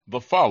The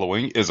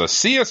following is a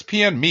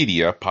CSPN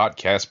Media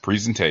podcast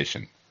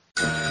presentation.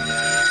 Good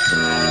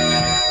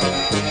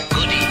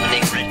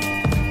evening,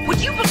 Rick.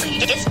 Would you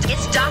believe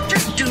it's Dr.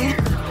 Doom?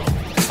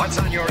 What's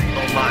on your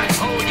evil mind?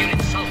 Hold your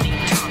insulting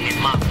tongue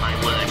and mock my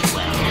words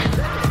well.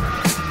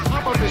 How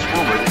about this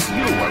rumor that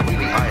you are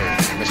really hired,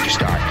 Mr.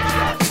 Stark?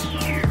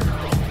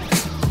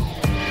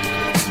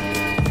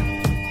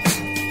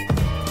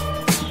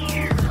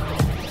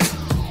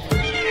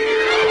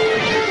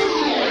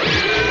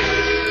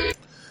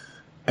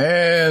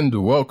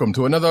 And welcome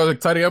to another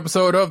exciting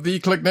episode of the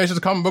Click Nation's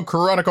Comic Book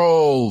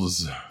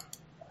Chronicles.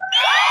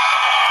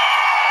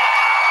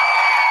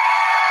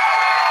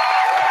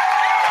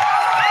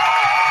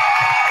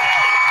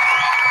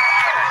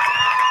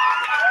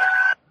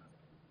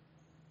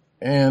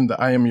 And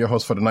I am your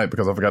host for tonight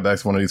because I forgot to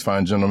ask one of these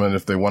fine gentlemen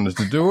if they wanted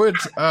to do it.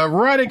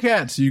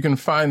 Roddycat. You can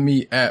find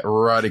me at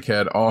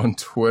Roddycat on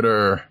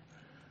Twitter.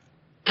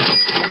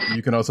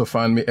 You can also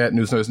find me at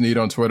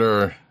NewsNerdsNeed on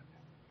Twitter.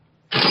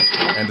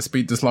 And to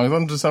speak this long, I'm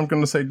going to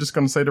say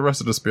the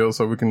rest of the spiel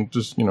so we can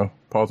just,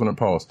 pause when it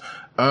pause.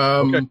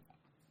 Okay.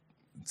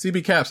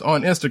 CB Caps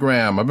on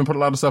Instagram. I've been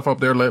putting a lot of stuff up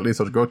there lately,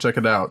 so go check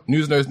it out.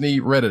 News Nerds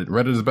Need Reddit.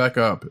 Reddit is back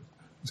up.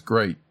 It's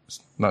great. It's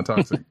not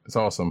toxic. It's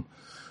awesome.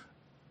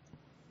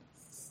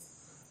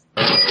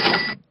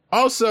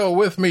 Also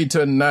with me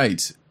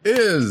tonight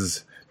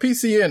is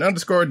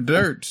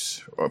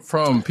PCN_Dirt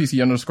from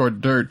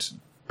PC_Dirt,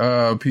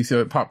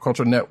 PC Pop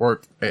Culture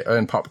Network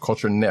and Pop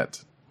Culture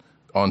Net.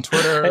 On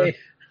Twitter. Hey.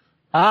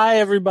 Hi,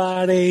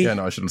 everybody. Yeah,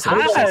 no, I shouldn't say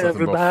Hi,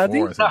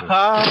 everybody.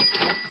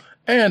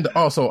 And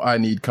also,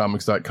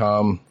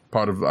 iNeedComics.com,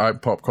 part of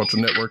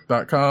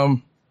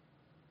PopCultureNetwork.com.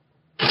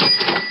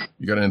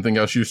 You got anything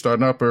else you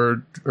starting up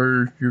or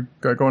you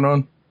got going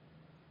on?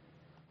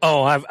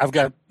 Oh, I've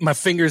got my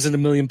fingers in a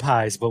million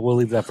pies, but we'll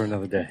leave that for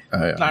another day.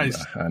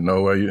 Nice. I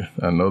know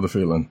the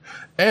feeling.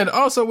 And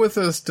also with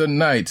us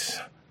tonight,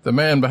 the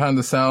man behind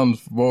the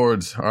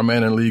soundboards, our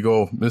man in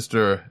legal,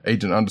 Mr.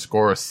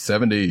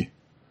 Agent_70.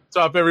 What's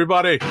up,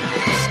 everybody?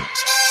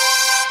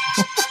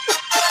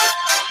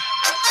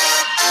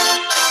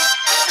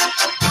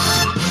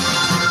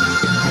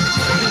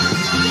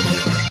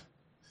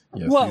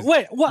 Yes,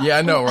 what? Yeah,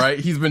 I know, right?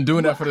 He's been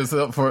doing that for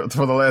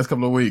the last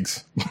couple of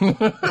weeks.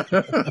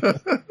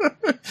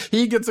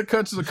 He gets a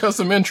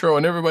custom intro,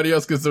 and everybody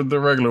else gets the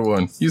regular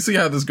one. You see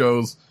how this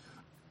goes.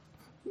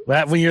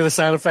 That when you're the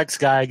sound effects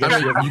guy,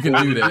 you can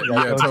do that.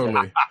 Yeah,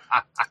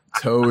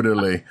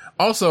 totally.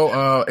 Also,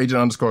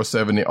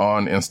 Agent_70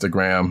 on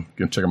Instagram. You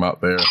can check him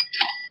out there. I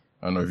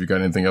don't know if you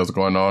got anything else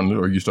going on,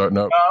 or you starting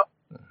up.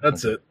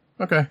 That's it.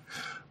 Okay.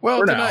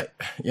 Well,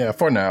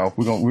 for now,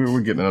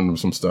 we're getting into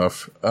some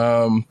stuff.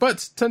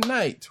 But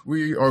tonight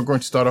we are going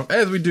to start off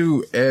as we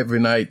do every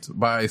night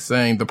by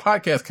saying the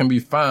podcast can be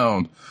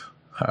found.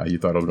 You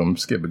thought I was going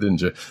to skip it, didn't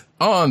you?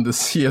 On the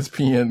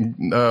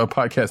CSPN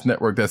podcast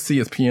network. That's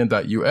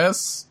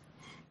CSPN.us.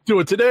 Do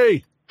it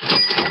today.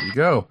 There you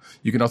go.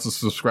 You can also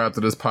subscribe to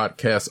this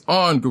podcast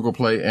on Google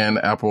Play and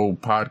Apple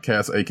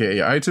Podcasts, aka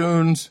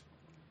iTunes.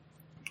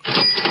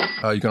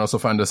 You can also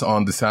find us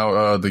on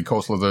the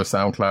Coastal Other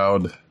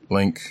SoundCloud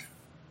link.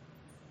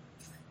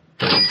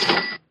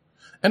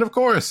 And of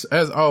course,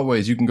 as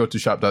always, you can go to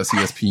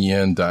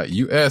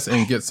shop.cspn.us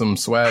and get some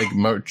swag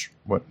merch.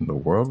 What in the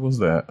world was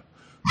that?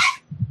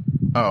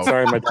 Oh,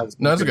 sorry, my dog's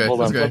no, it's okay.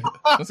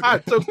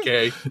 It's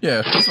okay.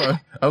 Yeah, that's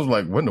fine. I was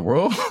like, what in the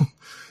world?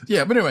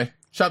 Yeah, but anyway,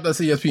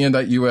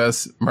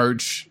 shop.cspn.us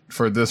merch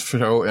for this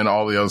show and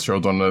all the other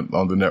shows on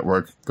the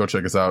network. Go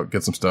check us out.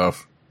 Get some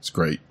stuff. It's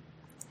great.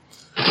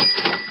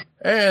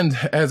 And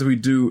as we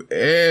do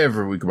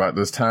every week about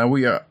this time,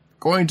 we are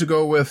going to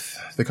go with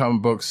the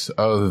comic books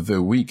of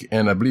the week.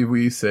 And I believe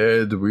we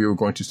said we were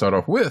going to start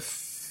off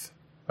with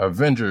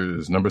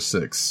Avengers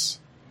 #6.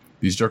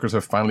 These jokers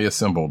have finally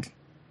assembled.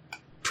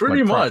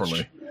 Pretty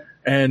much.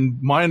 And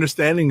my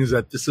understanding is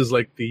that this is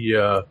like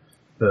the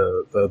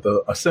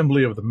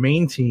assembly of the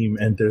main team,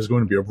 and there's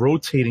going to be a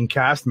rotating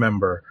cast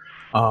member.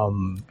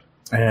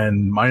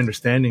 And my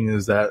understanding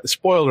is that,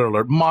 spoiler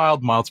alert,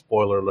 mild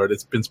spoiler alert,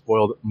 it's been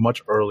spoiled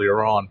much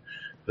earlier on,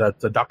 that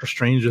Doctor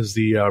Strange is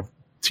the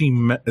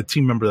team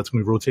member that's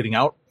going to be rotating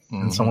out,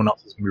 and someone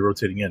else is going to be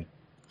rotating in.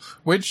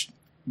 Which,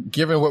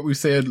 given what we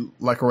said,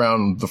 like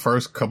around the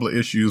first couple of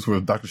issues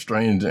with Doctor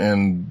Strange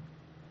and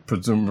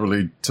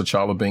presumably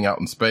T'Challa being out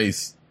in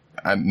space,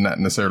 I'm not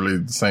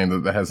necessarily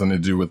saying that has something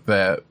to do with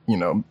that.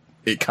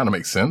 It kind of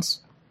makes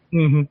sense.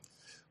 Mm-hmm.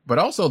 But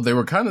also, they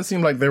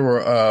seemed like they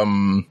were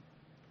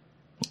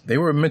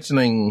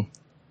mentioning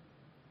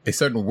a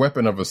certain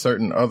weapon of a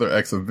certain other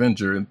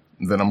ex-Avenger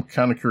that I'm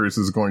kind of curious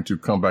is going to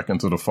come back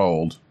into the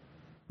fold.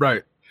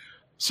 Right.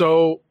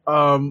 So,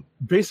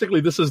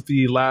 basically, this is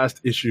the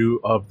last issue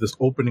of this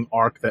opening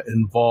arc that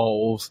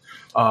involves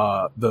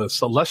the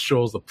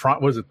Celestials. The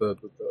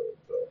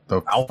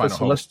Alpha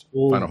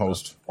Celestials, final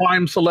host,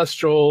 Prime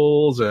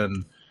Celestials,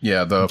 and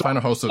the final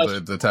host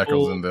of the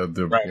Tackles and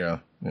the right.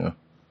 Yeah.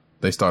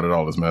 They started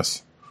all this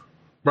mess.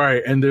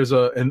 Right, and there's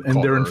and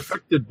they're Earth.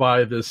 infected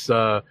by this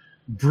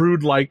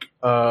brood-like,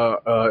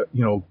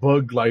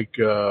 bug-like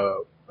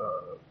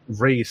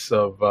race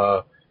of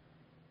I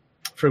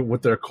forget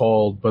what they're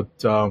called, but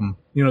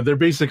they're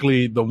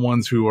basically the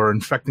ones who are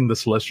infecting the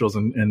Celestials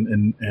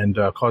and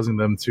causing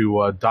them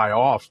to die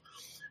off.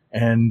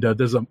 And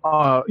there's a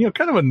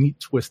kind of a neat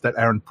twist that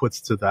Aaron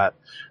puts to that.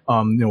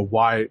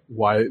 Why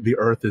the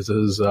Earth is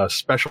as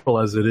special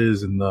as it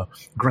is in the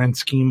grand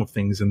scheme of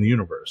things in the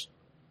universe.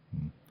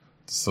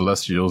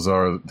 Celestials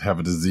have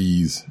a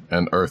disease,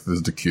 and Earth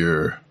is the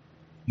cure.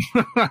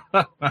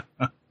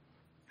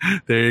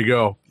 There you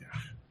go.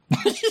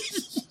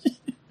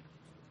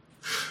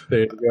 There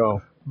you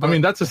go. I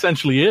mean, that's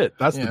essentially it.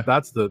 That's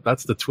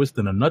the twist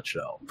in a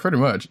nutshell. Pretty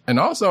much. And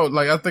also,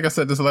 like, I think I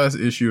said this last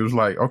issue was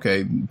like,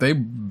 okay, they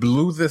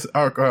blew this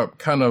arc up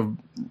kind of,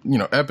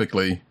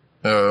 epically.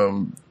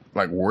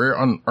 Like, where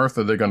on earth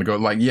are they going to go?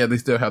 Like, yeah, they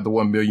still have the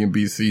 1 million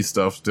BC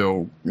stuff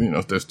still,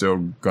 they're still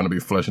going to be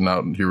fleshing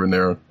out here and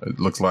there, it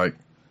looks like.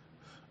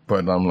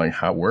 But I'm like,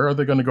 where are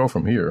they going to go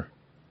from here?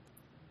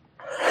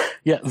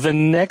 Yeah, the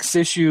next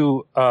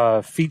issue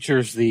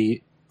features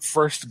the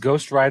first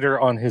Ghost Rider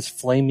on his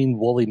flaming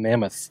woolly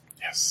mammoth.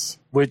 Yes.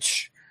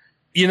 Which,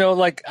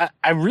 I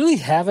really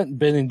haven't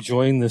been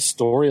enjoying this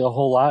story a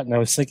whole lot, and I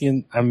was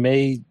thinking I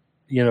may,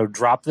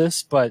 drop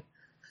this, but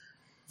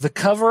the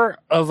cover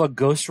of a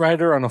Ghost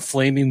Rider on a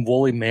flaming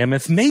woolly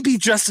mammoth may be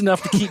just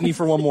enough to keep me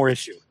for one more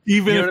issue.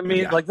 Even you know what I mean?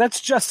 Yeah. Like,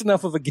 that's just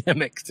enough of a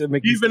gimmick to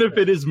make. Even if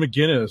it is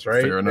McGinnis,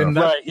 right? Fair enough.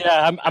 Right?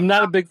 Yeah, I'm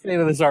not a big fan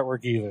of this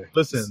artwork either.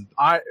 Listen,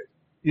 I've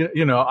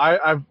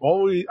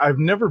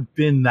never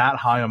been that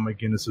high on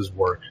McGinnis's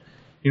work.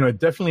 It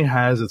definitely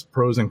has its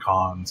pros and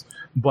cons,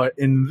 but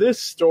in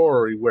this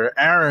story where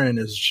Aaron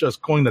is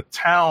just going to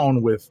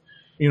town with,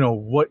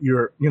 what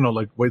you're,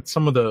 like with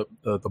some of the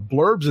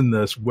blurbs in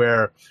this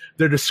where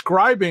they're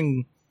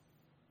describing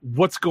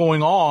what's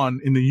going on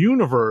in the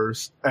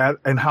universe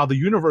and how the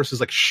universe is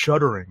like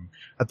shuddering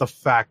at the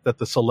fact that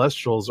the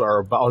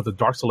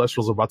Dark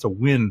Celestials are about to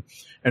win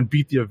and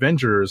beat the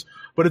Avengers.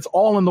 But it's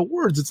all in the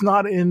words. It's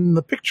not in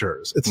the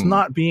pictures. It's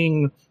not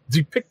being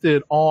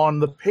depicted on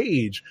the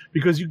page,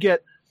 because you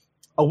get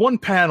a one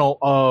panel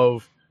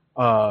of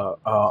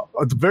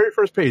at the very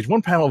first page,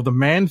 one panel of the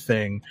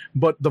Man-Thing,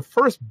 but the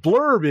first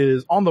blurb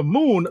is on the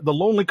moon, the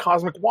lonely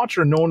cosmic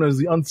watcher known as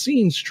the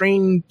Unseen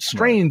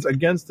strains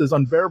against his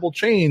unbearable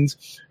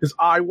chains, his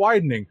eye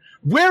widening.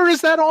 Where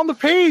is that on the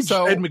page,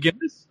 Ed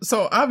McGinnis?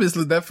 So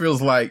obviously that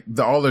feels like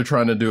all they're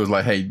trying to do is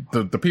like, hey,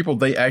 the people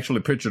they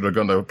actually pictured are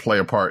going to play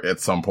a part at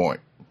some point.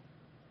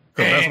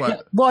 That's why.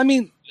 Well, I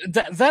mean,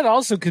 that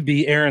also could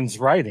be Aaron's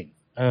writing,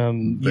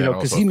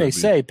 because he may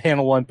say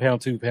panel 1, panel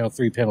 2, panel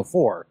 3, panel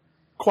 4.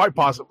 Quite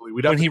possibly.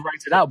 When he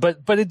writes it out.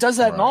 But it does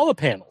that in all the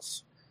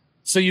panels.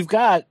 So you've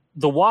got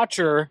the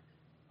Watcher,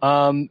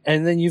 and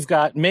then you've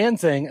got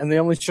Man-Thing, and they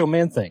only show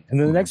Man-Thing. And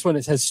then the next one,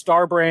 it says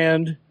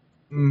Starbrand,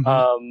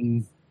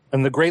 and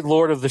the Great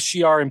Lord of the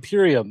Shi'ar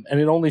Imperium, and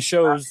it only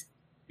shows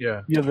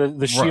the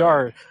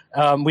Shi'ar.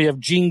 We have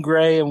Jean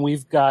Grey, and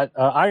we've got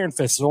Iron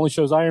Fist. It only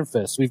shows Iron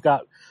Fist. We've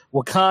got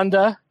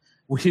Wakanda,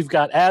 we've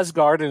got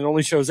Asgard, and it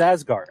only shows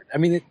Asgard. I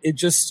mean, it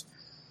just,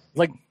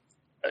 like,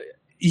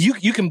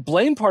 you can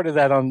blame part of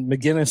that on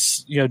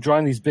McGinnis,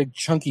 drawing these big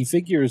chunky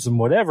figures and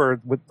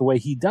whatever with the way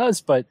he does,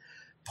 but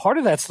part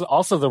of that's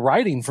also the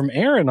writing from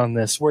Aaron on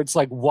this, where it's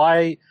like,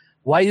 why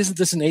isn't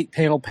this an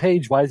 8-panel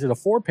page? Why is it a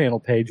 4-panel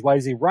page? Why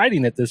is he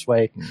writing it this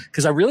way?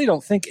 Because I really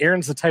don't think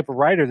Aaron's the type of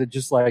writer that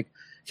just like,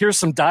 here's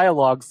some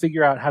dialogue,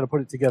 figure out how to put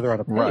it together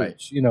on a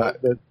page.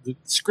 Right. The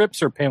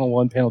scripts are panel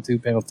 1, panel 2,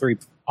 panel 3.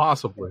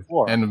 Possibly.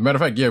 And as a matter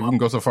of fact, we can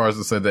go so far as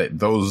to say that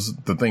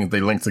the things they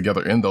link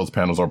together in those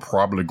panels are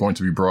probably going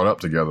to be brought up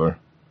together.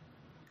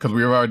 Because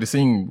we've already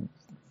seen,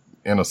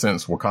 in a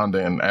sense,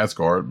 Wakanda and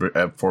Asgard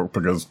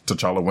because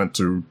T'Challa went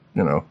to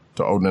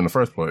Odin in the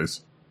first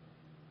place.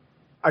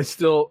 It's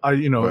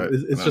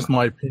just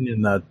my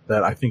opinion that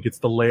I think it's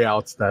the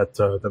layouts that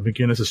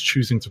McGinnis is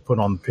choosing to put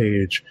on the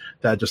page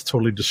that just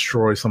totally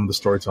destroy some of the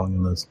storytelling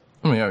in this.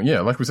 I mean, yeah,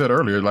 like we said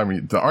earlier,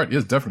 the art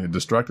is definitely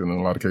distracting in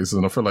a lot of cases,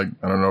 and I feel like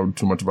I don't know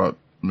too much about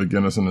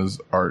McGinnis and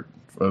his art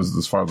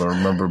as far as I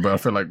remember, but I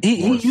feel like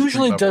he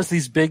usually does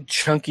these big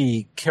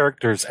chunky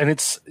characters, and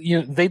it's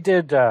they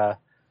did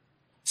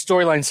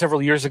storyline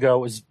several years ago.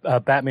 It was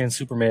Batman,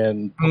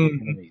 Superman,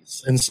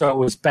 enemies, and so it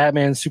was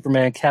Batman,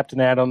 Superman,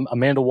 Captain Atom,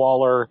 Amanda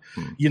Waller,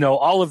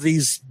 all of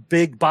these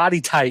big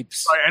body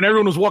types, right, and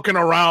everyone was walking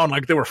around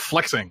like they were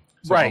flexing.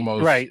 So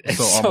right.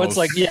 So it's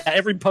like,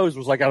 every pose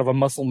was like out of a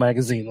Muscle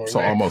magazine.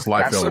 Or almost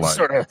life some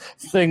sort of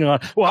thing on.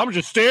 Well, I'm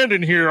just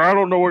standing here. I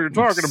don't know what you're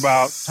talking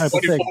about.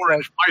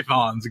 24-inch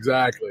pythons,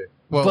 exactly.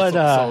 Well, but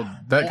so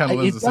that kind of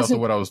lends itself to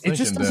what I was thinking. It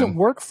just doesn't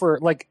work for,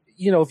 like,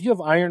 if you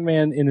have Iron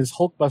Man in his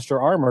Hulkbuster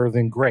armor,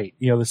 then great.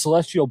 The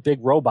Celestial big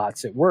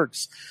robots, it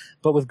works.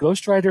 But with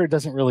Ghost Rider, it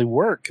doesn't really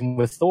work. And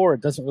with Thor,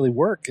 it doesn't really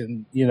work.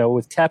 And,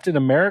 with Captain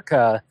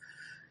America,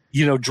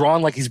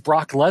 drawn like he's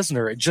Brock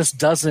Lesnar, it just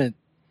doesn't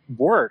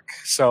work.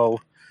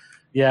 So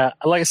yeah,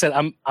 like I said,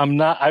 I'm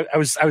not, I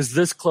was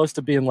this close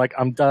to being like,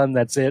 I'm done,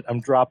 that's it, I'm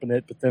dropping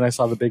it, but then I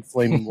saw the big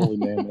flaming woolly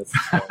mammoth.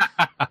 So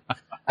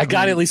I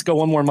got to at least go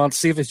one more month,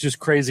 see if it's just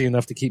crazy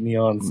enough to keep me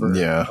on for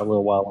a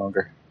little while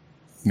longer.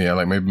 Yeah,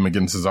 like maybe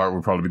McGinnis's art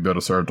would probably be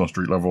better served on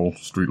street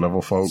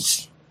level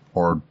folks,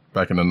 or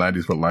back in the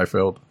 90s with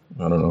Liefeld.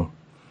 I don't know.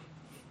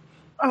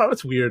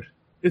 It's weird.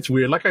 It's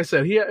weird. Like I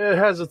said, it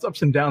has its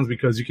ups and downs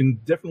because you can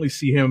definitely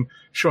see him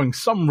showing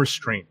some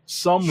restraint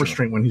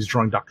when he's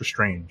drawing Doctor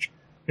Strange.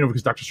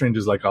 Because Doctor Strange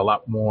is like a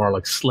lot more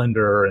like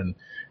slender and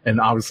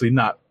obviously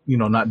not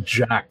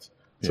jacked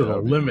to the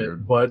limit.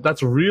 Weird. But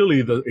that's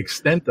really the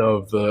extent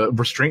of the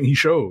restraint he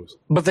shows.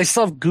 But they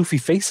still have goofy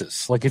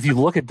faces. Like if you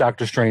look at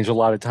Doctor Strange, a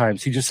lot of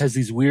times he just has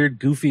these weird,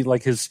 goofy,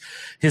 like his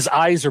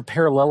eyes are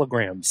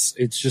parallelograms.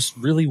 It's just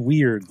really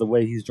weird the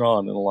way he's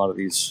drawn in a lot of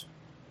these.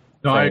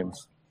 No,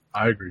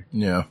 I agree.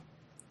 Yeah.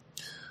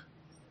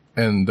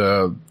 And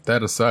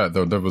that aside,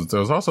 though, there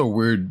was also a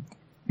weird.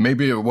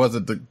 Maybe it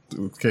wasn't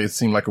it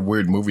seemed like a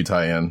weird movie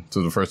tie-in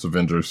to the first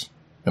Avengers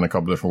in a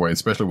couple different ways,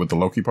 especially with the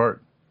Loki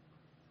part,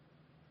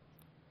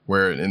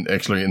 where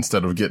actually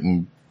instead of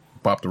getting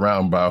bopped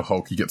around by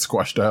Hulk, he gets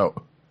squashed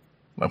out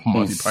like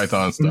Monty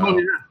Python style,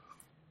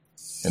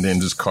 and then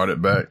just caught it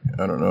back.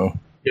 I don't know.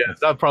 Yeah,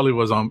 that probably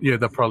was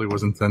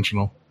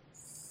intentional.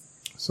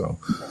 So,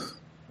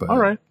 all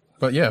right.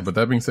 But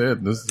that being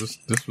said, this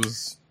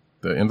was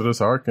the end of this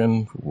arc,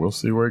 and we'll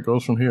see where it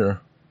goes from here.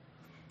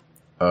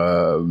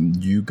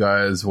 You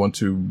guys want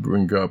to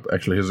bring up?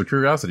 Actually, here's a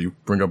curiosity.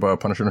 Bring up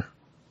Punisher.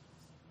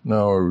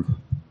 No.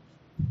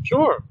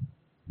 Sure.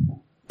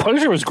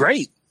 Punisher was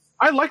great.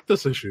 I like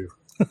this issue.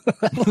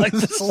 I like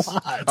this a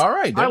lot. All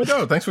right, there we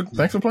go. Thanks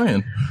for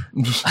playing.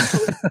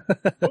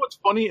 What's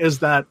funny is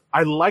that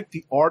I like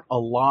the art a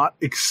lot,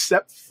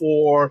 except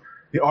for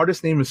the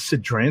artist's name is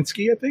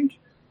Sidransky, I think.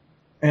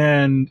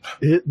 And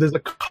there's a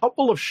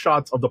couple of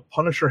shots of the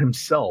Punisher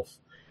himself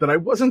that I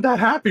wasn't that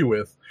happy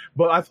with.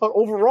 But I thought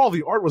overall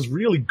the art was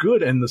really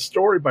good, and the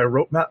story by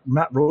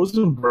Matt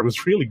Rosenberg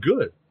was really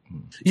good.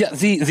 Yeah,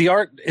 the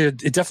art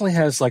it definitely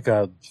has like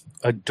a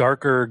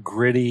darker,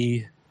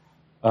 gritty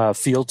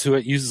feel to it.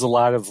 It uses a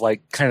lot of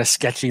like kind of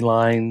sketchy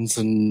lines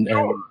and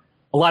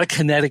a lot of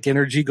kinetic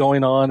energy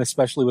going on,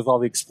 especially with all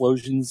the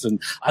explosions. And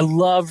I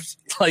loved,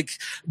 like,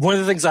 one of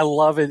the things I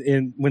love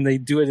in when they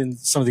do it in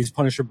some of these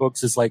Punisher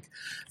books is like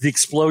the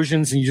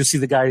explosions, and you just see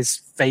the guy's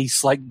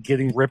face like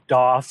getting ripped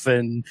off,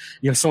 and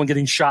someone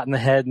getting shot in the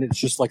head, and it's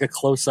just like a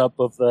close up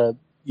of the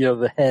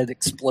the head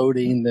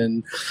exploding,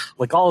 and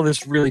like all of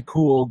this really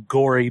cool,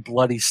 gory,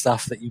 bloody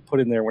stuff that you put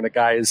in there when a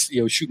guy is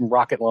shooting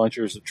rocket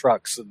launchers at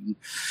trucks and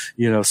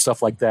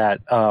stuff like that.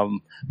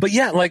 But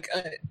yeah, like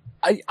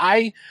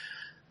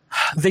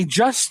they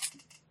just,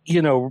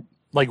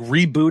 like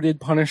rebooted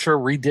Punisher,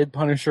 redid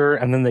Punisher,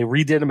 and then they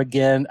redid him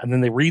again, and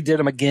then they redid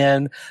him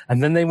again,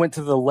 and then they went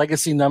to the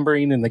legacy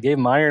numbering and they gave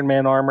him Iron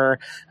Man armor,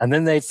 and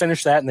then they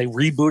finished that and they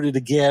rebooted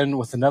again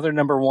with another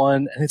 #1,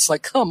 and it's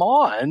like, come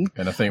on.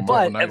 And I think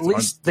but at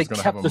least they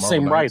kept the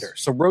same writer.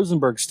 So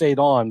Rosenberg stayed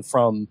on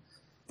from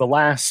the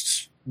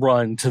last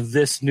run to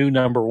this new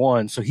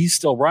 #1, so he's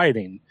still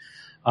writing,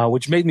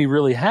 which made me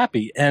really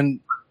happy. And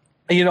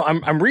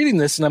I'm reading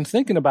this and I'm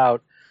thinking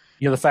about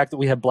the fact that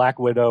we had Black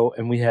Widow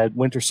and we had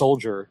Winter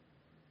Soldier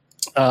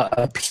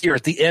appear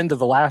at the end of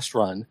the last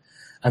run,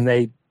 and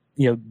they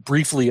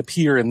briefly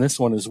appear in this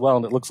one as well,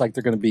 and it looks like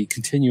they're going to be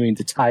continuing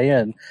to tie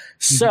in.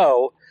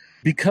 So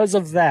because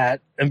of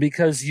that, and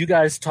because you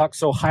guys talk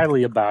so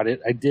highly about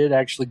it, I did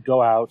actually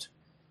go out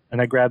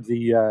and I grabbed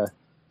the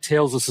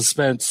Tales of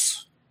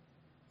Suspense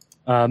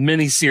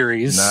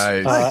miniseries,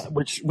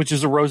 which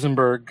is a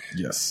Rosenberg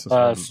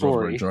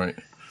story.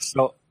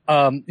 So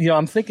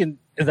I'm thinking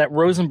that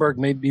Rosenberg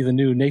may be the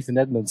new Nathan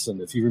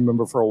Edmondson. If you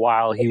remember, for a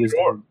while he was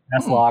in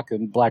Deathlock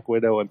and Black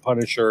Widow and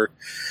Punisher,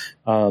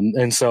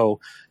 and so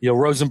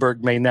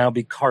Rosenberg may now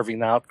be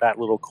carving out that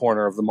little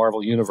corner of the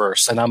Marvel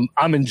universe, and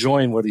I'm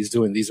enjoying what he's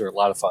doing. These are a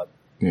lot of fun.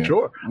 Yeah.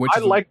 Sure, I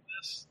like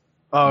this.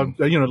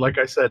 Like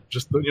I said,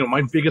 just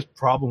my biggest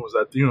problem was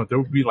that there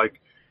would be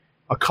like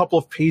a couple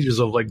of pages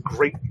of like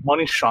great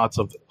money shots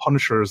of the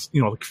Punisher's,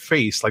 like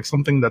face, like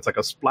something that's like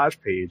a splash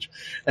page.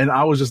 And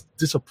I was just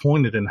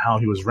disappointed in how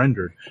he was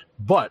rendered.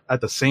 But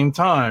at the same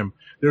time,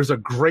 there's a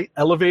great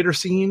elevator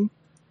scene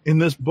in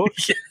this book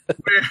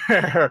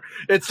where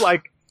it's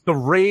like the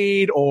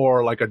Raid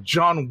or like a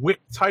John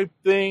Wick type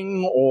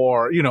thing,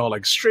 or,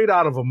 like straight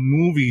out of a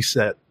movie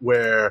set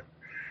where,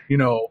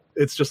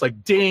 it's just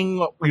like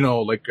ding,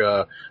 like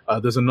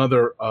there's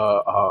another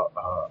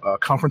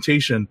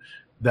confrontation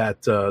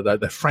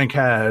that Frank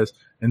has,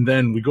 and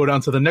then we go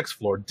down to the next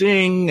floor,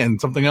 ding,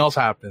 and something else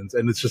happens,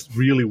 and it's just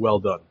really well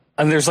done.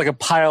 And there's like a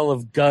pile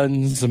of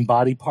guns and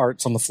body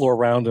parts on the floor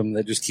around him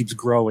that just keeps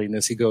growing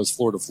as he goes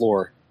floor to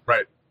floor.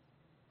 Right.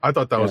 I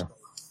thought that was cool.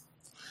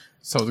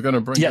 So we're going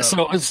to bring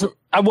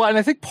and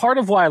I think part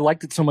of why I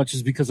liked it so much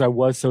is because I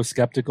was so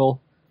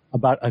skeptical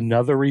about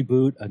another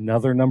reboot,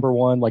 another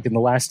 #1. Like in the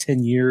last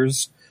 10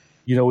 years,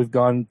 we've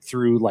gone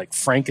through like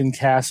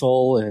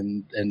Frankencastle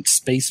and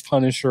Space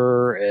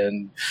Punisher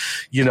and,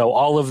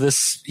 all of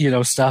this,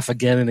 stuff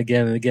again and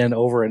again and again,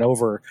 over and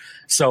over.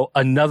 So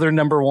another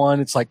 #1,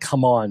 it's like,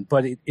 come on.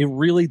 But it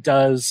really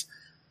does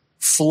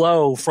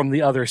flow from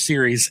the other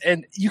series.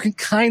 And you can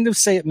kind of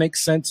say it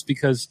makes sense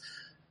because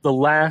the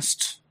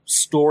last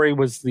story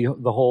was the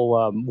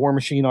whole War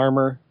Machine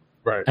armor.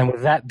 Right. And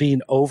with that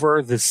being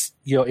over, this,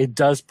 it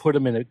does put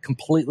him in a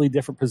completely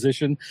different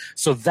position.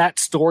 So that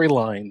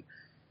storyline,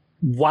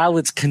 while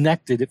it's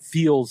connected, it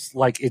feels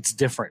like it's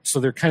different. So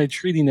they're kind of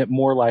treating it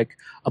more like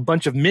a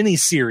bunch of mini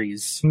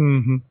series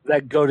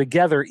that go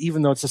together,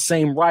 even though it's the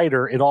same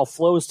writer, it all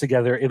flows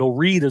together. It'll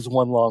read as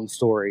one long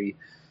story.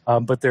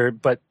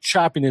 But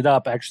chopping it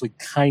up actually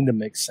kind of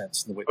makes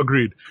sense in the way.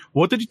 Agreed.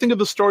 What did you think of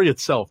the story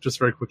itself, just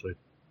very quickly?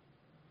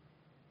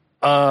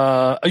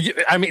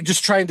 I mean,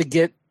 just trying to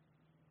get,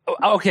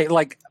 okay,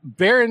 like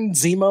Baron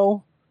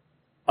Zemo,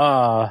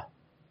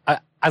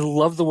 I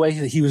love the way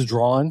that he was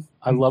drawn.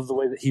 I love the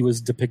way that he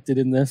was depicted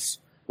in this.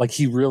 Like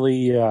he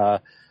really,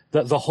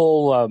 the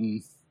whole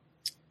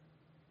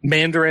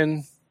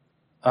Mandarin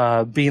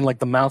being like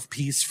the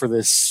mouthpiece for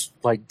this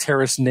like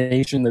terrorist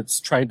nation that's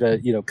trying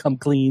to, come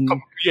clean.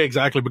 Yeah,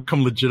 exactly.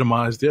 Become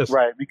legitimized. Yes.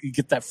 Right. We could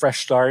get that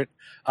fresh start.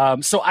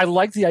 So I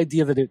like the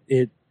idea that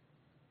it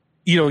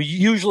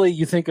usually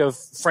you think of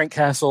Frank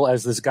Castle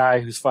as this guy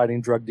who's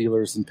fighting drug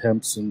dealers and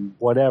pimps and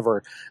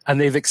whatever.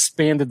 And they've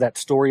expanded that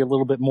story a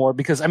little bit more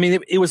because, I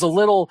mean, it was a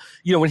little,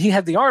 when he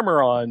had the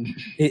armor on,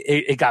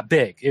 it got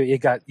big. It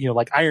got,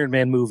 like Iron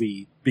Man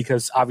movie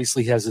because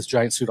obviously he has this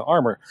giant suit of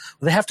armor.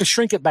 They have to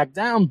shrink it back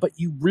down, but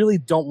you really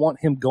don't want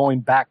him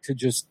going back to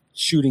just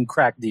shooting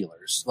crack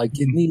dealers. Like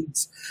it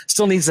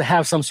still needs to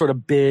have some sort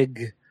of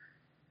big,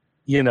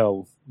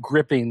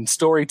 gripping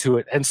story to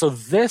it. And so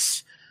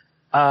this,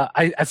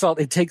 I felt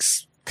it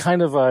takes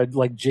kind of a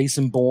like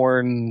Jason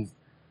Bourne,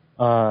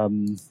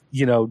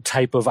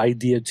 type of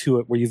idea to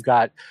it where you've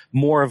got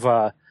more of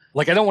a,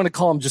 like, I don't want to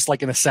call him just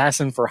like an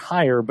assassin for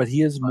hire, but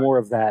he is more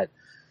of that,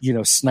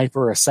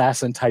 sniper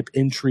assassin type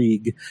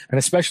intrigue. And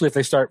especially if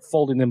they start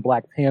folding in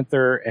Black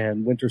Panther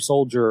and Winter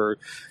Soldier,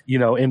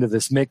 into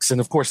this mix.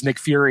 And of course, Nick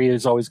Fury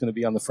is always going to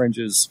be on the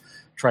fringes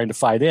trying to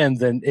fight in,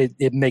 then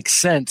it makes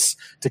sense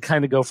to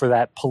kind of go for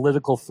that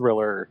political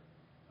thriller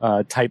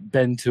type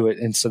bend to it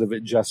instead of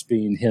it just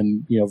being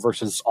him,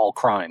 versus all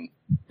crime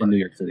in New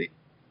York City.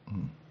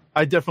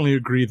 I definitely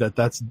agree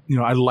that's,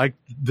 I like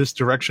this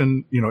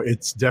direction.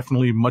 It's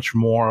definitely much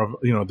more of,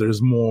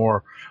 there's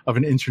more of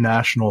an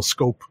international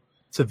scope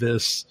to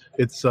this.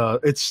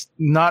 It's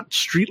not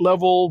street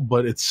level,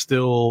 but it's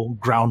still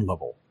ground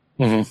level.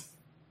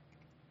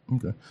 Mm-hmm.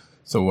 Okay.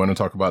 So we want to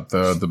talk about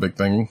the big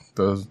thing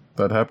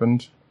that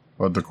happened,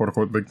 or the quote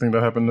unquote big thing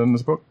that happened in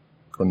this book,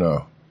 or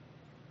no?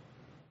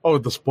 Oh,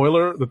 the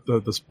spoiler,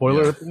 the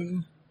spoiler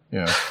thing?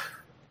 Yeah.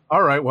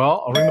 All right,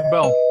 well, I'll ring the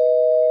bell.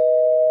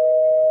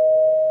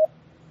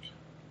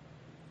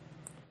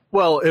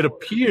 Well, it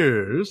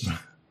appears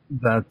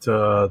that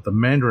the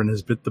Mandarin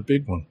has bit the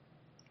big one.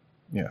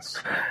 Yes.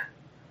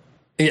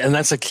 Yeah, and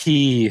that's a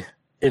key.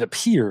 It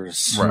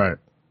appears. Right.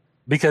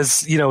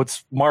 Because,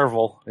 it's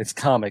Marvel, it's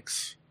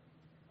comics.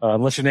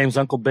 Unless your name's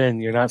Uncle Ben,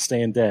 you're not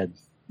staying dead.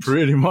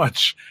 Pretty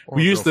much. Or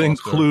we used Bill to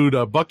Foster.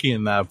 include Bucky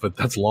in that, but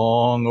that's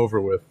long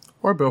over with.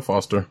 Or Bill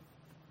Foster.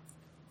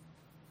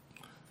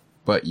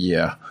 But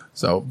yeah,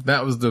 so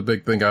that was the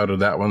big thing out of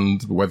that one.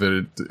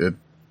 Whether it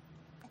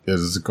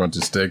is going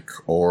to stick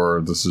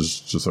or this is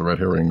just a red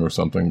herring or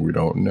something, we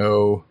don't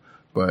know.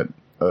 But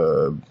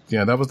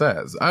yeah, that was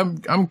that.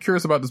 I'm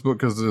curious about this book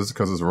because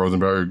it's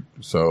Rosenberg.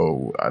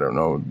 So I don't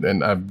know.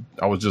 And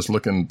I was just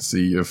looking to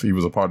see if he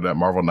was a part of that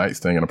Marvel Knights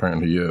thing, and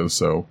apparently he is.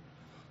 So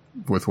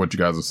with what you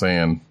guys are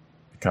saying,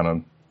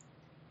 can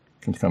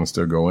kind of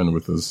still go in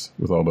with this,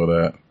 with all of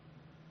that.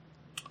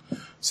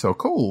 So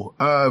cool.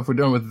 If we're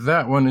done with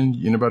that one, and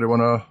anybody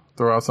want to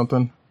throw out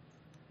something?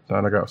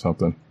 Don, I got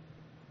something.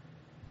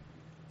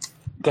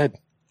 Good.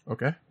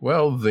 Okay.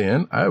 Well,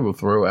 then I will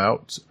throw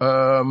out,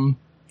 me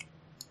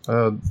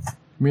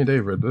and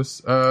Dave read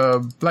this.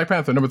 Black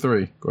Panther number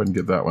 3. Go ahead and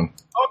get that one.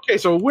 Okay,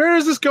 so where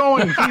is this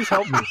going? Please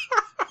help me.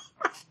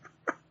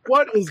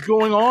 What is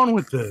going on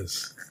with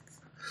this?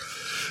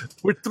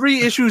 We're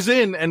 3 issues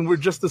in, and we're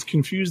just as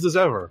confused as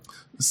ever.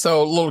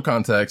 So, a little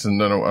context,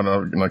 and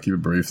I'll keep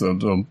it brief.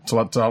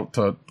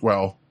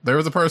 Well, there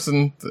is a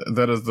person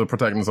that is the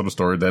protagonist of the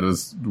story that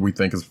is, we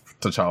think, is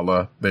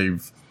T'Challa.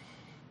 They've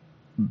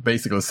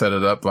basically set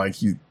it up like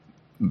he's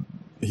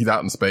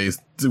out in space.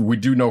 We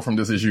do know from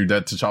this issue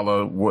that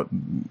T'Challa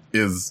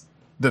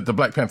that the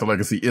Black Panther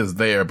legacy is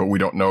there, but we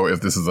don't know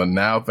if this is a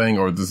now thing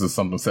or this is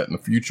something set in the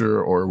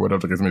future or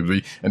whatever the case may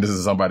be. And this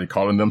is somebody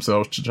calling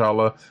themselves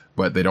T'Challa,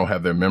 but they don't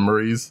have their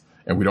memories,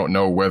 and we don't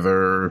know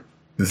whether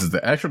this is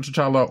the actual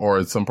T'Challa or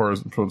it's some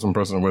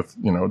person with,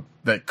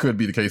 that could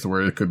be the case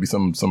where it could be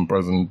some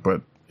person,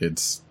 but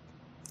it's,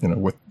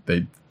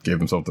 they gave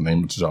themselves the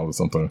name of T'Challa or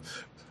something.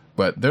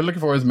 But they're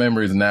looking for his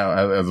memories now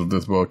as of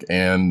this book,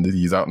 and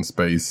he's out in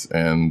space,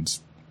 and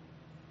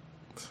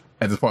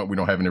at this point, we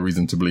don't have any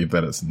reason to believe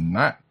that it's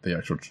not the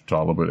actual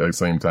T'Challa, but at the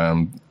same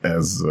time,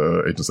 as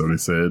Agent 70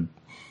 said,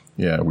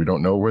 yeah, we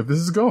don't know where this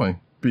is going,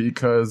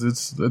 because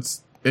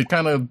it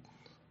kind of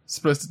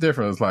splits it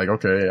different. It's like,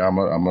 okay, I'm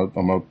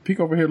a peek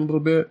over here a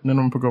little bit, and then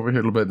I'm gonna peek over here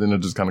a little bit. Then it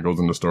just kind of goes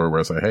into the story where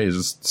it's like, hey, it's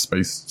just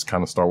space, it's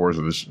kind of Star Wars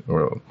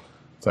or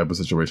type of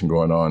situation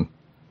going on.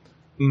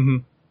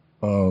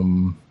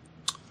 Mm-hmm.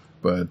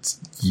 But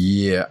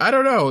yeah, I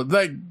don't know.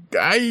 Like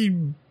I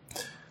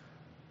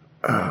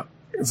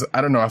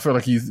don't know. I feel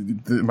like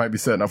it might be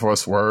setting up for a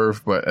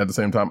swerve, but at the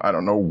same time, I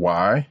don't know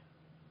why,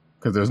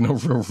 because there's no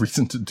real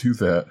reason to do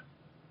that.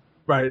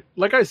 Right.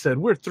 Like I said,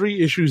 we're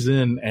 3 issues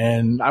in,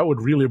 and I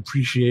would really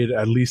appreciate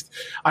at least.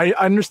 I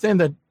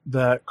understand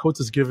that Coates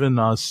has given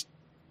us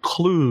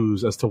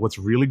clues as to what's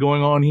really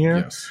going on here,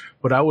 yes,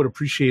 but I would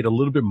appreciate a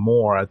little bit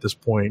more at this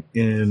point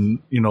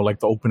in, like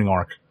the opening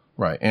arc.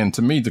 Right. And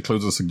to me, the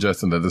clues are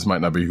suggesting that this might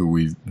not be who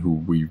we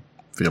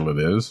feel it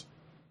is.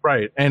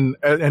 Right. And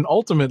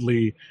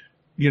ultimately,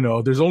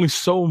 there's only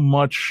so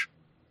much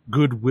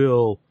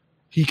goodwill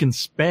he can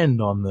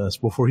spend on this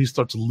before he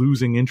starts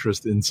losing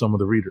interest in some of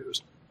the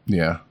readers.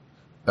 Yeah.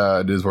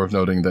 It is worth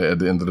noting that at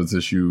the end of this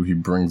issue, he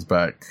brings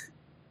back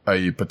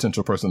a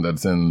potential person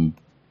that's in,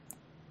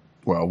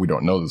 well, we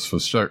don't know this for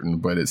certain,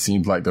 but it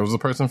seems like there was a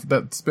person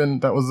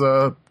that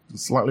was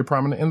slightly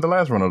prominent in the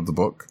last run of the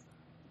book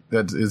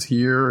that is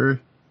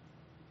here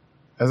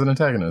as an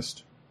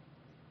antagonist.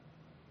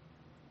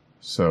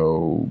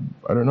 So,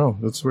 I don't know.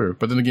 That's weird.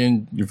 But then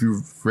again, if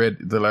you've read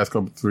the last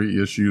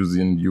 3 issues,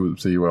 then you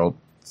would say, well,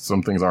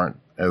 some things aren't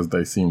as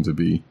they seem to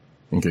be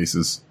in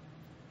cases.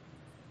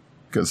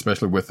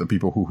 Especially with the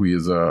people who he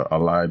is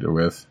allied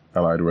with.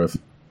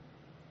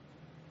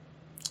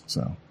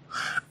 So,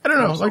 I don't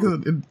know. Like,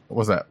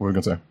 what's that? What were you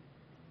going to say?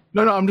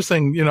 No, I'm just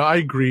saying, I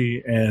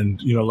agree.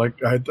 And, like,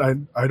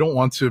 I don't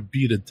want to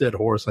beat a dead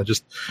horse. I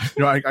just,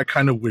 I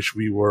kind of wish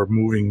we were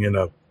moving in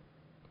a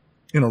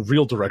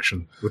real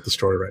direction with the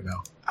story right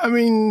now. I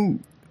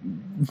mean,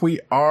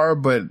 we are,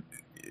 but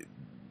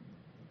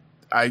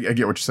I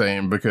get what you're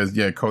saying, because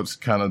Coates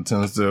kind of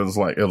tends to, it's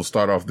like, it'll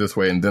start off this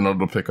way and then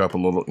it'll pick up a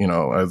little,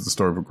 as the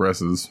story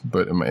progresses,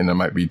 and it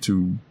might be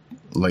too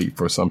late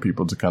for some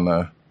people to kind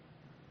of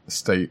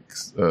stay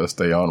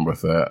on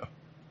with that.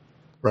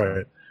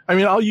 Right. I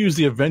mean, I'll use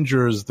the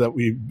Avengers book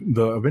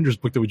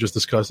that we just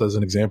discussed as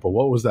an example.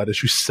 What was that?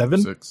 Issue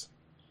 7?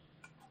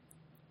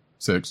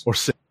 6. Or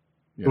 6.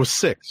 Yeah. It was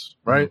 6,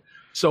 right? Mm-hmm.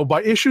 So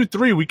by issue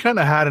 3, we kind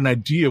of had an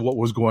idea what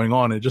was going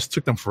on. It just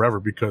took them forever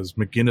because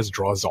McGinnis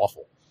draws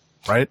awful,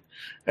 right?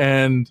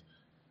 And,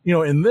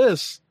 in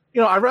this,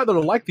 I rather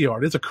like the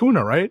art. It's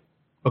Acuna, right?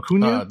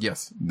 Acuna?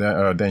 Yes.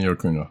 Daniel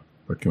Acuna.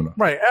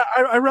 Right.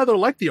 I rather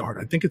like the art.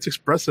 I think it's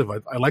expressive. I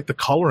like the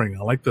coloring.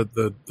 I like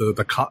the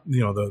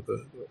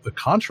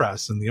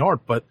contrast in the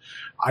art, but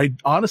I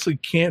honestly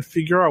can't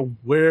figure out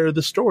where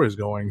the story is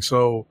going.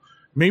 So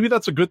maybe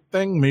that's a good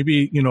thing.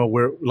 Maybe,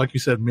 where, like you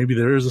said, maybe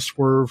there is a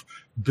swerve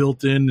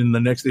built in the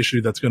next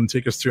issue that's going to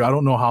take us through. I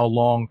don't know how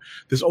long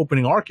this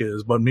opening arc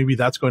is, but maybe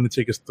that's going to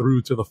take us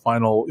through to the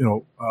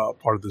final,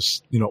 part of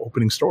this,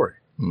 opening story.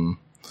 Mm.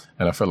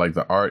 And I feel like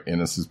the art in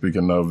this,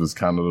 speaking of, is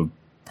kind of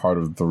part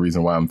of the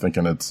reason why I'm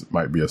thinking it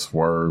might be a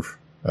swerve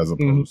as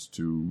opposed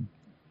to,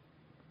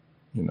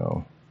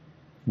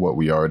 what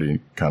we already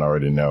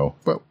know.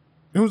 But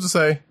who's to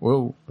say?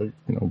 Well,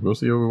 we'll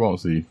see or we won't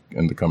see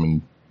in the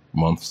coming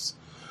months.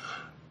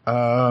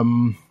 All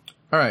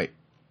right.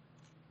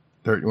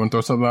 Dirt, you want to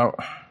throw something out?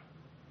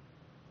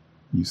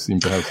 You seem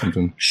to have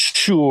something.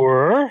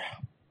 Sure.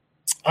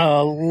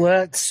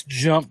 Let's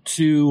jump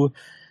to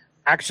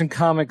Action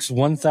Comics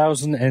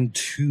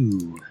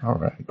 1002. All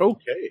right.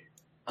 Okay.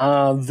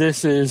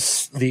 This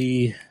is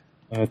the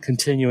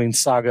continuing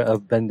saga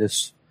of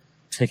Bendis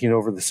taking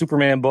over the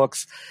Superman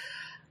books.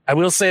 I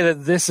will say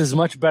that this is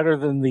much better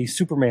than the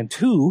Superman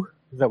 2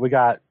 that we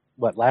got,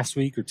 last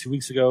week or 2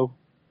 weeks ago?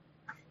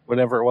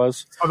 Whatever it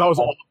was. Oh, that was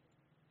awful.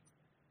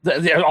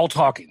 They're all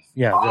talking.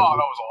 Yeah. Oh, that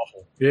was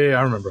awful. Yeah,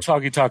 I remember.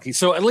 Talkie.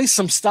 So at least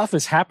some stuff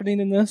is happening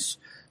in this.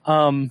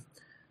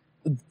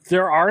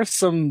 There are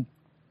some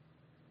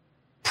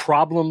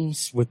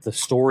problems with the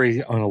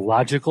story on a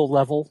logical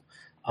level.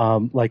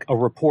 Like a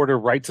reporter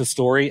writes a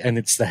story and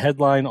it's the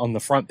headline on the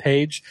front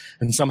page,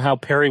 and somehow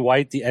Perry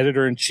White, the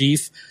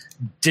editor-in-chief,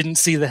 didn't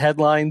see the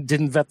headline,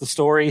 didn't vet the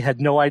story, had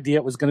no idea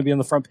it was going to be on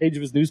the front page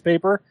of his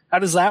newspaper. How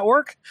does that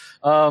work?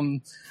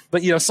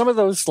 But some of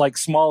those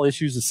small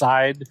issues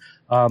aside,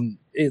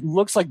 it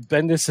looks like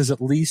Bendis is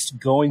at least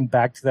going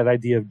back to that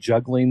idea of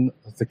juggling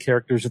the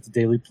characters at the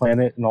Daily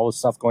Planet and all the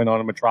stuff going on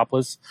in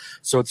Metropolis.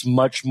 So it's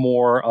much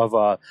more of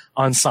a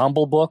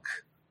ensemble book,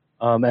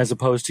 as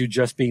opposed to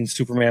just being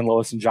Superman,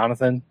 Lois, and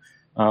Jonathan,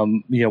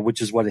 which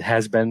is what it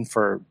has been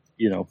for,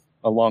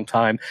 a long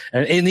time.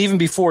 And even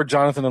before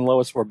Jonathan and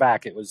Lois were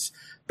back, it was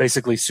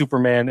basically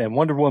Superman and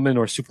Wonder Woman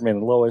or Superman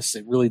and Lois.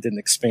 It really didn't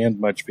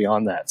expand much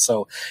beyond that.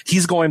 So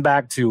he's going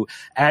back to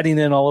adding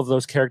in all of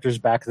those characters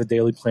back at the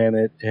Daily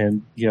Planet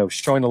and,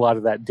 showing a lot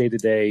of that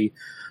day-to-day,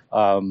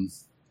 alter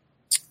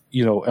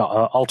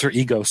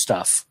ego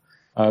stuff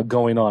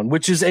going on,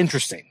 which is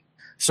interesting.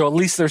 So at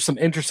least there's some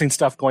interesting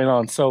stuff going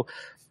on. So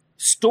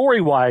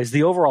story-wise,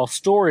 the overall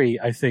story,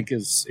 I think,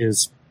 is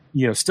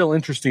still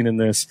interesting in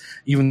this,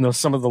 even though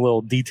some of the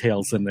little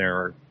details in there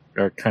are,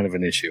 kind of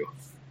an issue.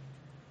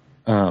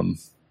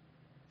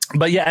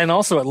 But yeah, and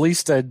also at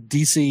least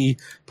DC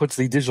puts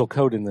the digital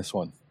code in this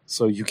one,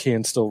 so you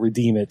can still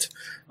redeem it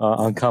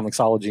on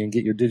Comixology and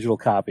get your digital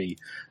copy,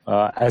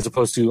 as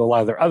opposed to a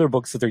lot of their other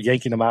books that they're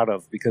yanking them out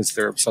of because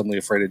they're suddenly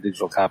afraid of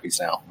digital copies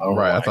now.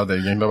 Right, I thought they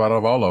yanked them out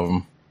of all of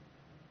them.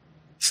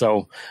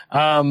 So,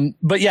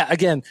 but yeah,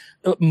 again,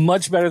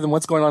 much better than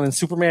what's going on in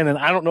Superman. And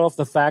I don't know if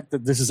the fact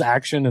that this is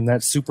action and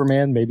that's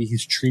Superman, maybe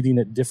he's treating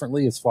it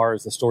differently as far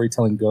as the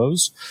storytelling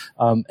goes.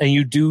 And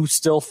you do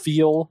still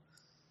feel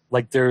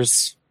like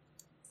there's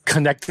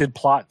connected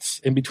plots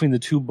in between the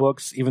two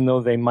books, even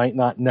though they might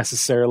not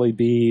necessarily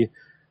be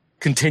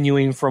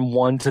continuing from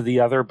one to the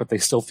other, but they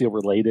still feel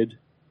related.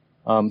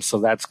 So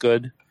that's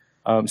good.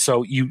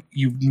 So you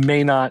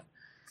may not,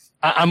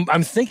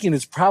 I'm thinking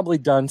it's probably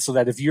done so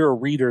that if you're a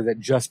reader that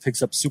just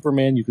picks up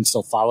Superman, you can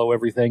still follow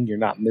everything. You're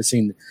not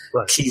missing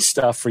key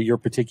stuff for your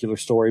particular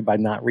story by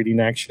not reading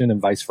action,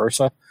 and vice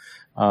versa.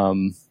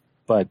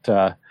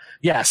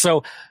 Yeah,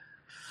 so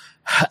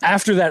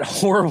after that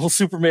horrible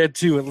Superman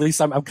 2, at least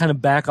I'm kind of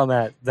back on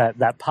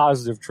that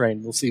positive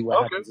train. We'll see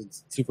what happens in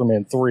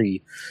Superman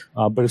 3.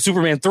 But if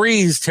Superman 3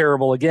 is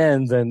terrible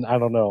again, then I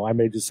don't know. I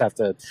may just have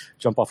to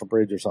jump off a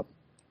bridge or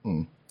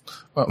something.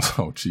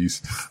 Oh,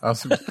 jeez. I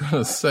was going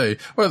to say,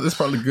 well, it's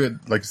probably good.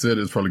 Like you said,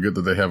 it's probably good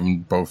that they have them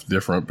both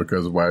different,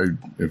 because why,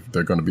 if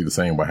they're going to be the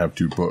same, why have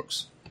two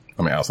books?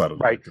 I mean, outside of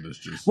the fact that it's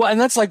just... Well, and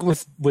that's like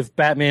with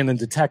Batman and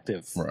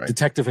Detective. Right.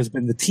 Detective has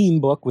been the team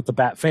book with the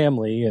Bat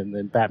family, and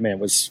then Batman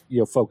was,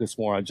 focused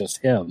more on just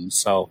him.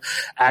 So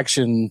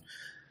action,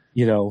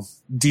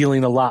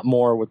 dealing a lot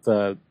more with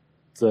the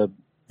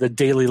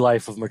daily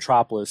life of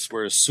Metropolis,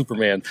 whereas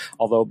Superman,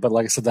 but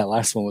like I said, that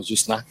last one was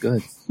just not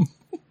good.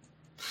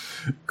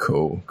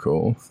 Cool.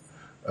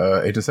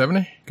 8 to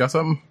 70, got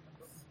something?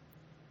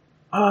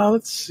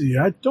 Let's see.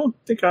 I don't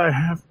think I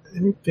have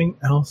anything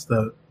else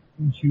that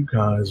you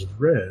guys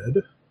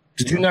read.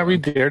 Did you not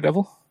read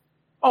Daredevil?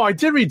 Oh, I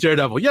did read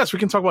Daredevil. Yes, we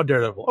can talk about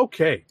Daredevil.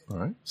 Okay. All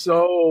right.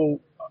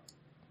 So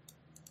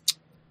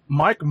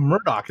Mike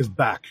Murdock is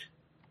back,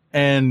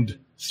 and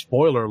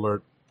spoiler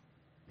alert,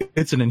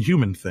 it's an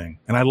Inhuman thing,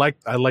 and I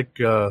like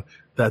that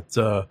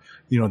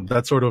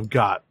that sort of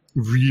got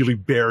really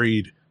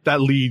buried. That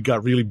lead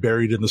got really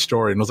buried in the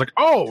story, and I was like,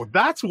 oh,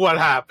 that's what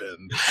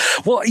happened.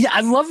 Well, yeah,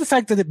 I love the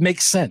fact that it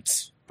makes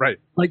sense. Right.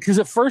 Like, because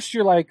at first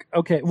you're like,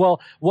 okay,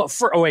 well,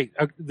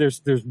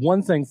 there's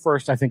one thing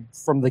first, I think,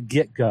 from the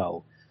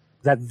get-go,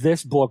 that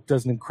this book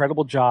does an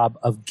incredible job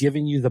of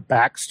giving you the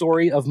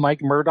backstory of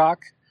Mike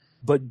Murdock,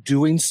 but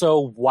doing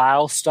so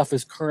while stuff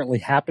is currently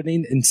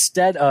happening,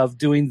 instead of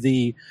doing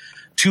the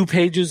 2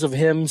 pages of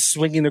him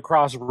swinging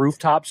across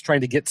rooftops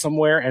trying to get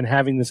somewhere and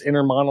having this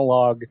inner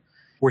monologue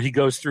where he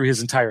goes through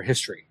his entire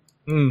history.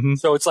 Mm-hmm.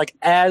 So it's like,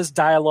 as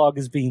dialogue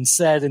is being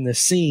said in the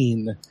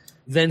scene,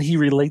 then he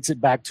relates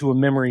it back to a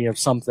memory of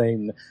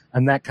something,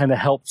 and that kind of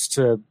helps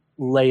to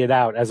lay it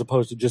out, as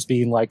opposed to just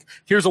being like,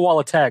 here's a wall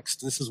of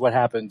text, this is what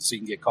happened, so you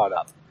can get caught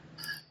up.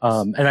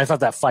 And I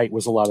thought that fight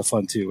was a lot of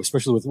fun too,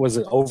 especially with, was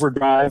it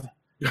Overdrive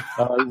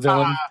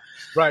villain?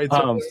 Right.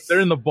 So they're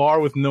in the bar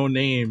with no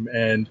name,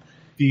 and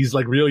these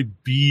like really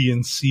B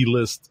and C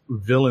list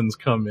villains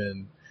come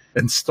in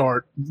and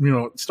start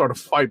a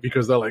fight,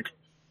 because they're like,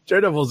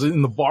 Daredevil's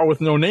in the bar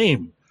with no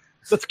name.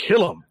 Let's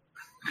kill him.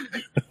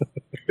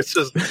 It's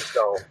just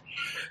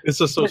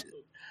so.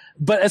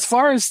 But as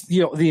far as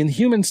the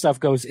Inhuman stuff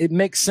goes, it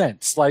makes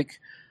sense. Like,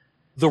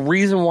 the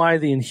reason why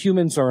the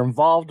Inhumans are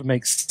involved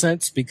makes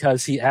sense,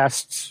 because he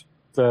asked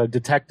the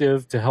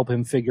detective to help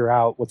him figure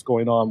out what's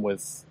going on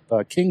with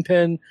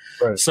Kingpin.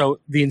 Right. So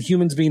the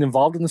Inhumans being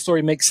involved in the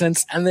story makes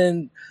sense, and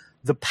then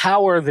the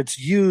power that's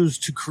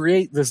used to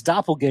create this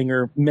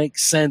doppelganger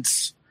makes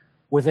sense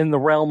within the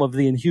realm of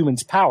the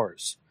Inhumans'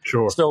 powers.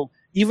 Sure. So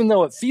even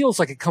though it feels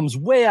like it comes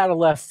way out of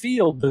left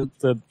field,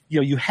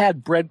 you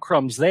had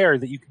breadcrumbs there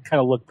that you can kind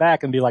of look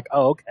back and be like,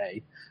 oh,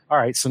 okay, all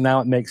right, so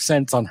now it makes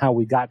sense on how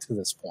we got to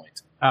this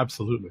point.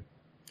 Absolutely.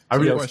 Go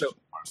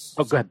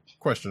ahead.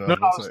 Question. Go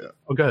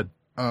ahead.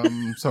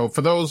 So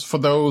for those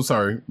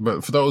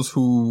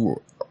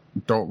who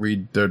don't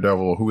read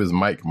Daredevil, who is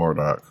Mike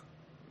Murdock?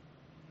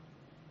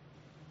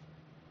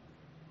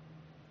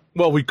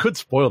 Well, we could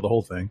spoil the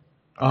whole thing.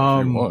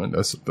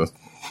 That's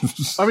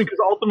I mean, because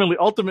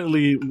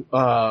ultimately,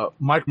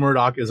 Mike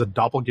Murdock is a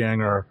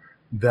doppelganger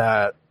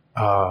that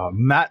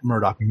Matt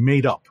Murdock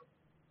made up,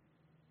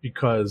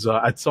 because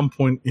at some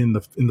point in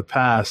the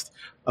past,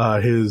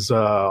 his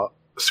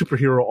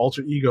superhero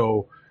alter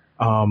ego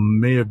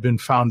may have been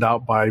found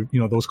out by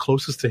those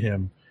closest to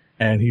him,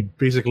 and he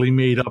basically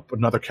made up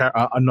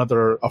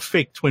a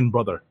fake twin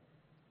brother.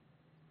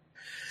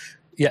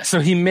 Yeah, so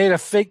he made a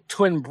fake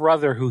twin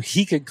brother who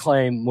he could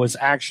claim was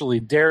actually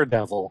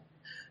Daredevil,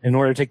 in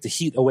order to take the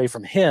heat away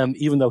from him,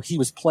 even though he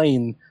was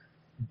playing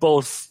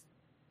both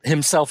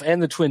himself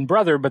and the twin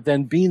brother. But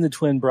then being the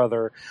twin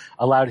brother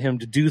allowed him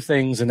to do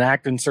things and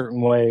act in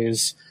certain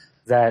ways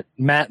that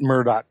Matt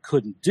Murdock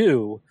couldn't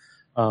do.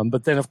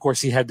 But then, of course,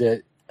 he had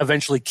to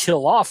eventually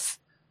kill off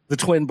the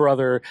twin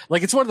brother.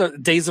 Like, it's one of the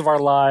Days of Our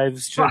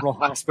Lives, General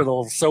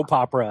Hospital soap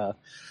opera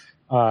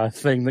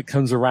thing that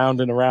comes around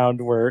and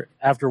around, where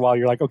after a while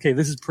you're like, okay,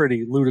 this is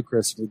pretty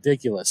ludicrous and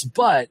ridiculous.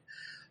 But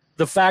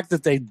the fact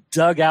that they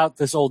dug out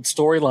this old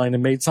storyline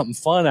and made something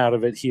fun out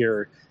of it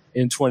here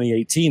in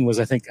 2018 was,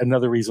 I think,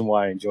 another reason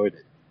why I enjoyed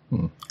it.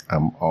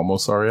 I'm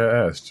almost sorry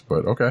I asked,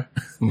 but okay.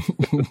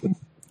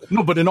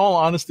 No, but in all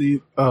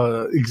honesty,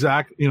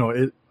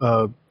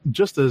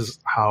 just as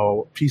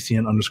how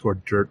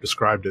PCN_Dirt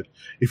described it,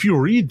 if you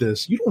read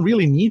this, you don't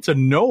really need to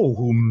know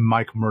who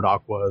Mike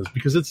Murdoch was,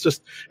 because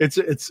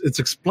it's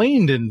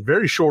explained in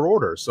very short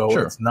order, so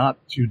It's not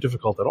too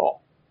difficult at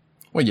all.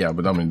 Well, yeah,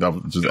 but I mean, that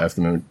was just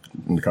asking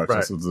in the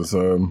context of this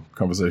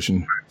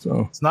conversation.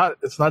 So it's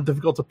not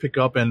difficult to pick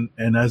up, and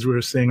as we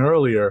were saying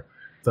earlier,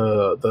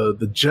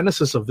 the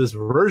genesis of this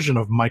version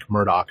of Mike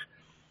Murdoch,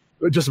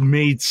 it just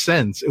made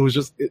sense. It was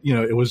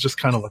just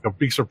kind of like a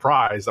big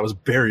surprise that was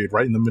buried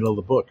right in the middle of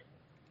the book.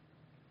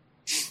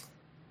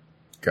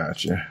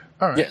 Gotcha.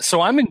 All right. Yeah, so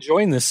I'm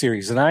enjoying this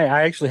series, and I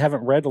actually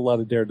haven't read a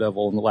lot of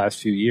Daredevil in the last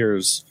few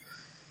years.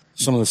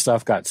 Some of the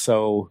stuff got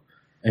so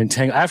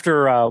entangled.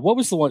 After, what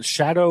was the one?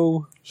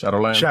 Shadowland?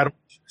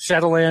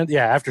 Shadowland.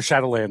 Yeah, after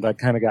Shadowland, I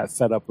kind of got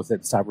fed up with it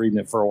and stopped reading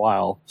it for a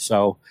while.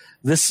 So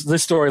this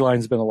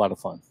storyline's been a lot of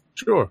fun.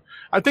 Sure.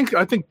 I think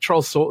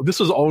Charles Soule, this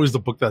was always the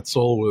book that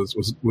Soule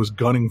was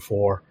gunning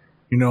for.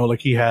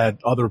 Like he had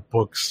other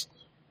books,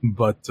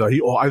 but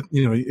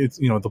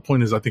the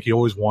point is, I think he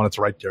always wanted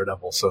to write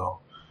Daredevil. So,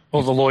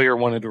 well, the lawyer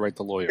wanted to write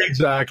the lawyer.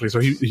 Exactly. So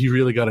he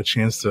really got a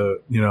chance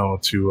to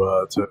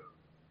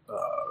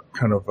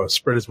kind of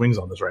spread his wings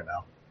on this right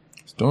now.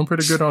 He's doing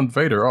pretty good on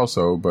Vader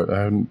also, but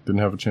I didn't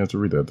have a chance to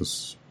read that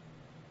this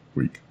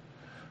week.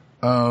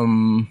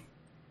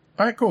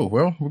 All right, cool.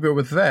 Well, we'll go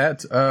with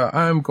that.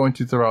 I'm going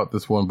to throw out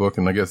this one book,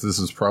 and I guess this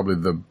is probably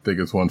the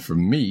biggest one for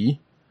me.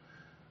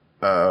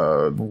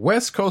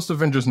 West Coast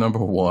Avengers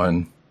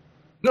 #1.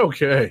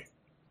 Okay.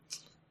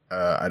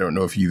 I don't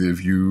know if either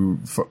of you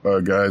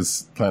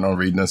guys plan on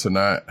reading this or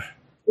not.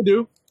 I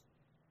do.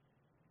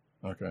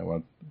 Okay,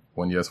 well,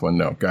 one yes, one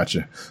no.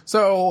 Gotcha.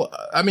 So,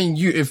 I mean,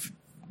 if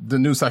the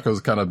news cycle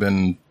has kind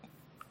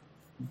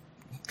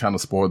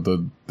of spoiled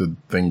the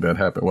thing that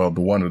happened. Well,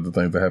 one of the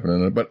things that happened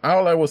in it. But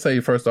all I will say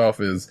first off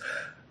is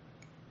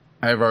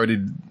I've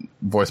already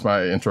voiced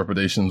my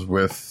interpretations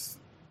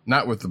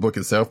not with the book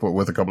itself, but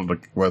with a couple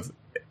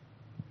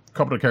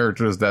of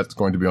characters that's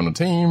going to be on the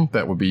team.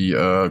 That would be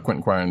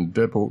Quentin Quire and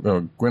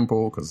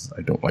Gwenpool, because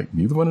I don't like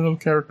neither one of those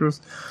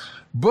characters.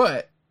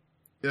 But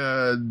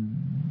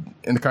in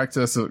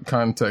the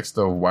context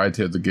of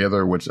Whitehead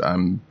Together, which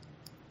I'm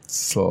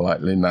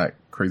slightly not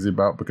crazy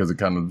about because it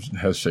kind of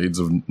has shades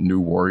of New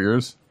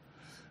Warriors.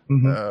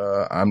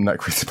 Mm-hmm. I'm not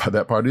crazy about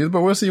that part either,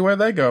 but we'll see where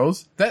that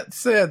goes. That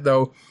said,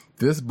 though,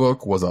 this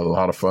book was a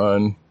lot of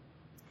fun.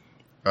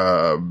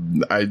 I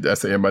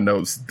say in my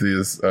notes,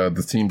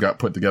 the team got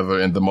put together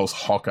in the most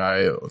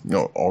Hawkeye,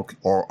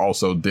 or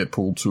also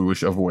Deadpool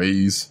 2-ish of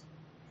ways.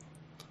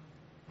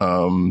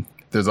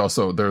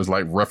 There's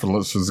like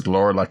references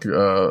galore, like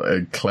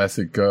a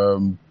classic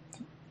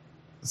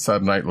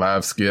Saturday Night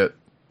Live skit.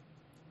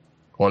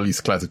 Or at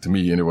least classic to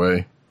me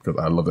anyway, because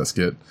I love that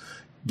skit,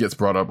 gets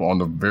brought up on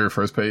the very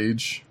first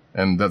page,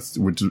 and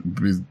which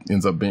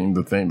ends up being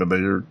the thing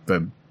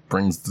that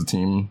brings the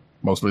team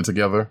mostly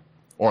together,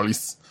 or at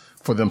least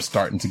for them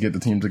starting to get the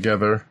team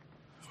together.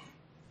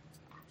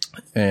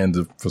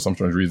 And for some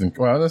strange reason,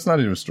 well, that's not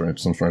even strange.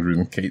 For some strange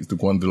reason, Kate's the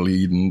one to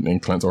lead,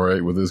 and Clint's all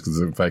right with this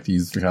because in fact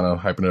he's kind of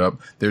hyping it up.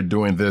 They're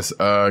doing this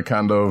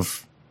kind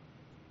of,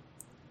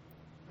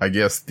 I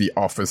guess, the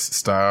Office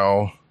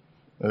style.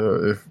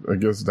 If I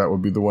guess that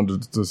would be the one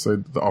to say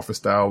the Office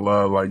style,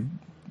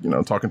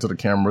 talking to the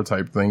camera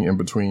type thing in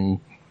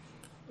between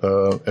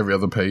every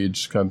other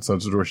page kind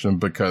of situation,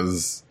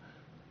 because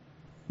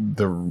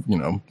they're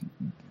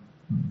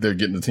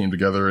getting the team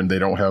together and they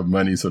don't have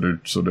money, so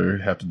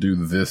they have to do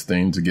this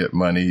thing to get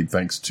money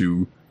thanks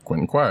to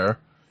Quentin Quire,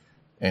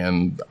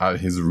 and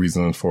his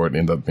reasons for it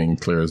end up being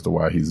clear as to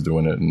why he's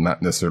doing it, and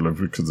not necessarily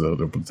because of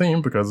the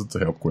team, because it's to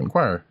help Quentin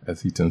Quire,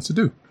 as he tends to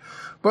do.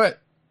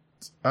 But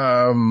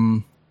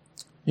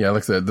yeah,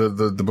 like I said,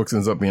 the book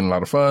ends up being a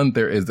lot of fun.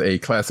 There is a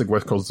classic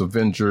West Coast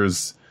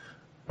Avengers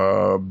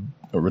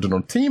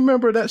original team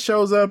member that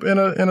shows up in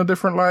a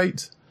different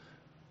light,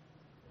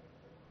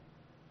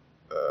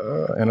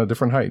 and a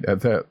different height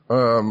at that.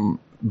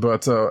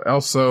 But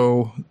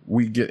also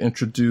we get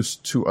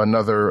introduced to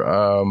another.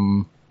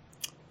 I'm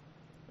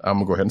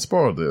gonna go ahead and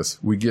spoil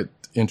this. We get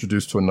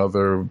introduced to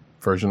another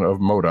version of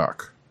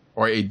MODOK,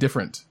 or a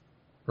different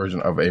version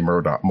of a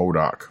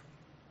MODOK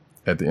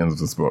at the end of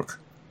this book.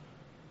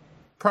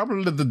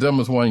 Probably the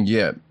dumbest one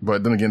yet,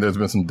 but then again, there's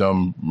been some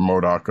dumb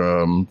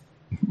MODOK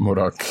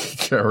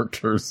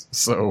characters,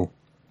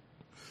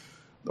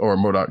 or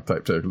MODOK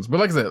type characters. But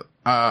like I said,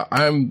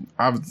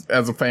 I was,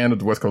 as a fan of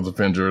the West Coast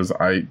Avengers,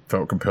 I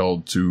felt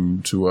compelled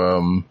to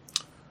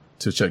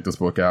check this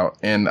book out,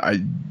 and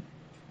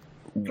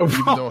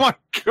my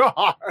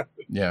god!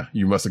 Yeah,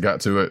 you must have got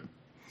to it.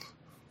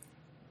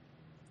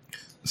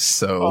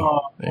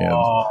 So, and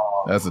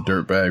that's a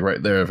dirt bag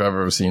right there if I've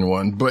ever seen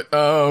one. But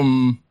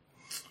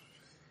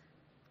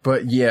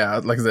yeah,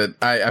 like I said,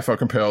 I felt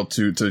compelled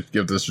to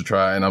give this a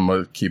try, and I'm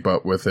gonna keep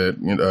up with it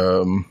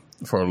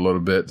for a little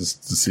bit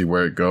just to see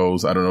where it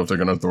goes. I don't know if they're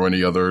gonna throw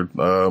any other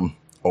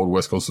old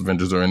West Coast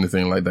Avengers or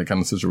anything like that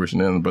kind of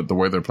situation in, but the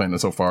way they're playing it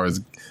so far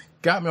has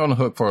got me on the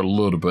hook for a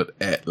little bit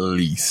at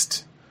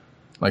least.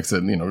 Like I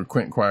said,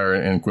 Quentin Quire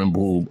and Quinn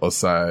Bull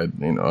aside,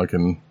 I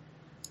can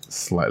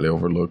slightly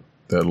overlook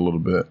that a little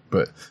bit,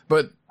 but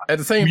at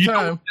the same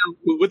time,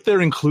 with their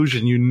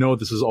inclusion,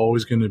 this is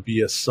always going to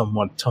be a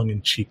somewhat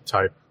tongue-in-cheek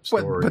type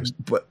story.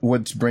 But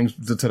what brings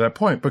to that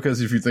point,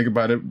 because if you think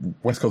about it,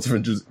 West Coast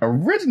Avengers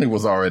originally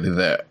was already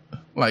that.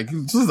 Like,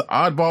 this is an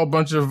oddball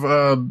bunch of,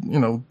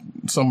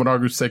 some would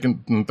argue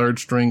second and third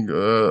string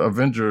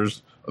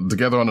Avengers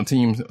together on a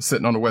team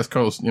sitting on the West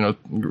Coast,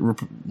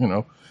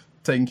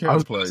 taking care of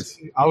the place.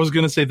 I was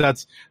going to say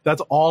that's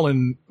all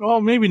in,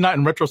 well, maybe not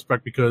in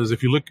retrospect, because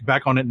if you look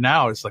back on it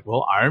now, it's like,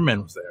 well, Iron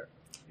Man was there.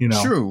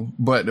 True,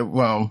 but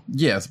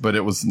yes, but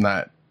it was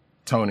not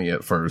Tony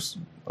at first.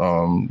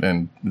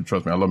 And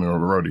trust me, I love me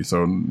Rhodey,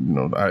 so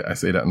I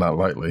say that not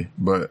lightly.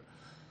 But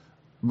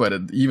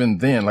even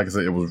then, like I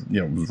said, it was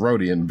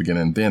Rhodey in the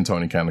beginning. And then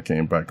Tony kind of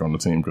came back on the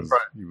team because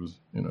he was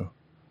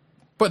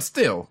But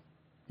still,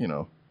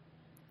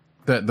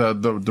 that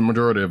the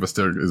majority of it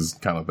still is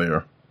kind of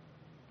there.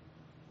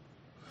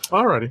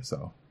 Alrighty,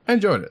 so I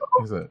enjoyed it.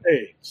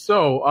 Hey,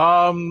 so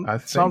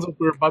sounds like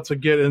we're about to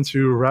get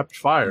into rapid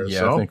fire. Yeah,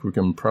 so I think we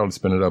can probably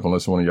spin it up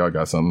unless one of y'all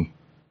got something.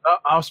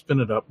 I'll spin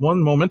it up.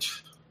 One moment.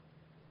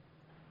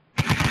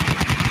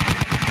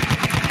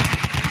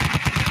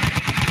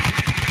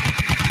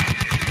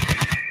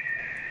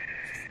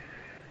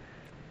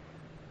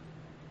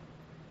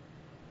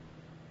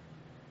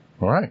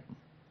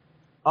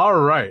 All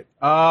right.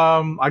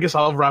 I guess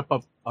I'll wrap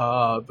up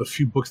the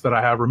few books that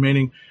I have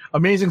remaining.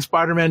 Amazing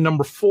Spider-Man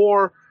number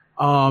 4.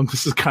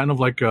 This is kind of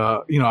like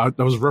I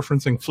was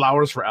referencing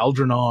Flowers for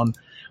Algernon,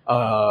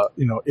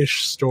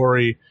 ish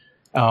story.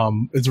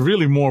 It's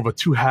really more of a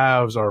two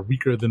halves are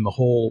weaker than the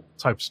whole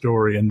type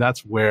story, and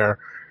that's where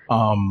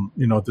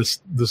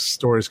this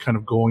story is kind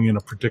of going in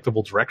a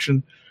predictable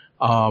direction.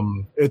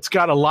 It's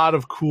got a lot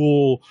of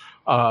cool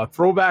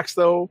throwbacks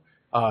though.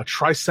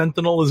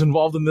 Tri-Sentinel is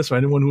involved in this. So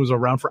anyone who was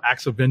around for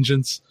Acts of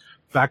Vengeance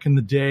back in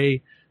the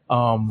day,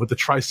 with the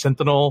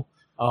Tri-Sentinel,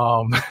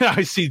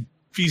 I see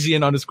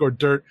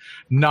Fezian_Dirt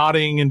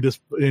nodding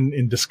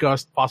in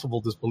disgust,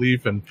 possible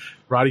disbelief, and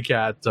Roddy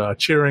Cat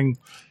cheering.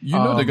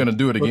 They're going to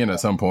do it again at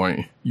some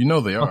point.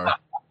 They are.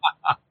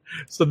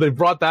 So they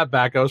brought that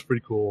back. That was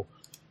pretty cool.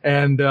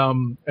 And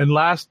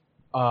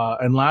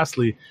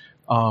lastly,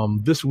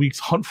 this week's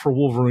Hunt for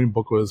Wolverine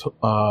book was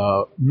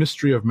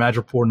Mystery of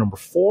Madripoor number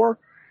 4.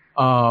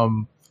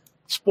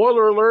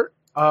 Spoiler alert,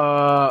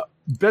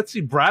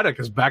 Betsy Braddock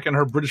is back in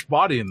her British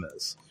body in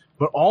this.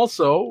 But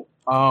also,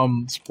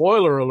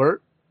 spoiler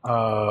alert,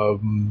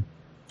 Kwanon,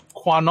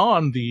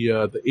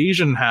 the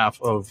Asian half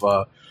of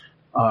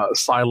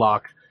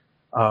Psylocke,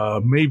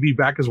 may be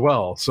back as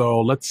well.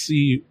 So let's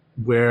see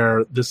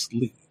where this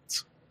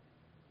leads.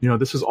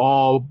 This is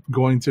all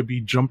going to be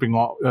jumping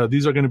off.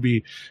 These are going to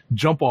be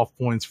jump off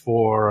points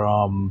for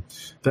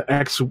the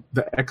X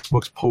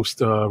books post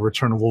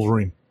Return of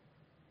Wolverine.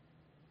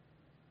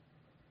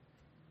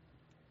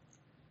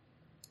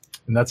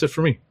 And that's it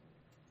for me.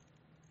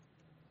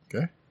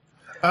 Okay.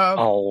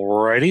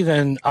 Alrighty,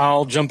 then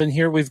I'll jump in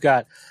here. We've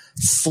got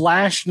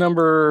Flash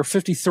number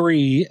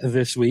 53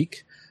 this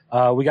week.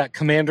 We got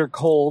Commander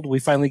Cold. We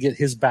finally get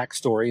his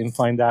backstory and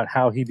find out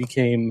how he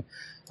became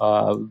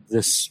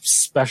this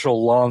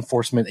special law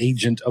enforcement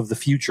agent of the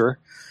future.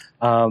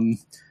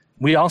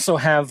 We also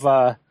have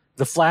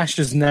the Flash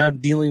is now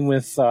dealing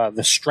with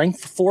the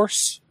Strength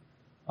Force.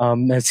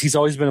 As he's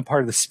always been a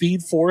part of the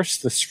Speed Force,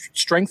 the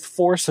Strength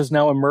Force has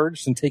now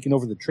emerged and taken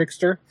over the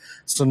Trickster.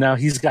 So now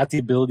he's got the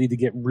ability to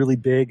get really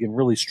big and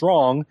really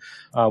strong,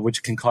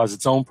 which can cause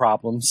its own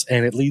problems.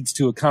 And it leads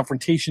to a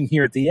confrontation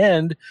here at the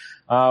end,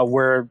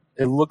 where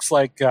it looks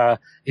like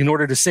in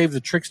order to save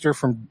the Trickster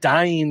from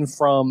dying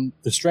from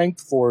the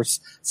Strength Force,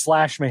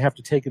 Flash may have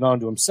to take it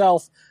onto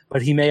himself,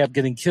 but he may end up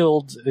getting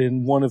killed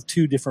in one of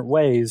two different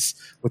ways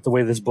with the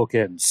way this book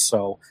ends.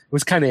 So it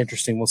was kind of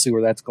interesting. We'll see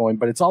where that's going.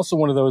 But it's also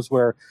one of those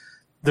where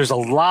there's a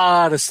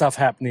lot of stuff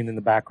happening in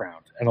the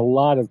background and a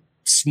lot of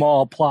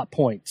small plot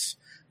points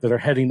that are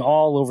heading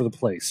all over the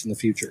place in the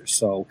future.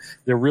 So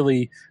they're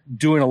really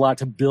doing a lot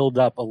to build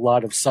up a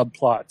lot of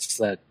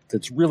subplots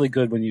that's really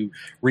good when you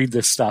read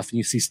this stuff and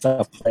you see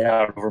stuff play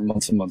out over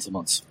months and months and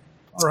months.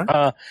 All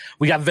right.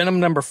 We got Venom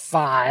number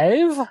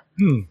 5,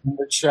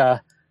 which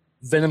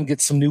Venom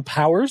gets some new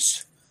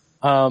powers.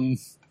 Venom,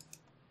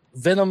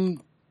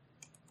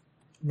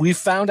 we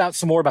found out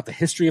some more about the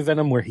history of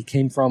Venom, where he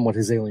came from, what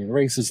his alien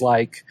race is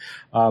like,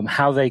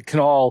 how they can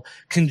all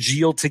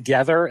congeal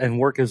together and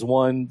work as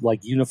one,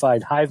 like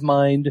unified hive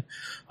mind.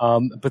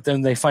 But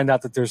then they find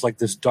out that there's like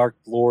this Dark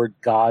Lord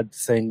God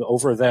thing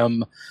over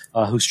them,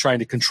 who's trying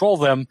to control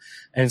them.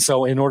 And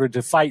so in order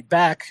to fight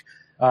back,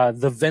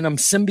 the Venom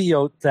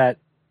symbiote that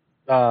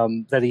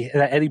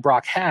that Eddie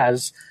Brock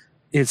has,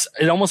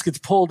 it almost gets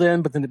pulled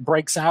in, but then it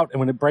breaks out. And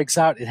when it breaks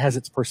out, it has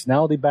its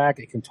personality back.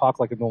 It can talk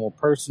like a normal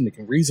person. It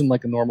can reason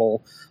like a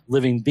normal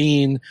living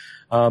being.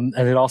 And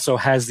it also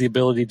has the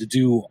ability to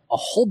do a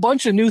whole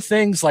bunch of new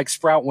things like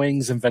sprout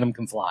wings and Venom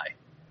can fly.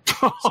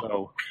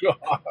 So,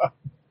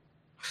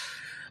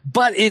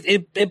 but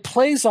it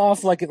plays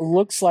off like it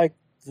looks like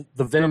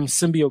the Venom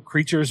symbiote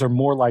creatures are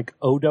more like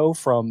Odo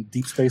from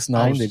Deep Space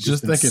Nine. They've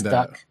just been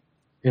stuck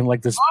in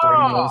like this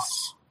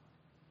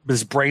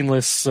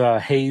brainless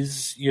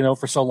haze,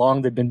 for so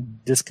long. They've been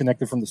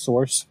disconnected from the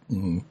source.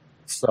 Mm-hmm.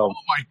 So, oh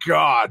my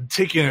God,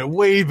 taking it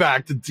way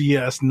back to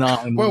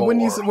DS9. Well, when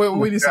you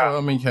say, I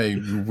mean, hey,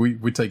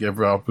 we take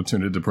every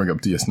opportunity to bring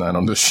up DS9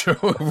 on this show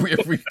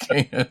if we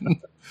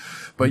can.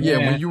 But yeah,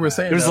 when you were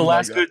saying it was the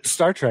last good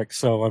Star Trek,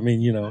 so I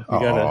mean, you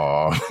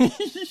gotta.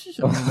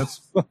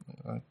 That's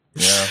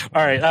yeah.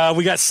 All right,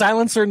 we got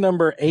Silencer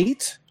number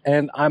 8.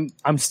 And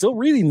I'm still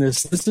reading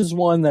this. This is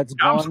one that's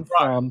gone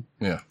from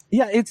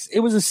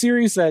it was a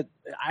series that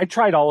I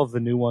tried all of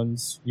the new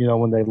ones,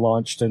 when they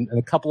launched, and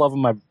a couple of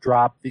them I've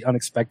dropped. The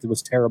Unexpected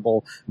was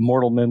terrible.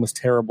 Immortal Men was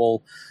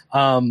terrible.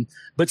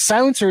 But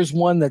Silencer is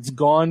one that's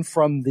gone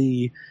from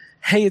the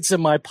hey, it's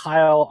in my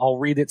pile, I'll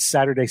read it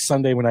Saturday,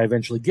 Sunday when I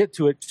eventually get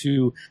to it,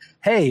 to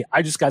hey,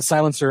 I just got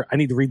Silencer, I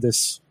need to read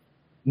this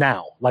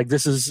now. Like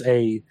this is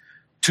a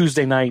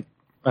Tuesday night,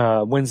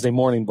 Wednesday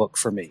morning book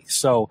for me.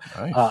 So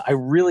nice. I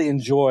really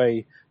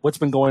enjoy what's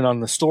been going on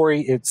in the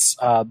story. It's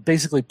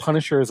basically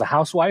Punisher as a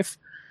housewife,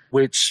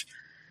 which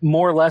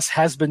more or less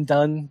has been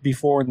done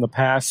before in the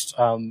past,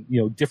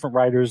 different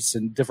writers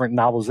and different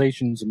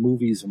novelizations and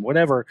movies and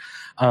whatever.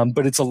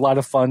 But it's a lot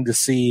of fun to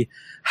see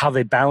how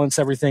they balance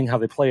everything, how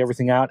they play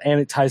everything out. And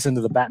it ties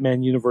into the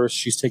Batman universe.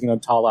 She's taking on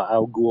Tala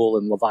al Ghul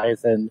and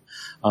Leviathan.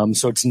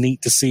 So it's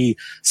neat to see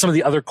some of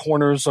the other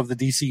corners of the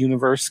DC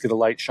universe get a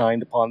light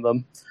shined upon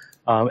them.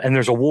 And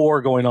there's a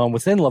war going on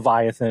within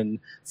Leviathan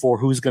for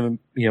who's going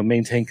to,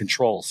 maintain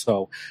control.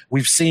 So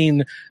we've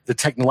seen the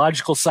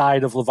technological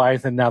side of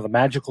Leviathan. Now the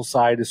magical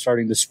side is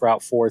starting to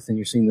sprout forth, and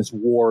you're seeing this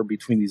war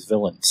between these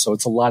villains. So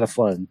it's a lot of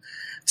fun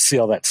to see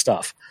all that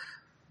stuff.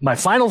 My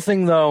final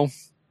thing, though,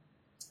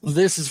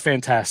 this is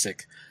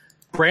fantastic.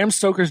 Bram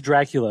Stoker's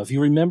Dracula. If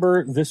you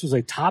remember, this was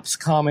a Topps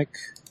comic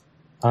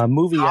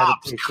movie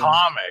adaptation.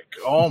 Comic.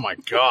 Oh my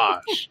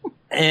gosh.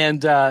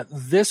 And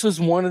this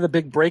was one of the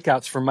big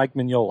breakouts for Mike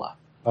Mignola.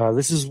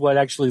 This is what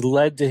actually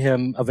led to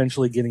him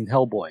eventually getting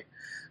Hellboy.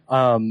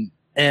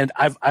 And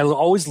I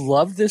always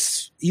loved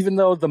this, even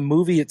though the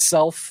movie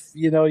itself,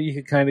 you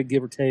could kind of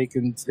give or take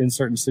in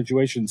certain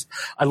situations.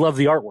 I love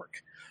the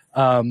artwork.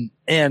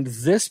 And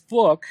this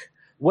book,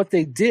 what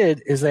they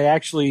did is they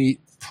actually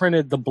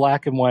printed the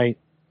black and white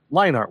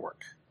line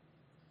artwork.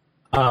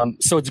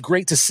 So it's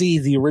great to see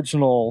the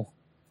original,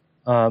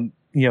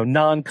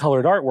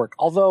 non-colored artwork.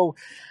 Although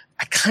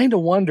I kind of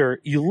wonder,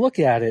 you look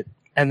at it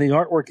and the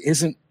artwork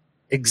isn't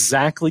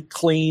exactly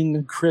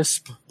clean,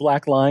 crisp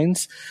black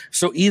lines.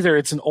 So either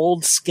it's an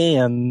old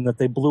scan that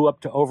they blew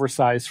up to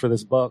oversize for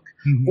this book,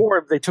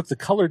 or they took the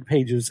colored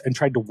pages and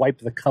tried to wipe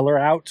the color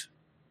out.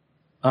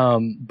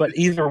 But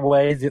either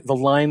way, the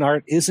line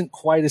art isn't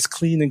quite as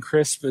clean and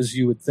crisp as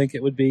you would think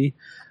it would be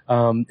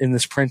in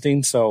this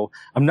printing. So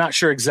I'm not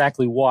sure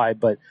exactly why,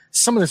 but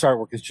some of this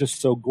artwork is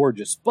just so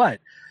gorgeous. But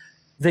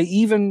they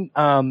even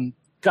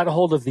got a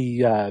hold of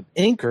the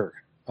inker,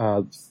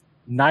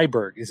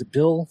 Nyberg. Is it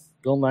Bill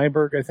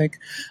Nyberg, I think?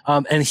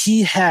 And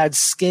he had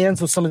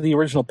scans of some of the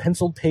original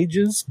penciled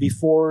pages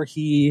before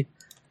he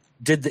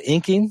did the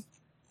inking.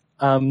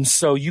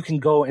 So you can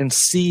go and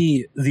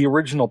see the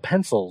original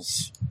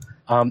pencils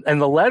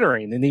and the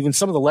lettering, and even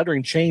some of the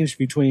lettering changed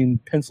between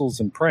pencils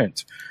and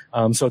print.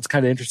 So it's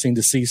kind of interesting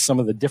to see some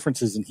of the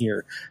differences in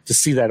here, to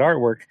see that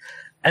artwork.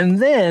 And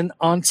then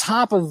on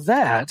top of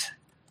that,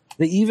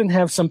 they even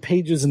have some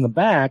pages in the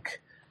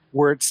back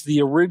where it's the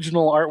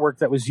original artwork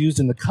that was used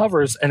in the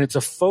covers, and it's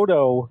a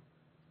photo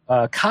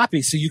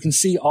copy. So you can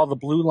see all the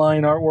blue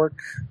line artwork,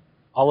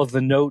 all of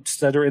the notes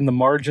that are in the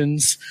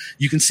margins.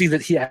 You can see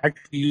that he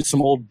actually used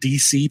some old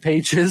DC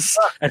pages,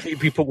 and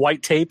he put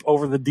white tape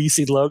over the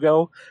DC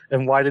logo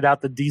and whited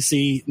out the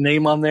DC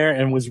name on there,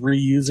 and was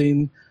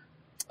reusing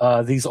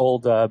these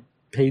old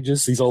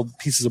pages, these old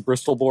pieces of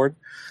Bristol board.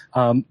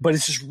 But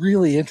it's just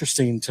really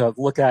interesting to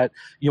look at,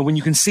 when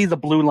you can see the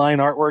blue line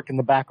artwork in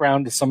the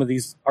background of some of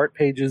these art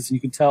pages, you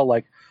can tell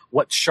like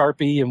what's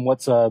Sharpie and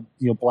what's a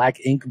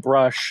black ink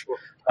brush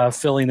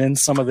filling in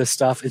some of this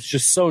stuff. It's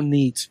just so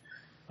neat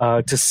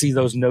to see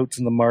those notes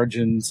in the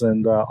margins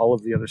and all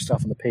of the other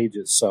stuff in the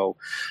pages. So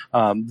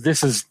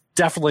this is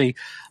definitely,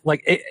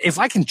 like, if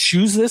I can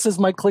choose this as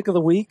my click of the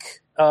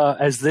week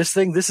as this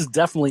thing, this is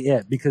definitely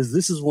it, because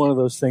this is one of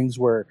those things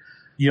where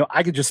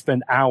I could just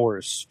spend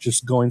hours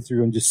just going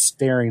through and just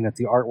staring at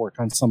the artwork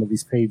on some of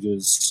these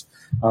pages.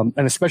 And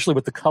especially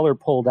with the color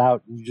pulled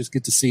out, you just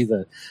get to see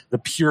the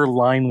pure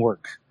line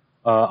work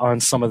on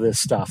some of this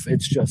stuff.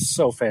 It's just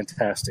so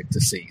fantastic to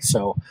see.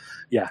 So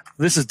yeah,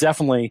 this is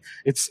definitely,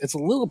 it's a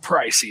little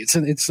pricey.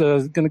 It's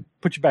going to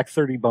put you back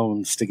 30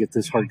 bones to get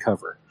this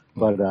hardcover.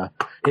 But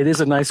it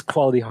is a nice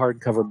quality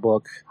hardcover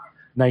book.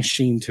 Nice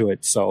sheen to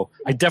it. So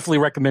I definitely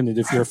recommend it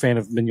if you're a fan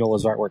of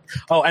Mignola's artwork.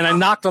 Oh, and I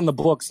knocked on the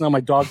books. Now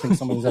my dog thinks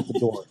someone's at the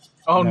door.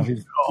 Oh,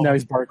 now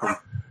he's barking.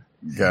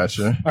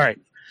 Gotcha. All right.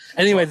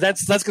 Anyway,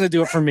 that's going to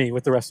do it for me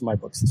with the rest of my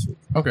books this week.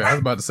 Okay, I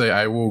was about to say,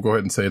 I will go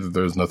ahead and say that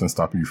there's nothing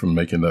stopping you from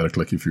making that a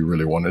click if you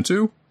really wanted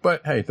to.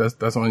 But hey,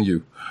 that's on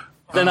you.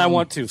 Then I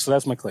want to, so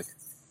that's my click.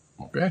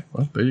 Okay,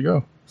 well, there you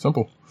go.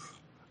 Simple.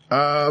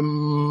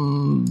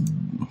 And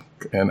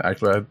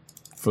actually,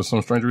 for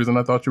some strange reason,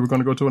 I thought you were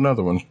going to go to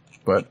another one.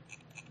 But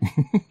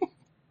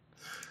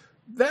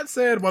that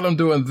said, while I'm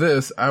doing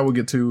this, I will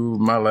get to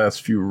my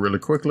last few really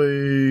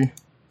quickly.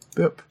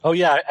 Yep. Oh,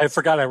 yeah, I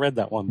forgot I read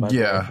that one.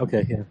 Yeah.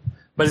 Okay, yeah.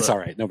 But it's all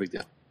right. No big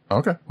deal.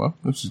 Okay, well,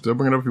 let's still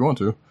bring it up if you want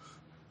to.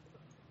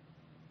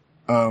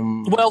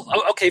 Well,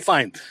 okay,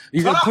 fine.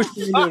 You're going to push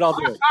me into it, I'll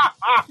do it.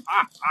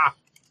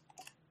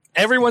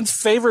 Everyone's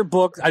favorite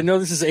book. I know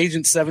this is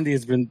Agent 70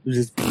 has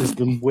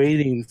been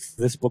waiting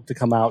for this book to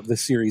come out,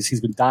 this series.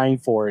 He's been dying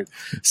for it.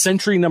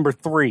 Sentry number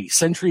 3.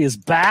 Sentry is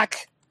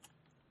back,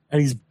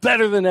 and he's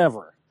better than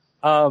ever.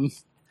 One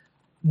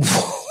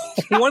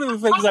of the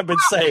things I've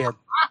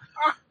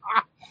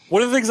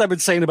been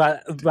saying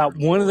about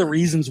one of the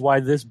reasons why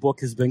this book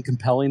has been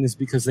compelling is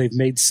because they've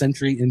made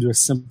Sentry into a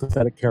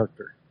sympathetic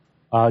character.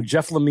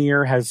 Jeff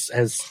Lemire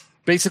has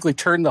basically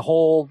turned the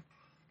whole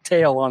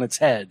tale on its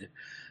head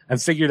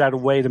and figured out a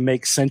way to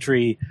make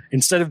Sentry,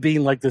 instead of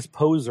being like this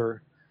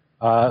poser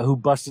who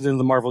busted into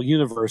the Marvel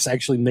Universe,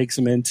 actually makes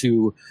him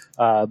into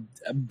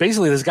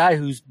basically this guy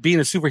who's being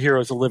a superhero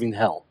is a living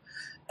hell.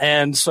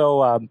 And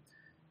so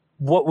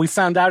what we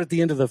found out at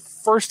the end of the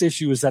first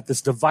issue is that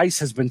this device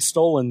has been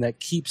stolen that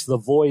keeps the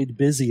Void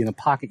busy in a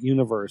pocket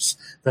universe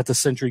that the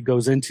Sentry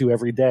goes into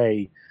every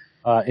day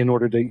in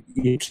order to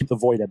keep the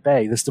Void at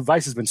bay. This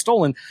device has been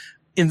stolen.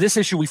 In this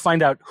issue, we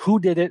find out who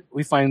did it.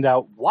 We find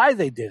out why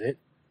they did it.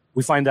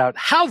 We find out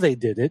how they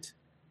did it.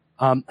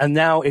 And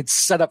now it's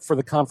set up for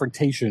the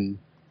confrontation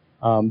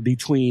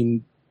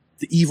between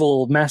the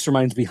evil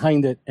masterminds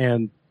behind it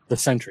and the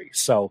Sentry.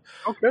 So,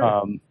 okay.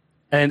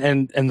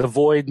 And the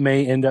Void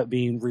may end up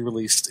being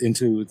re-released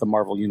into the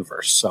Marvel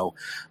Universe. So,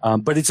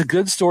 but it's a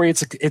good story.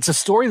 It's a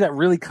story that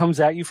really comes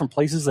at you from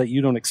places that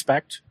you don't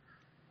expect.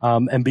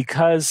 And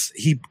because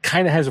he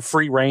kind of has a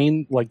free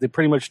reign, like they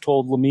pretty much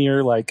told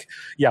Lemire, like,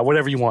 yeah,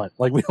 whatever you want.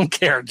 Like, we don't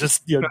care.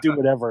 Just, do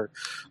whatever.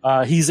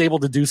 He's able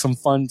to do some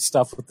fun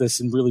stuff with this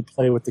and really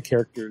play with the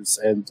characters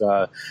and,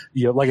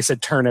 like I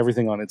said, turn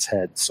everything on its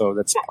head. So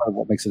that's part of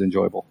what makes it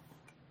enjoyable.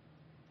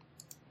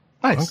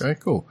 Nice. Okay,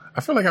 cool.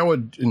 I feel like I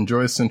would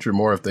enjoy Sentry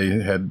more if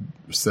they had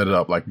set it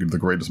up like the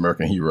greatest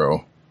American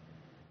hero.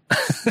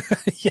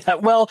 Yeah,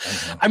 well,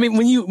 I mean,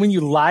 when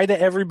you lie to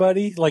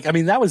everybody, like, I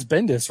mean, that was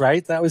Bendis,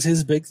 right? That was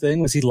his big thing,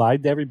 was he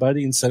lied to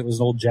everybody and said it was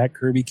an old Jack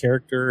Kirby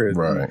character, and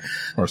right,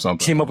 or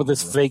something. Came up with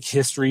this fake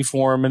history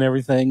for him and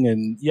everything,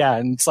 and yeah,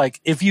 and it's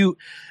like if you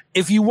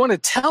want to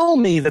tell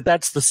me that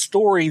that's the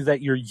story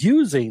that you're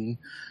using,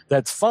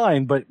 that's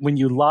fine. But when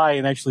you lie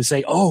and actually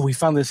say, "Oh, we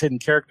found this hidden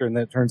character," and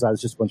then it turns out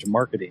it's just a bunch of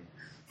marketing,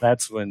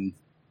 that's when.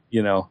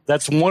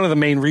 That's one of the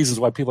main reasons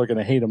why people are going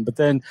to hate him. But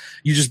then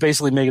you just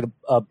basically made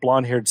a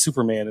blonde-haired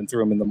Superman and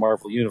threw him in the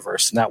Marvel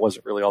Universe, and that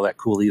wasn't really all that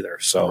cool either.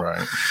 So,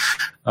 right.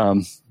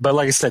 But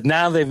like I said,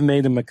 now they've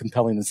made him a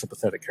compelling and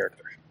sympathetic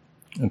character.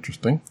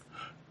 Interesting.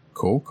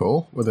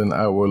 Cool. Well, then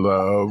I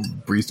will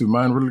breeze through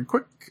mine really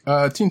quick.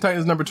 Teen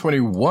Titans number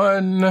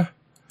 21.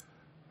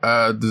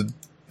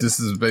 This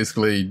is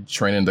basically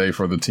training day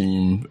for the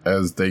team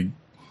as they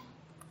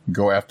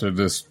go after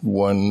this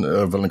one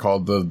villain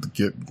called called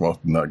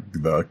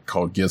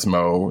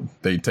Gizmo.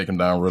 They take him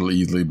down really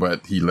easily,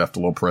 but he left a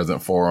little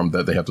present for him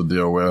that they have to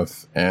deal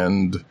with.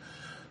 And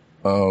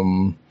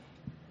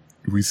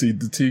we see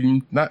the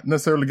team not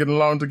necessarily getting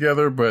along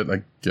together, but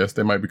I guess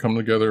they might be coming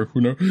together.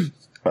 Who knows?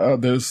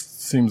 There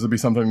seems to be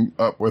something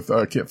up with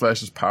Kid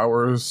Flash's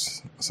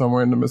powers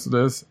somewhere in the midst of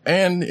this.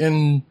 And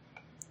in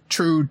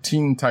true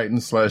Teen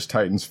Titans /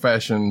 Titans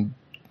fashion,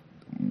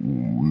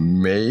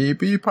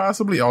 maybe,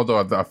 possibly, although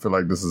I feel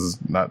like this is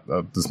not,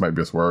 this might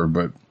be a swerve,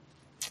 but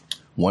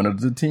one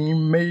of the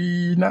team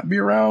may not be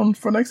around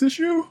for next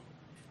issue.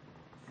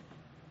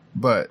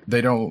 But they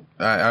don't,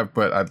 I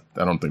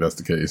don't think that's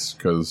the case,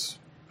 because,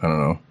 I don't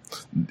know.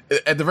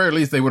 At the very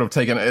least, they would have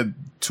taken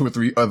 2 or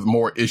 3 other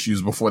more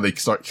issues before they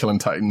start killing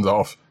Titans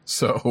off.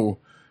 So,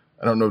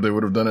 I don't know if they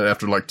would have done it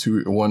after like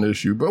 1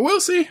 issue, but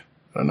we'll see.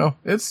 I don't know.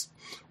 It's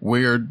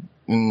weird,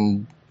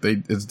 and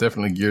it's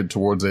definitely geared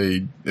towards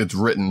it's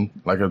written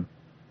like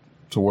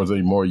towards a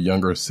more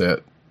younger set,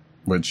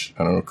 which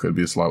I don't know, could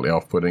be slightly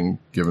off-putting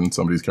given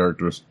some of these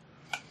characters.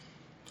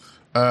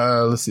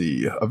 Let's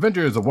see.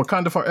 Avengers of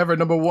Wakanda Forever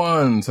number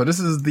 1. So this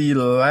is the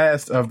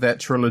last of that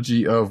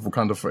trilogy of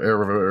Wakanda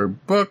Forever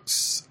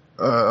books.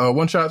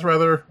 One-shots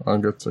rather. I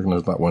guess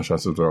it's not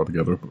one-shots, they're all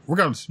together. But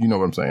regardless, you know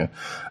what I'm saying.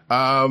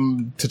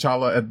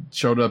 T'Challa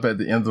showed up at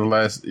the end of the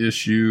last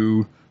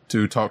issue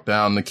to talk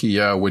down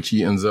Nakia, which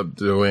he ends up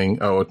doing.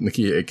 Oh,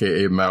 Nakia,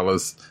 aka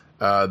Malice.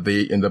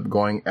 They end up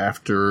going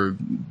after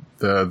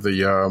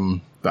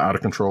the the out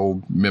of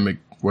control mimic,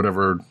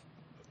 whatever,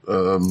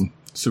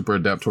 super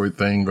adaptoid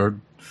thing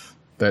or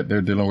that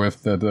they're dealing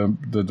with that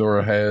the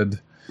Dora had.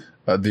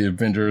 The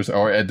Avengers,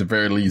 or at the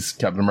very least,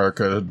 Captain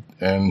America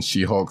and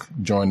She-Hulk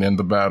joined in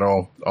the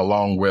battle,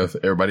 along with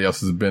everybody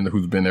else who's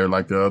been there,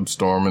 like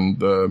Storm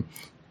and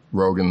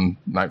Rogue and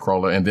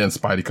Nightcrawler, and then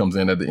Spidey comes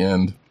in at the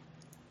end.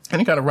 And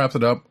he kind of wraps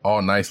it up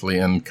all nicely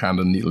and kind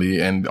of neatly,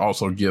 and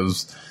also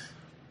gives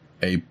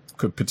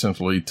could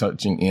potentially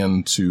touching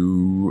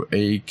into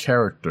a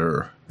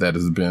character that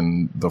has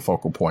been the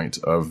focal point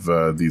of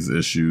these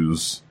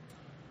issues.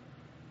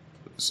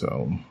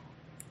 So...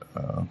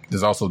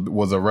 there's also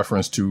was a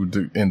reference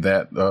to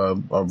a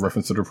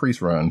reference to the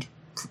Priest run,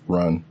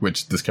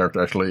 which this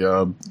character actually,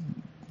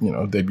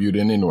 debuted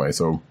in anyway.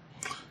 So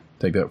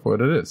take that for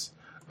what it is.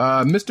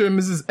 Mr. and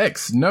Mrs.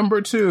 X,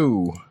 number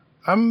 2.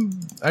 I'm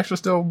actually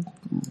still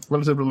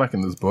relatively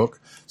liking this book.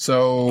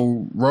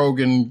 So Rogue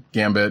and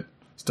Gambit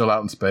still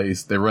out in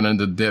space. They run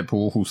into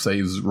Deadpool, who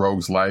saves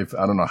Rogue's life.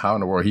 I don't know how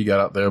in the world he got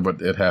out there,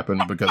 but it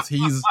happened because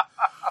he's,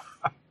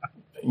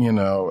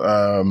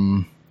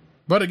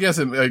 but I guess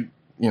he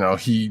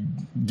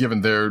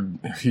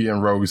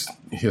and Rogue's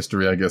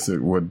history, I guess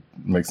it would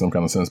make some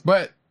kind of sense.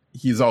 But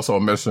he's also a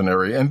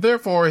mercenary, and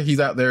therefore he's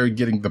out there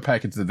getting the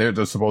package that they're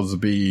supposed to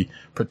be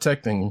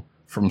protecting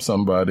from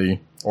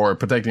somebody, or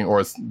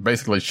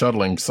basically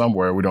shuttling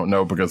somewhere. We don't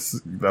know, because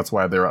that's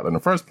why they're out there in the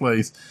first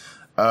place.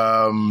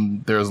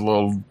 There's a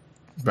little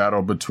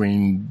battle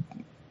between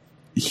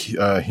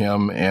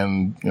him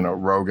and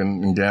Rogue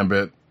and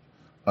Gambit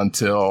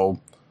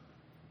until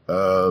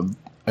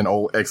an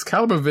old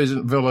Excalibur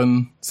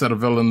set of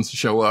villains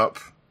show up,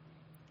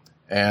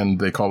 and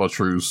they call a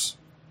truce,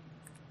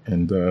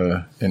 and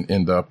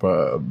end up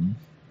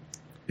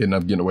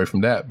getting away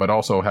from that, but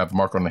also have a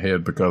mark on the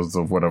head because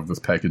of whatever this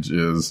package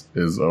is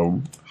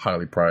a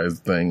highly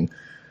prized thing,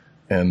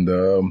 and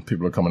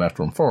people are coming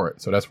after them for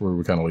it. So that's where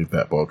we kind of leave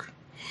that book.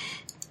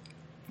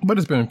 But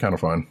it's been kind of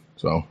fun,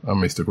 so I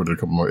may stick with it a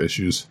couple more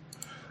issues.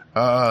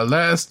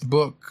 Last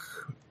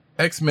book,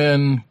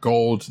 X-Men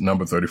Gold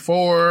number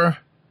 34.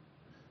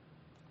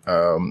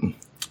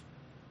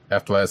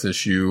 After last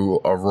issue,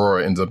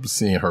 Aurora ends up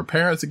seeing her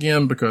parents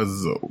again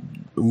because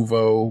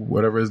Uvo,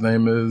 whatever his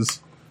name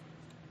is,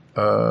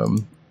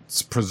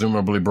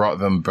 presumably brought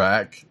them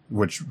back,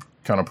 which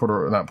kind of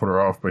not put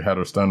her off, but had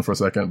her stunned for a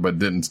second, but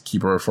didn't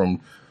keep her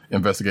from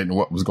investigating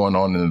what was going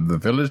on in the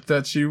village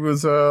that she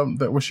was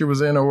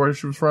in, or where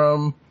she was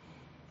from.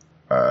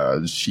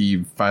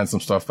 She finds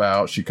some stuff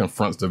out. She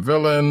confronts the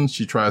villain.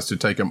 She tries to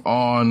take him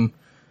on,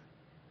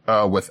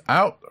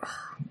 without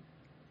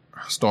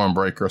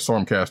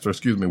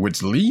Stormcaster,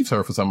 which leaves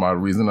her for some odd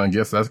reason. I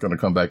guess that's going to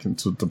come back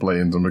into play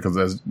into them, because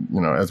as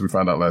we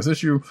found out last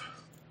issue,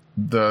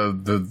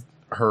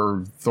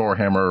 her Thor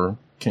hammer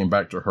came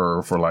back to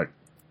her for like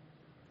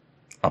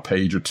a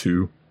page or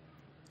two,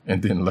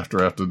 and then left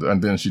her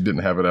and then she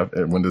didn't have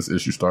it when this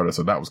issue started.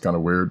 So that was kind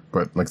of weird.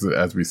 But like I said,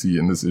 as we see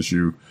in this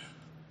issue,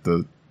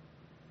 the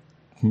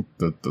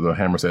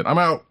hammer said, "I'm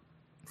out,"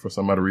 for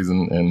some other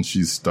reason, and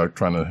she's stuck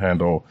trying to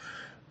handle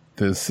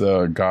this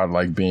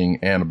godlike being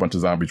and a bunch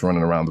of zombies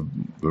running around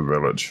the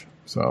village.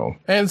 So,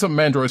 and some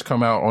mandroids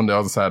come out on the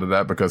other side of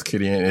that, because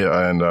Kitty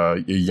and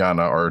Ilyana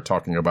are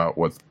talking about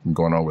what's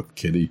going on with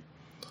Kitty,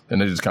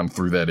 and they just kind of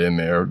threw that in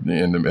there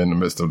in the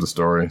midst of the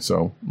story.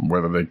 So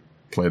whether they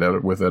played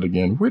with it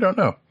again, we don't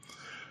know.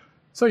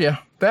 So yeah,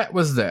 that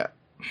was that,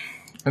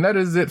 and that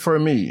is it for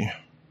me.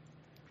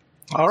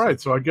 All right,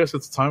 so I guess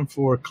it's time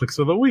for Clicks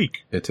of the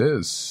Week. It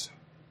is.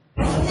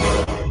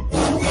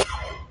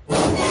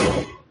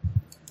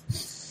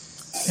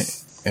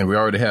 And we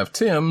already have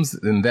Tim's,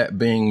 and that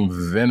being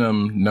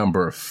Venom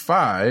number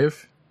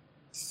 5,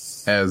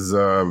 as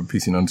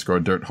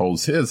PC_Dirt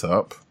holds his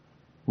up,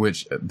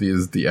 which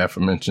is the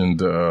aforementioned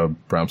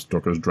Bram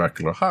Stoker's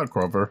Dracula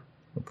hardcover.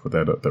 I'll put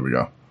that up. There we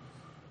go.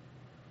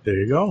 There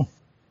you go.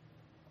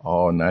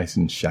 All nice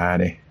and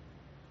shiny.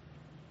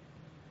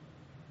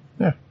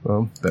 Yeah,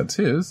 well, that's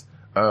his.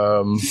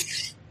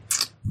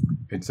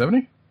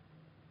 870?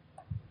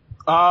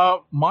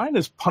 Mine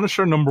is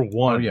Punisher number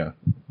 1. Oh, yeah.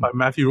 By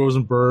Matthew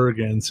Rosenberg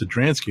and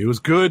Sidransky. It was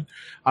good.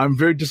 I'm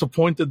very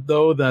disappointed,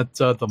 though, that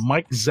the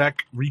Mike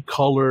Zeck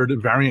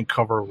recolored variant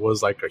cover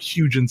was like a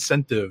huge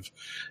incentive,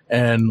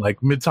 and like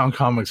Midtown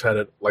Comics had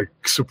it like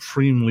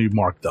supremely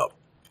marked up.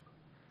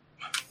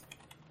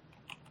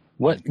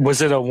 What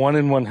was it, a 1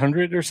 in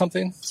 100 or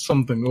something?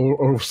 Something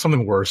or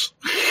something worse.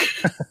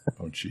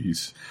 Oh,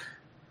 jeez.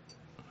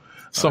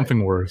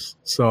 Something worse.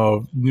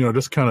 So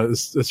just kind of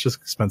it's just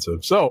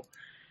expensive. So.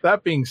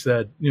 That being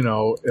said,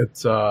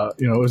 it's it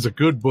was a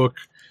good book.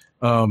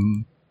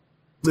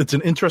 It's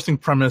an interesting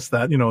premise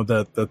that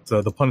that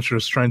the Punisher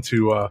is trying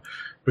to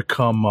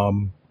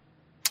become,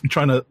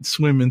 trying to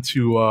swim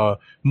into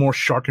more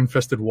shark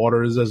infested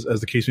waters, as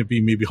the case may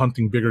be, maybe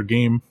hunting bigger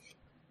game.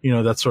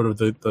 That's sort of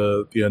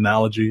the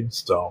analogy.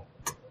 So,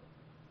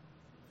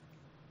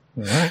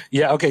 right.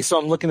 Yeah. Okay. So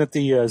I'm looking at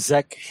the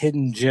Zeck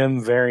Hidden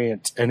Gem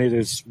variant, and it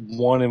is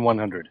 1 in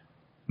 100.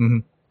 Mm-hmm.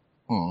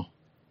 Hmm.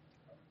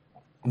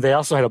 They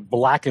also had a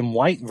black and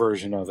white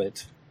version of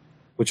it,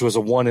 which was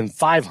a 1 in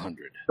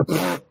 500.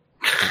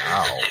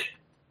 Wow.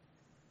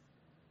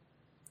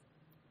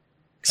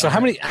 So how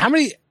many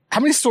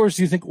stores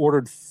do you think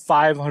ordered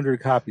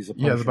 500 copies of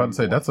Punisher? Yeah, I was about to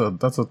say that's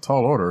a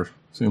tall order.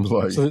 Seems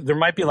like. So there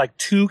might be like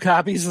 2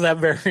 copies of that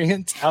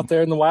variant out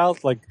there in the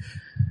wild. Like,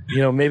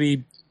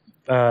 maybe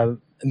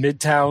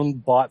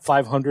Midtown bought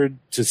 500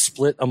 to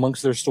split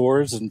amongst their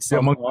stores, and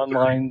some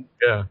online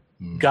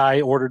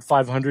guy ordered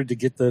 500 to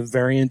get the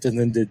variant, and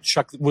then to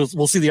chuck.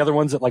 We'll see the other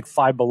ones at like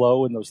 $5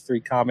 Below in those 3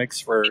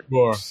 comics for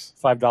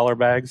 $5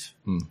 bags.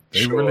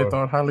 They really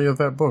thought highly of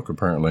that book,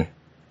 apparently.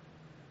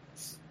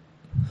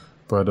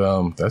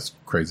 But that's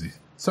crazy.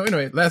 So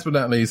anyway, last but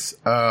not least,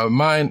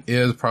 mine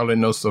is probably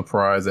no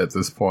surprise at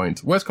this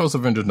point. West Coast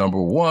Avengers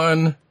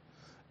 #1.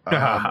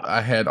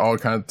 I had all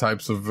kinds of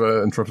types of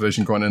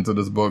interpretation going into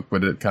this book,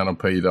 but it kind of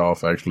paid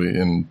off actually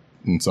in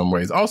some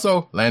ways.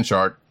 Also,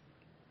 Landshark.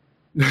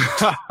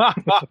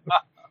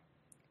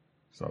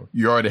 So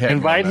you already had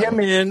invite him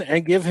in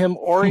and give him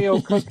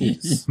Oreo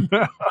cookies.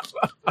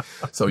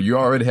 So you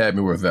already had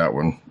me with that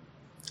one.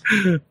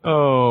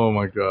 Oh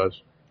my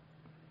gosh.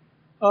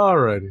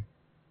 Alrighty.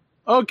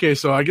 Okay,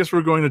 so I guess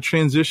we're going to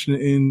transition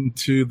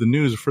into the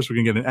news. First, we're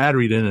going to get an ad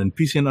read in, and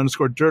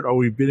PCN_Dirt, are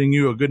we bidding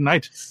you a good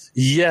night?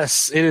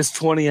 Yes, it is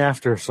 20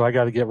 after, so I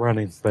got to get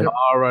running. But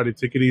alrighty,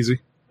 take it easy.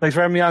 Thanks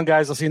for having me on,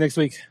 guys. I'll see you next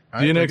week.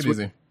 See you next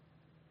week.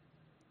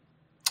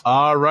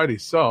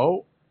 Alrighty,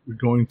 so we're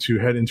going to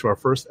head into our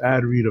first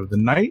ad read of the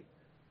night.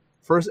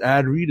 First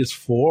ad read is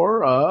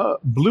for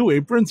Blue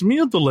Apron's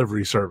meal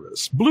delivery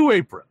service. Blue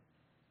Apron.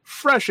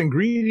 Fresh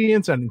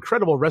ingredients and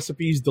incredible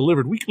recipes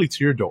delivered weekly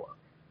to your door.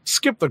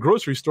 Skip the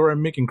grocery store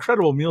and make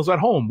incredible meals at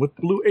home with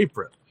Blue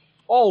Apron.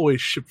 Always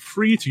shipped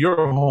free to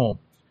your home.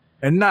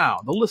 And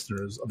now, the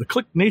listeners of the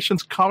Click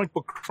Nation's Comic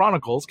Book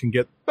Chronicles can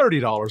get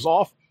 $30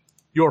 off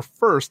your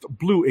first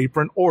Blue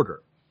Apron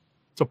order.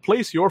 To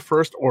place your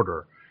first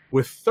order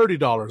with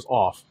 $30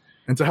 off,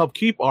 and to help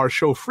keep our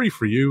show free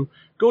for you,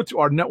 go to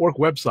our network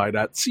website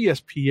at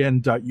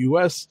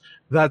cspn.us.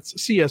 That's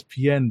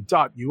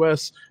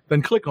cspn.us.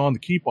 Then click on the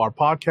Keep Our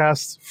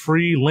Podcasts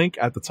free link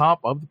at the top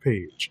of the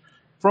page.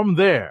 From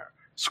there,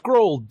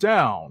 scroll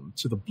down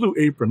to the Blue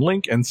Apron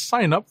link and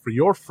sign up for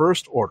your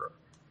first order.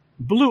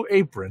 Blue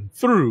Apron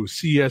through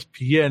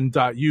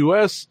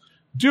cspn.us.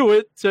 Do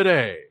it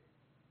today.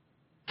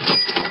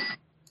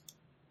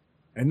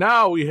 And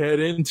now we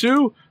head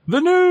into the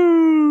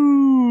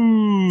news.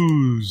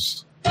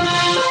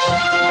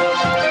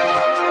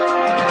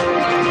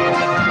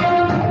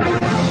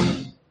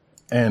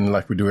 And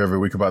like we do every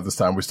week about this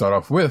time, we start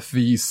off with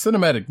the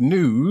cinematic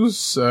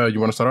news. You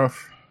want to start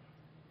off?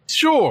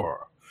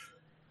 Sure.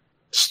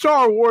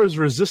 Star Wars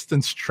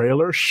Resistance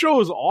trailer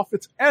shows off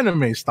its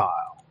anime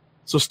style.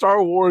 So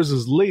Star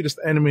Wars' latest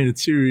animated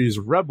series,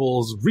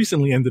 Rebels,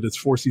 recently ended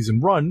its 4-season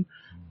run,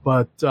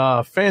 but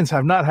fans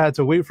have not had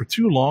to wait for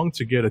too long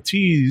to get a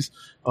tease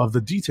of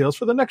the details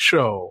for the next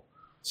show.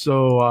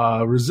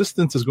 So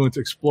Resistance is going to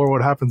explore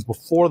what happens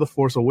before The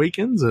Force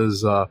Awakens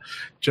as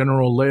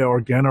General Leia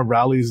Organa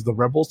rallies the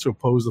rebels to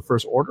oppose the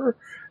First Order.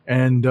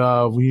 And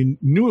we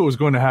knew it was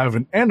going to have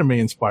an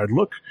anime-inspired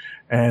look.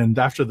 And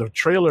after the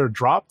trailer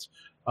dropped,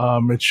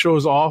 it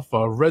shows off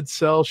a red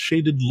cell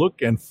shaded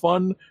look and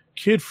fun,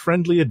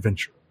 kid-friendly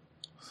adventure.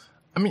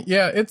 I mean,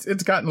 yeah, it's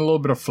gotten a little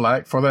bit of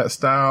flack for that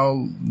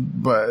style,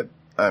 but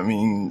I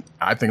mean,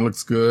 I think it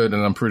looks good,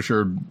 and I'm pretty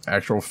sure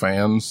actual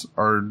fans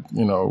are,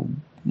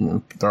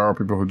 there are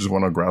people who just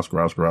want to grouse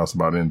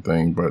about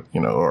anything, but,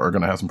 are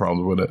going to have some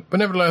problems with it. But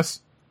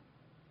nevertheless,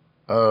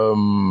 I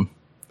don't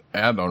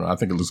know. I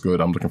think it looks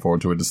good. I'm looking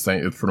forward to it. It's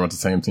pretty much the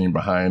same team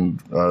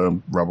behind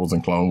Rebels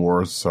and Clone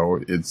Wars, so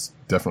it's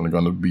definitely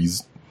going to be,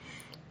 it's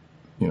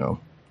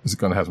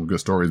going to have some good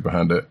stories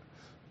behind it.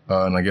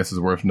 And I guess it's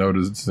worth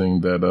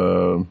noticing that,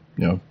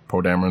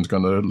 Poe Dameron's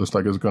looks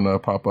like it's going to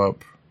pop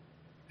up,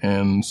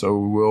 and so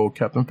will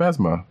Captain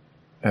Phasma,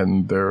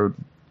 and they're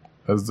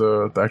as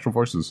the actual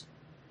voices.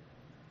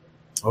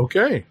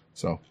 Okay.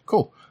 So,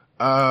 cool.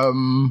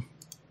 DuckTales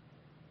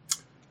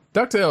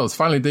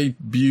finally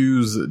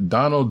debuts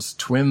Donald's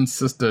twin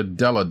sister,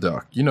 Della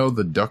Duck. You know,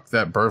 the duck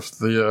that birthed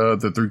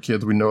the 3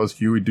 kids we know as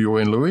Huey,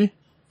 Dewey, and Louie?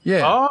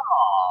 Yeah.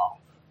 Oh.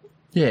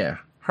 Yeah,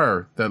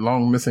 her. That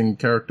long missing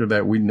character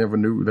that we never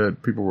knew,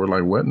 that people were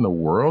like, what in the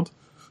world?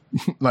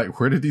 Like,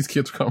 where did these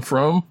kids come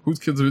from? Whose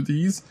kids are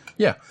these?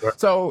 Yeah. Right.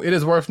 So it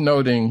is worth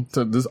noting,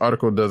 this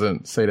article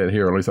doesn't say that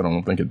here, or at least I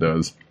don't think it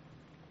does.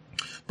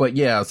 But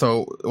yeah,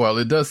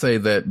 it does say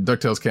that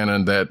DuckTales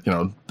canon that,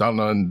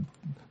 Donald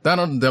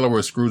and Della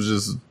were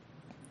Scrooge's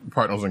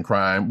partners in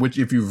crime, which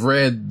if you've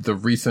read the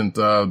recent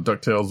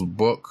DuckTales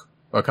book,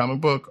 comic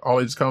book, all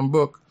ages comic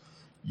book,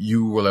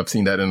 you will have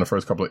seen that in the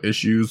first couple of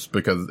issues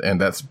and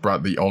that's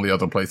brought the only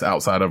other place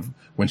outside of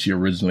when she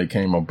originally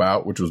came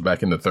about, which was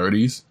back in the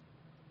 30s,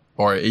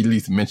 or at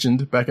least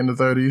mentioned back in the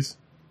 30s.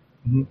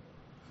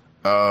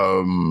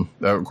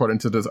 Mm-hmm. According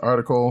to this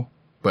article,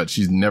 but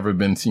she's never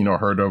been seen or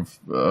heard of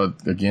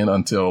again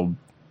until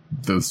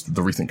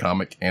the recent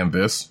comic and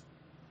this.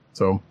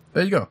 So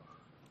there you go.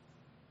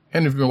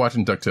 And if you've been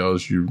watching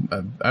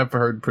DuckTales, I've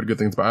heard pretty good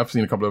things about it. I've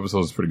seen a couple of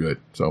episodes. It's pretty good.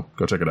 So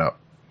go check it out.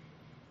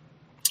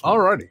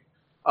 Alrighty.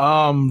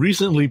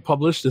 Recently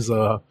published is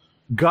a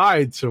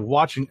guide to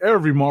watching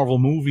every Marvel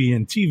movie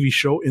and TV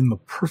show in the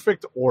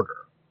perfect order.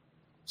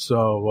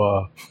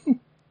 So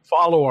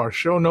follow our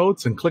show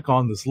notes and click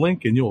on this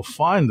link, and you'll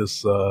find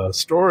this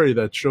story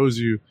that shows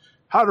you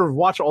how to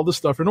watch all this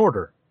stuff in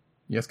order.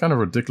 Yeah, it's kind of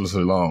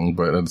ridiculously long,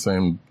 but at the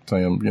same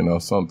time,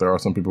 there are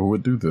some people who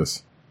would do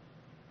this.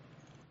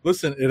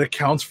 Listen, it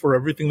accounts for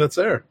everything that's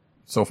there.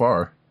 So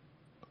far.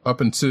 Up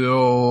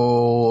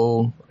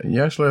until...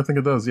 Yeah, actually, I think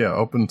it does. Yeah,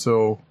 up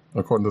until,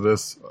 according to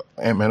this,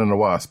 Ant-Man and the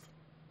Wasp.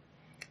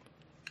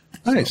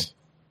 Nice. So,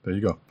 there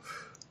you go.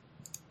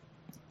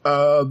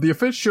 The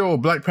official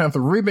Black Panther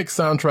remix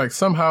soundtrack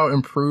somehow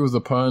improves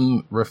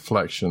upon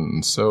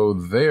reflection. So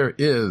there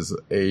is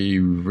a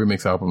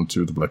remix album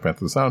to the Black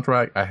Panther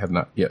soundtrack. I have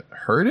not yet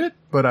heard it,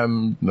 but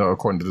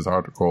according to this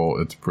article,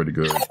 it's pretty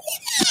good.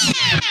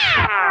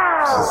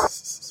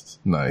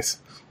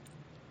 Nice.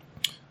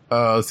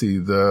 Let's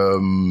see.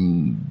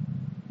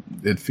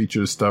 It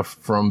features stuff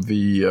from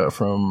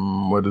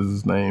from what is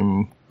his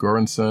name,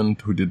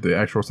 Göransson, who did the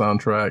actual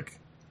soundtrack.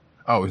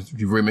 Oh,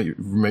 he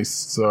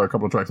remakes a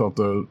couple of tracks off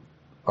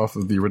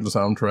of the original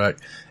soundtrack,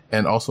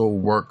 and also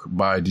work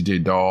by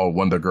DJ Doll,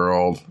 Wonder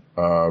Girl,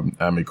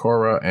 Ami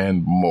Cora,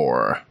 and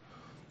more.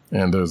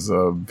 And there's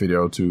a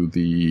video to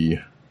the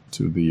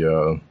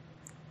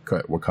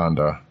cut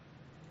Wakanda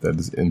that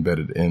is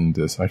embedded in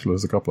this. Actually,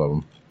 there's a couple of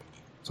them.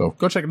 So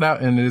go check it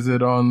out. And is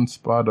it on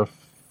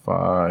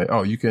Spotify?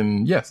 Oh, you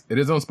can. Yes, it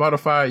is on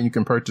Spotify. You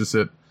can purchase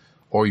it,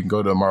 or you can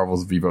go to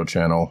Marvel's Vivo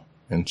channel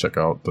and check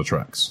out the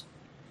tracks.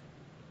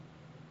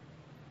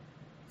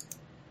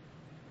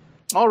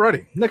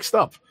 Alrighty, next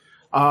up,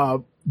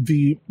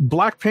 the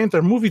Black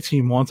Panther movie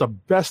team wants a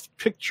Best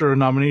Picture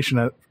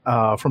nomination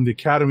from the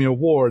Academy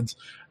Awards,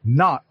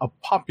 not a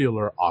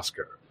popular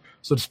Oscar.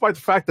 So despite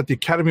the fact that the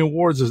Academy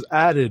Awards has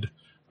added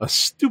a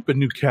stupid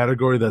new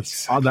category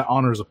that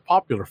honors a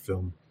popular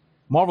film,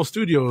 Marvel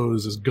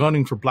Studios is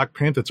gunning for Black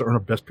Panther to earn a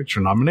Best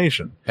Picture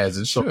nomination. As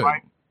it should.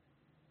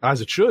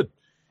 As it should.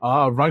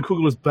 Ryan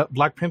Coogler's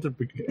Black Panther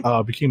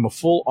became a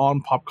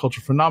full-on pop culture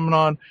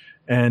phenomenon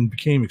and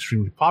became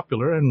extremely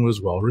popular and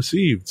was well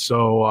received.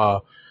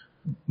 So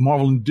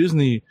Marvel and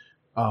Disney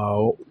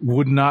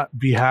would not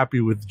be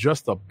happy with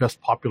just a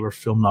Best Popular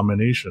Film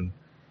nomination.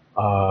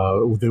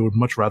 They would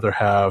much rather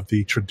have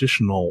the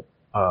traditional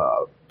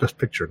Best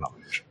Picture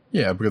nomination.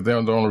 Yeah, because the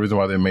only reason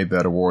why they made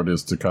that award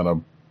is to kind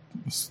of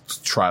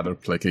try to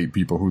placate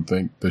people who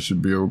think there should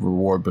be a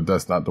reward, but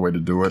that's not the way to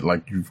do it.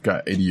 Like, you've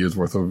got 80 years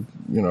worth of,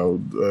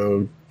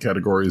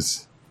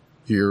 categories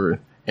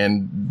here,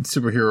 and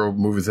superhero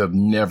movies have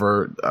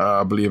never,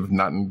 I believe,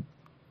 may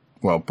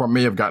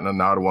have gotten a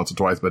nod once or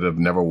twice, but have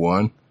never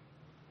won.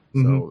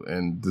 Mm-hmm. So,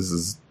 and this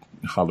is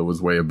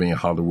Hollywood's way of being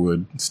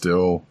Hollywood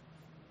still.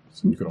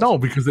 So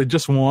because they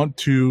just want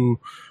to,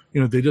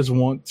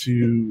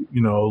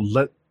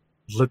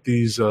 let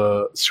these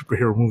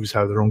superhero movies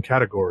have their own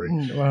category.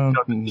 Well,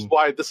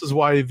 this is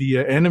why the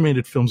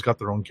animated films got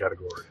their own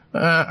category.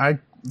 I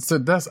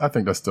think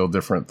that's still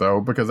different though,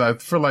 because I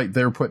feel like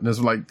they're putting this,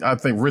 like, I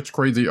think rich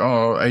crazy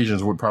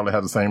Asians would probably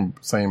have the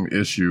same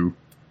issue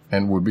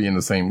and would be in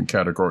the same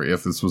category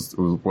if this was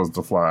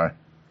to fly.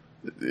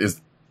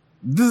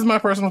 This is my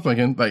personal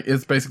thinking. Like,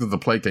 it's basically to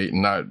placate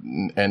and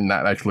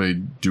not actually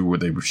do what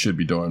they should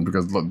be doing.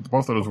 Because look,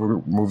 both of those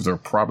movies are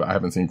probably, I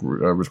haven't seen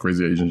Rich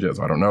Crazy Asians yet,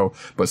 so I don't know.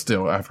 But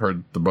still, I've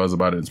heard the buzz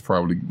about it. It's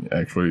probably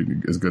actually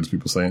as good as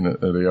people saying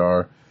that they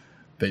are.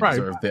 They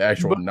deserve the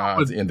actual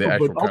nods in the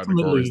actual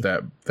categories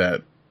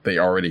that they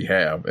already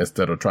have,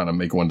 instead of trying to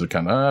make one to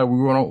kind of, we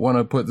don't want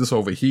to put this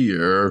over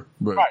here.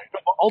 But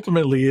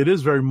ultimately, it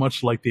is very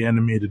much like the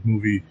animated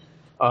movie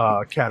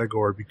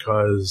category,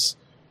 because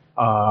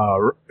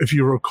if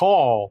you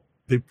recall,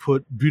 they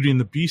put Beauty and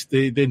the Beast.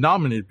 They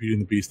nominated Beauty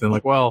and the Beast. And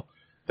like, well,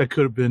 that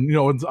could have been,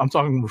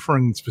 I'm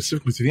referring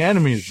specifically to the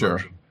animated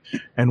version.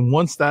 And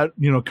once that,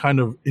 kind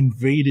of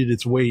invaded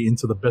its way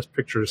into the Best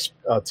Pictures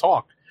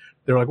talk,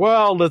 they're like,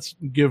 well, let's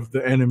give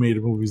the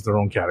animated movies their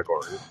own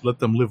category. Let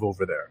them live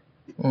over there.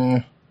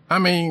 I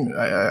mean,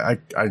 I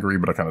agree,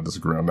 but I kind of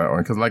disagree on that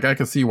one. Because, like, I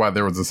can see why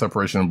there was a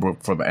separation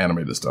for the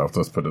animated stuff.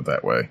 Let's put it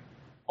that way.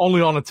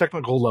 Only on a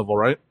technical level,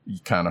 right?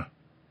 Kind of.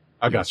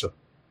 I gotcha.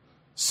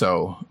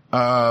 So,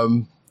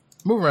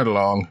 moving right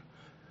along.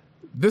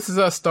 This is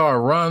our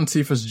star, Ron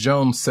Cephas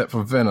Jones, set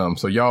for Venom.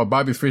 So, y'all,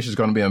 Bobby Fish is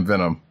going to be in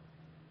Venom.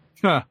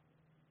 Huh.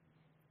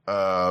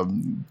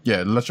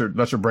 Let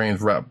your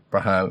brains wrap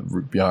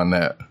beyond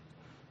that.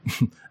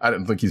 I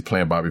didn't think he's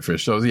playing Bobby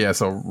Fish. So,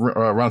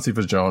 Ron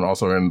Cephas Jones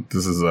also in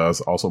This Is Us,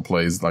 also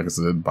plays, like I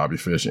said, Bobby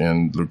Fish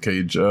in Luke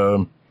Cage,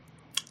 the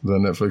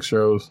Netflix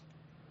shows.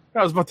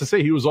 I was about to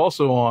say, he was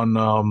also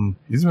on...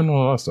 he's been on a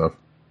lot of stuff.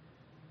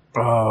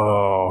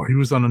 Oh, he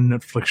was on a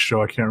Netflix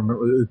show. I can't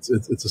remember. It's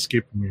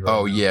escaping me right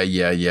now.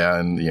 Yeah.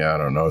 And I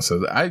don't know.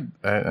 So I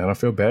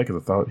feel bad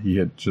because I thought he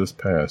had just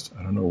passed.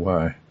 I don't know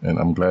why. And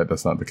I'm glad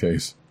that's not the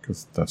case,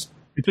 because that's...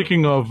 You're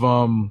thinking of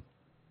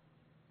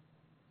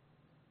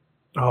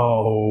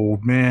Oh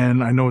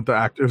man, I know what the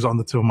actor is on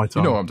the tip of my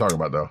tongue. You know what I'm talking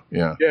about, though.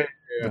 Yeah. Yeah.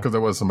 Because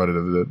there was somebody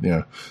that did,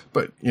 yeah.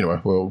 But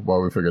anyway, well,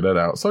 while we figure that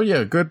out. So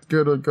yeah, good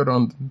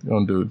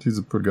on dude. He's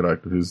a pretty good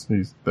actor. He's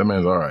that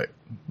man's all right.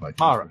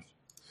 All right.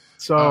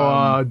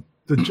 So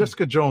the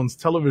Jessica Jones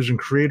television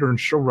creator and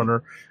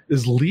showrunner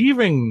is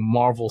leaving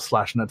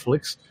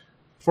Marvel/Netflix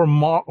for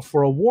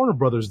a Warner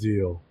Brothers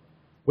deal.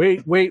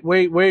 Wait.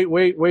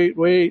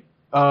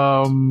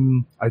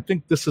 I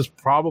think this is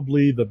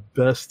probably the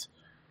best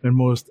and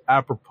most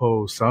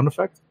apropos sound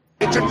effect.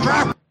 It's a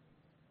trap!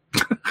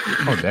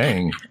 Oh,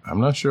 dang. I'm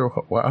not sure.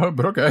 Wow,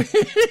 but okay.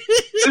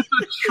 It's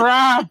a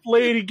trap,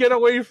 lady. Get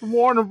away from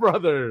Warner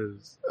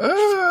Brothers.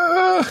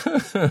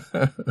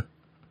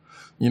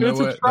 You know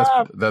what?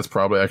 That's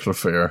probably actually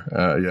fair.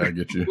 Yeah, I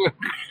get you.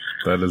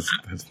 that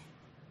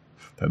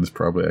is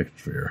probably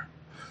actually fair.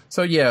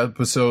 So yeah,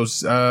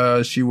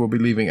 she will be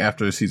leaving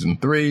after season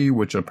 3,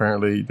 which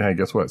apparently, hey,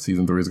 guess what?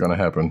 Season 3 is going to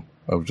happen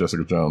of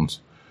Jessica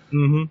Jones.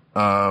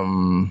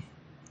 Mm-hmm.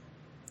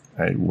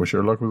 I wish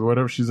her luck with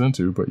whatever she's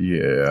into, but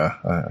yeah,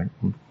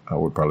 I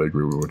would probably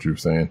agree with what you were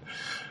saying.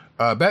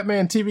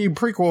 Batman TV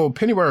prequel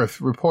Pennyworth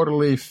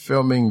reportedly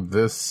filming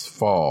this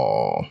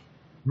fall.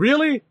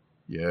 Really?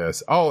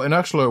 Yes. Oh, and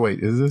actually,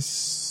 wait, is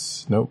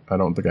this? Nope, I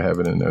don't think I have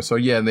it in there. So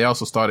yeah, and they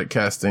also started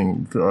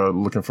casting,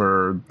 looking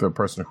for the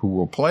person who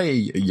will play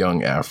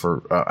young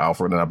Alfred,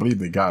 and I believe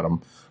they got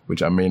him,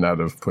 which I may not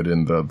have put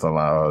in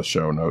the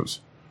show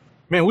notes.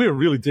 Man, we are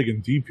really digging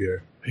deep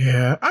here.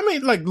 Yeah, I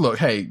mean, like, look,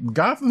 hey,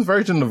 Gotham's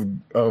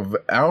version of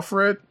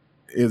Alfred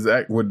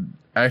would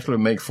actually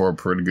make for a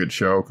pretty good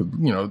show,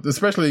 because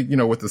especially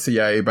with the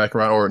CIA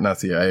background, or not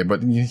CIA,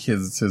 but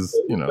his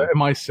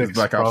MI6 his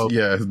Black Ops,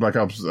 his Black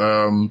Ops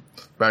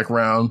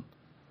background.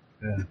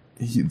 Yeah,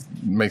 he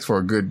makes for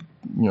a good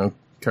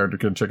character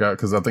to check out,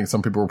 because I think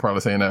some people were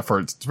probably saying that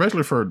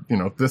especially for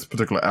this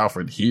particular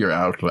Alfred here.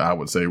 Actually, I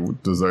would say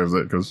deserves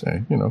it, because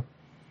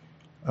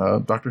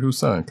Doctor Who's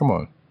son, come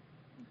on.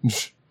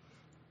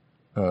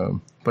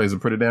 Plays a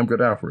pretty damn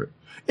good Alfred.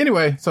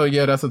 Anyway, so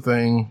yeah, that's the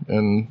thing.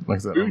 And like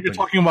I said, you're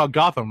talking about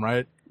Gotham,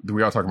 right?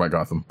 We are talking about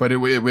Gotham, but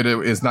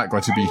it's not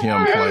going to be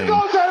him playing.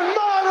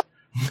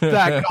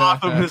 That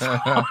Gotham is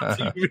on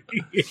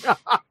TV.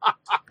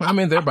 I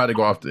mean, they're about to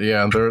go off.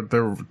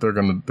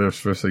 Their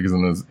first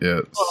season is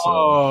it.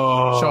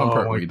 So. Sean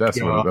Pertwee, that's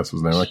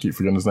his name. I keep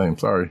forgetting his name.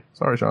 Sorry,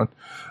 Sean.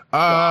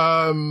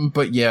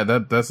 But yeah,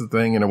 that's the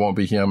thing, and it won't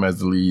be him as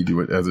the lead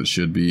as it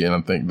should be. And I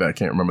think I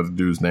can't remember the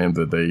dude's name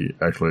that they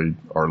actually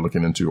are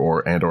looking into,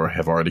 or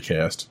have already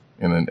cast.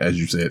 And then, as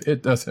you said,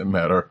 it doesn't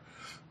matter.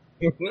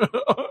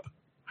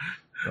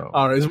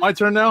 All right, is it my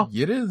turn now?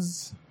 It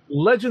is.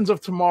 Legends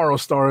of Tomorrow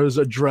stars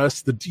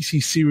address the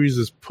DC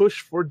series'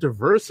 push for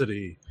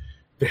diversity.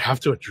 They have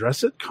to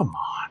address it? Come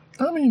on.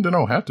 I mean, they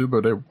don't have to,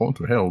 but they want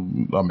to. Hell,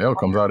 mail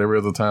comes out every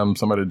other time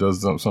somebody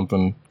does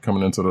something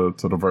coming into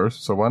the verse,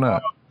 so why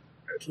not?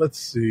 Let's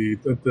see.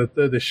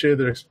 They share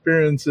their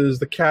experiences.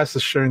 The cast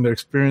is sharing their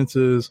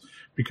experiences,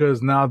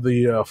 because now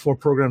the 4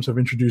 programs have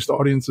introduced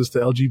audiences to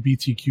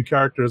LGBTQ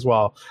characters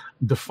while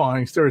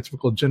defying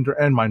stereotypical gender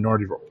and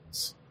minority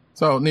roles.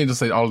 So, needless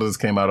to say, all of this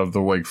came out of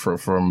the wake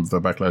from the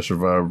backlash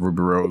of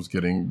Ruby Rose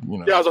getting,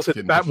 Yeah, I was going to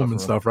say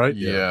Batwoman stuff, right?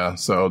 Yeah,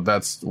 so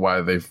that's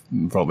why they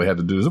felt they had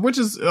to do this, which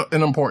is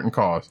an important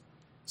cause.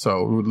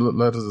 So,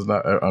 let us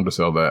not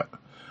undersell that.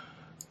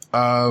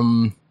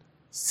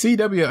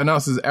 CW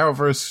announces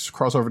Arrowverse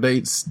crossover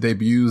dates,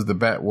 debuts the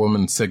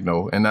Batwoman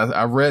signal. And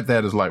I read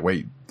that as like,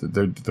 wait,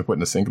 they're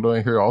putting a singular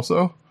in here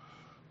also?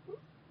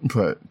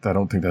 But I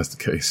don't think that's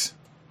the case.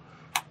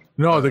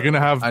 No, they're going to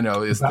have... I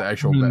know, it's the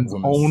actual Batwoman's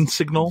own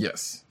signal?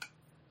 Yes.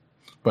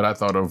 But I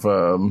thought of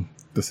the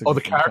signal. Oh,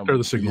 the character of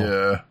the signal.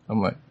 Yeah.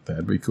 I'm like,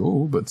 that'd be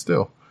cool, but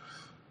still.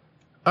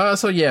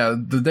 So yeah,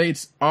 the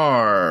dates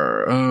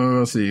are,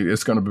 let's see,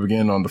 it's going to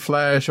begin on The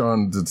Flash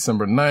on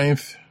December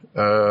 9th,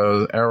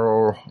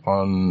 Arrow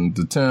on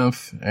the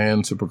 10th,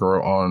 and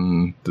Supergirl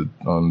on the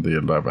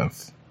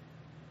 11th.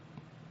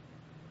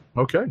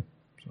 Okay.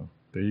 So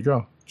there you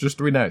go. Just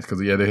 3 nights,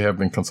 because yeah, they have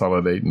been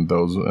consolidating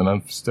those, and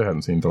I still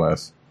haven't seen the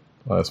last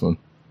one.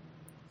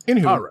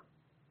 Anywho. All right.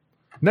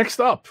 Next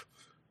up,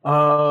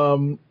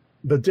 the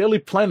Daily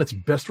Planet's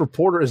best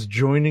reporter is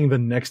joining the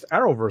next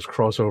Arrowverse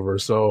crossover.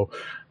 So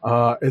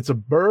it's a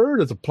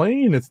bird, it's a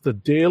plane, it's the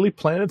Daily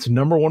Planet's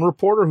 #1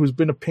 reporter who's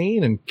been a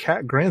pain in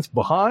Cat Grant's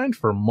behind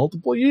for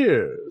multiple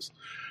years.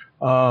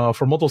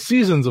 For multiple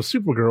seasons of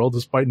Supergirl,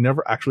 despite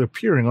never actually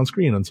appearing on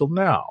screen until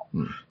now.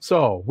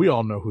 So we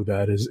all know who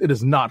that is. It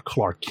is not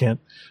Clark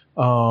Kent.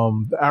 The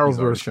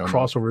Arrowverse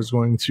crossover is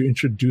going to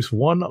introduce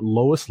one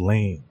Lois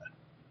Lane.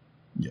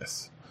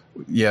 Yes.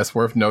 Yes,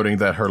 worth noting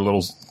that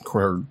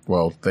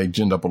they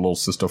ginned up a little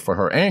sister for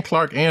her and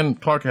Clark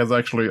has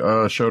actually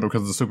showed up,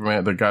 because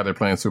the guy they're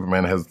playing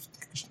Superman has,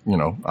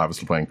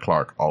 obviously playing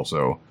Clark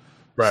also.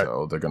 Right.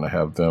 So they're going to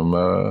have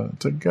them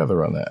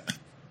together on that.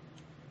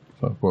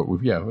 So,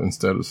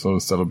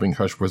 instead of being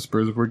Hush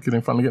Whispers, we're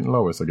finally getting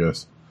Lois, I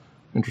guess.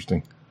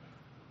 Interesting.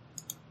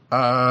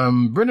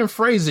 Brendan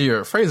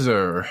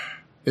Fraser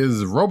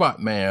is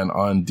Robot Man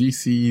on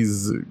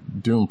DC's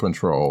Doom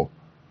Patrol.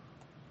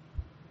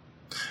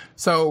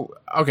 So,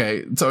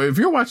 okay, so if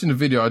you're watching the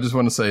video, I just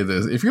want to say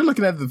this. If you're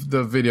looking at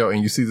the video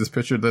and you see this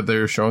picture that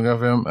they're showing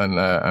of him, and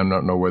I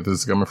don't know where this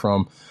is coming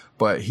from,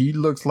 but he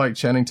looks like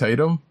Channing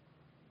Tatum.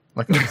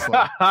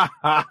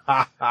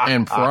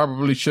 And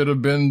probably should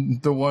have been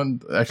the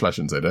one. Actually, I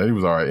shouldn't say that. He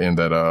was all right in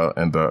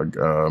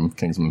that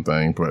Kingsman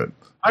thing, but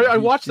I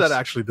watched that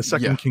actually, the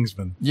second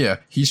Kingsman. Yeah,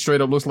 he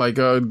straight up looks like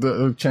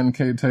the Channing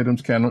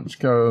Tatum's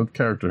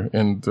character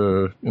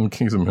in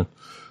Kingsman.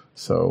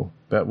 So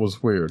that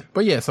was weird.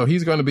 But yeah, so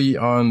he's going to be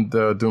on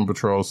the Doom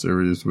Patrol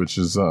series, which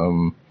is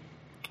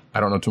I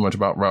don't know too much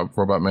about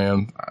Robot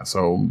Man.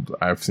 So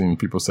I've seen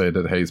people say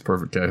that, hey, it's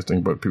perfect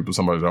casting, but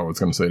somebody's always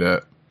going to say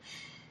that.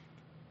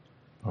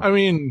 I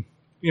mean,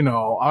 you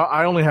know,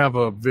 I only have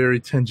a very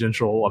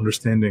tangential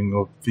understanding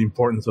of the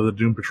importance of the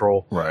Doom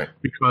Patrol, right?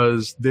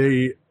 Because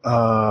they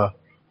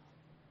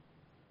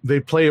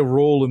play a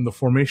role in the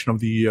formation of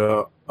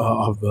the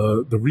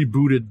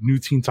rebooted New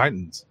Teen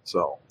Titans.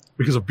 So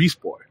because of Beast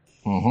Boy,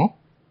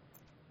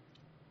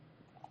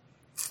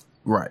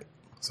 right?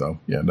 So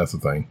yeah, that's the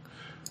thing.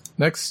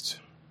 Next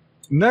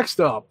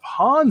up,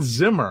 Hans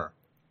Zimmer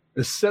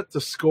is set to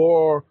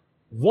score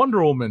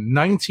Wonder Woman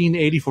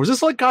 1984. Is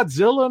this like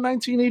Godzilla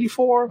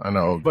 1984? I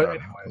know, but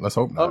God, let's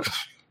hope not.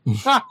 You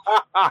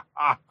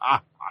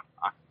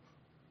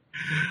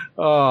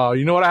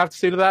know what I have to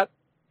say to that?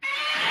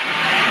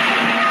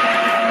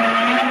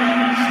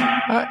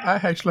 I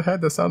actually had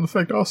that sound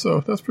effect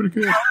also. That's pretty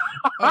good.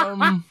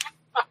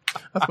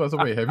 I was about to say,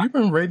 wait, have you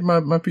been raiding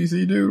my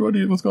PC,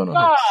 dude? What's going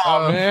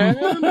on here?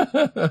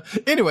 Man.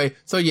 Anyway,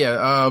 so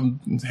yeah,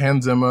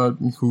 Hans Zimmer,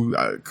 who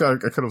I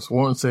could have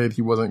sworn said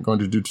he wasn't going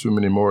to do too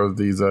many more of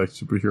these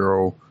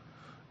superhero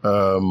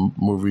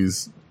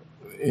movies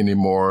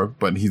anymore,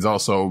 but he's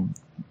also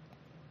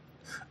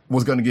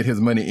was going to get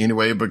his money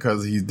anyway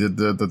because he did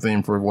the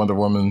theme for Wonder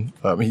Woman.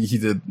 He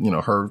did,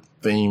 her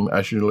theme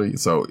actually.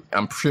 So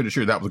I'm pretty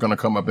sure that was going to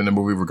come up in the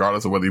movie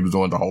regardless of whether he was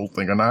doing the whole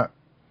thing or not.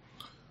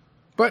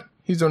 But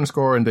he's doing the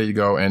score, and there you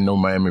go. And no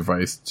Miami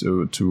Vice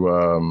no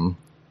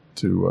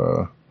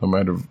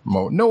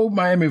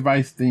Miami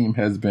Vice theme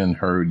has been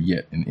heard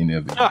yet in any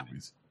of the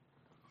movies.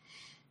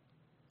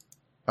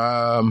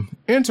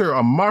 Enter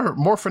a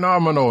more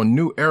phenomenal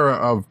new era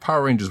of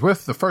Power Rangers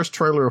with the first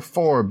trailer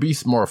for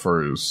Beast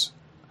Morphers.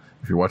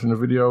 If you're watching the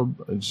video,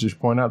 I just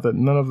point out that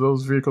none of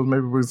those vehicles,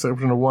 maybe with the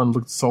exception of one,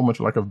 looked so much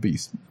like a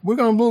beast. We're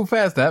going to move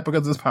past that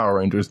because it's Power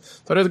Rangers.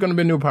 So there's going to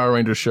be a new Power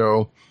Rangers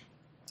show.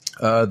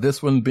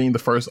 This one being the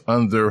first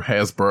under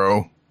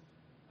Hasbro.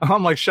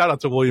 I'm like, shout out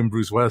to William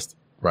Bruce West.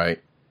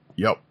 Right.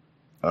 Yep.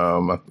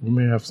 We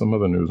may have some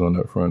other news on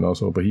that front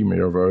also, but he may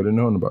have already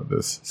known about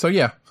this. So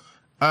yeah.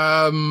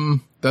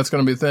 That's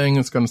going to be a thing.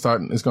 It's going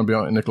to be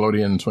on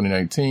Nickelodeon in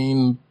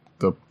 2019.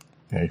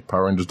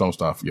 Power Rangers don't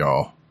stop,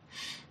 y'all.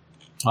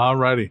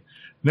 Alrighty.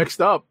 Next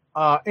up,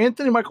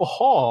 Anthony Michael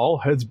Hall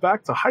heads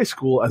back to high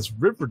school as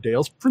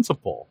Riverdale's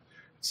principal.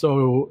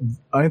 So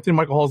Anthony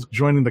Michael Hall is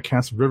joining the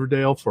cast of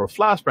Riverdale for a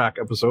flashback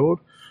episode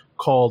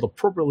called,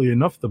 appropriately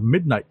enough, The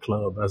Midnight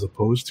Club, as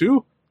opposed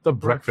to The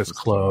Breakfast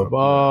Club.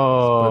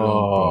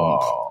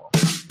 Oh.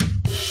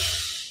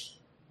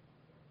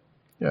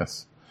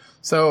 Yes.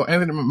 So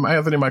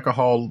Anthony Michael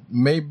Hall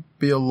may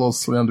be a little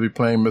slim to be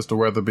playing Mr.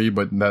 Weatherby,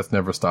 but that's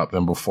never stopped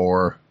him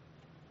before.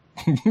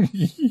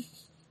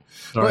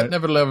 But right.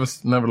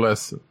 Nevertheless,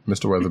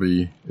 Mr.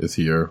 Weatherby is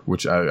here,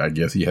 which I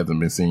guess he hasn't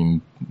been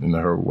seen in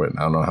I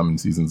don't know how many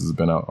seasons it's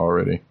been out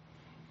already.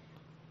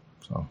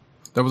 So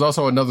there was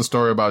also another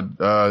story about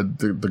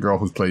the girl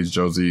who plays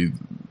Josie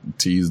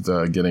teased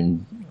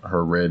getting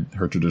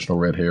her traditional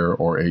red hair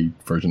or a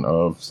version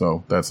of.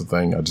 So that's the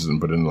thing. I just didn't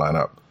put it in the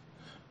lineup.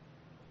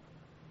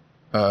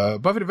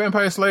 Buffy the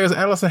Vampire Slayer's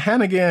Allison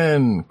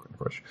Hannigan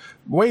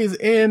weighs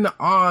in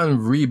on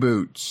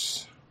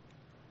reboots.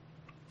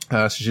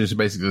 She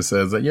basically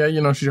says that,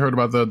 she heard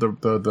about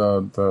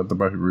the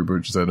Buffy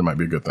reboot. She said it might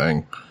be a good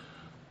thing.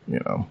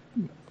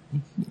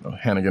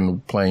 Hannigan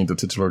playing the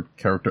titular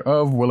character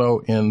of Willow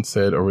in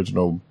said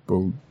original,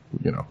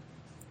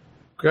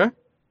 Okay.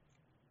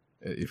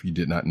 If you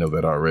did not know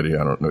that already,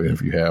 I don't know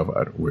if you have.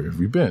 Where have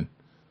you been?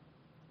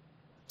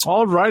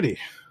 Alrighty.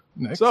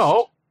 Next.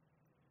 So,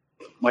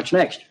 what's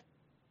next?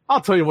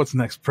 I'll tell you what's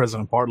next,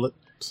 President Bartlett.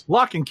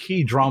 Lock and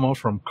Key drama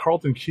from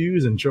Carlton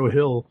Cuse and Joe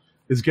Hill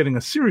is getting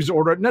a series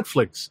order at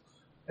Netflix.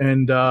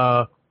 And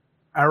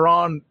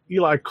Aaron,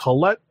 Eli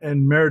Collette,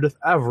 and Meredith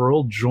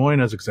Averill join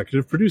as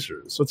executive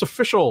producers. So it's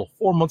official.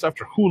 4 months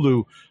after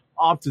Hulu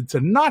opted to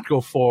not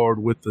go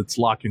forward with its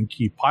Lock and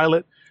Key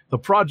pilot, the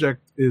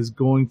project is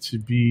going to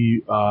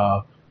be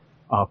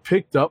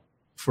picked up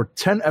for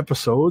 10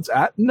 episodes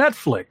at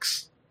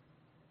Netflix.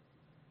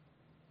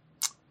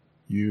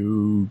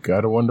 You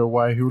gotta wonder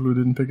why Hulu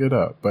didn't pick it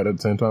up. But at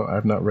the same time,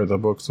 I've not read the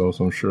book, so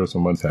I'm sure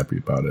someone's happy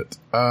about it.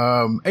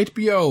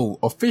 HBO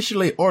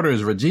officially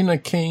orders Regina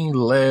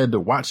King-led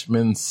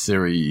Watchmen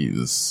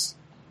series.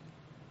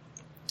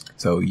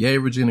 So, yay,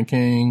 Regina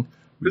King.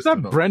 Is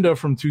that Brenda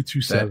from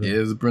 227? That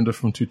is Brenda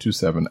from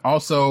 227.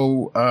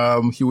 Also,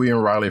 Huey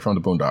and Riley from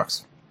the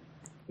Boondocks.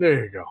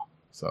 There you go.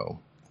 So,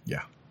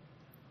 yeah.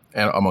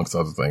 And amongst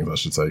other things, I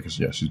should say, because,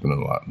 yeah, she's been in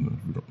a lot.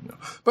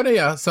 But,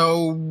 yeah,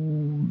 so,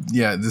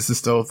 yeah, this is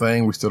still a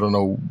thing. We still don't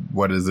know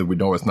what is it. We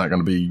know it's not going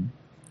to be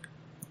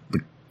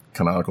the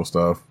canonical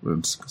stuff.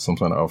 It's some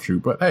kind of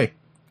offshoot. But, hey,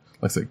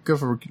 like I said, good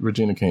for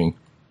Regina King.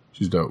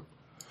 She's dope.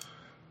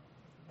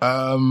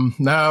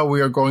 Now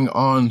we are going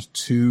on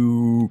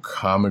to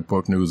comic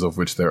book news, of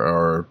which there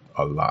are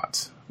a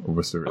lot.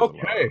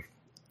 Okay.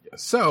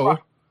 So,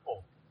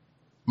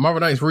 Marvel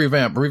Knights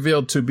Revamp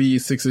revealed to be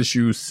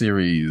 6-issue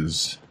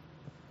series,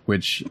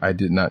 which I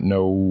did not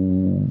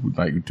know.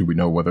 Like, do we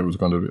know whether it was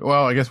going to be?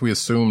 Well, I guess we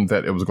assumed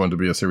that it was going to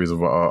be a series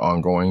of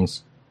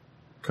ongoings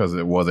because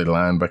it was a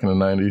line back in the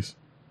 90s.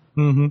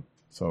 Mm-hmm.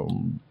 So,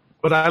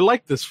 but I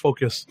like this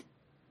focus.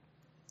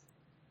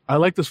 I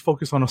like this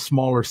focus on a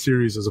smaller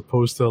series as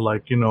opposed to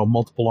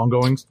multiple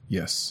ongoings.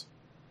 Yes.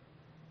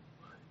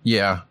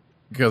 Yeah,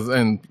 because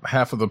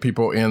half of the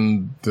people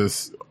in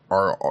this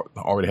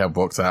already have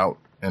books out,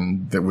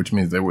 and that, which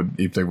means they would,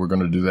 if they were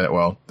going to do that.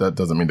 Well, that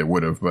doesn't mean they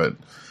would have, but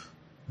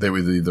they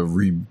would either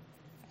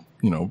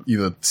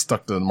either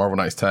stuck the Marvel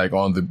Knights tag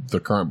on the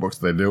current books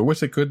they do,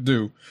 which they could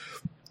do,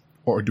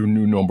 or do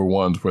new number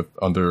ones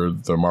under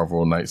the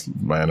Marvel Knights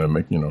banner, and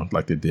make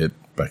like they did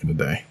back in the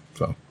day.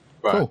 So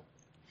cool.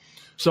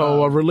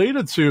 So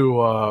related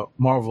to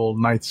Marvel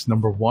Knights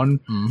number 1,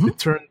 It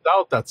turns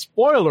out that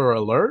spoiler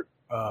alert.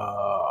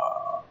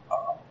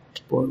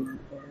 Spoiler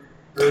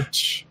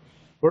alert.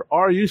 Where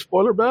are you,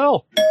 Spoiler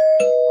Bell?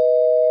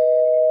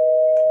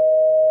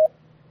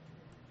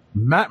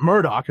 Matt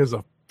Murdock has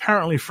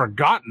apparently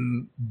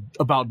forgotten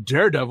about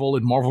Daredevil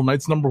in Marvel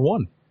Knights number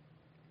 1.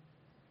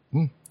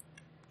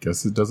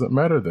 Guess it doesn't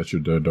matter that you're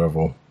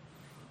Daredevil.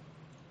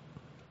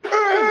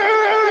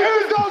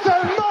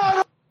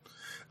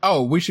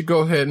 Oh, we should go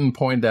ahead and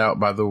point out,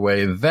 by the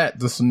way,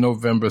 that this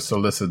November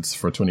solicits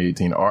for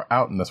 2018 are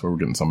out, and that's where we're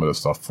getting some of this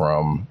stuff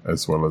from,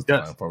 as well as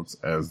the folks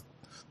as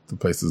the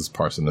places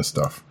parsing this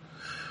stuff.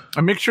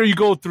 And make sure you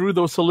go through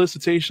those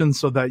solicitations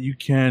so that you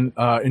can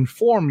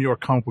inform your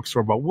comic book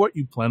store about what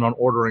you plan on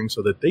ordering,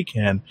 so that they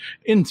can,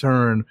 in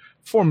turn,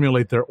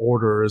 formulate their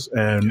orders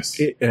and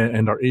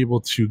are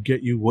able to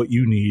get you what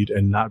you need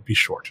and not be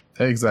short.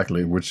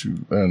 Exactly,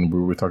 and we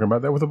were talking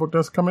about that with a book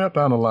that's coming up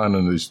down the line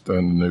in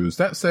the news.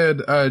 That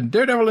said,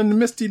 Daredevil and the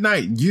Misty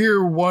Knight, year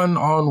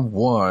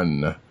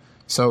 1-on-1.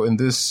 So in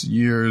this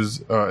year's,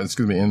 this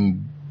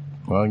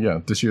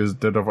year's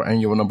Daredevil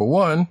annual number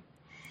 1,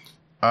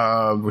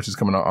 which is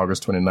coming out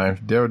August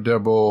 29th,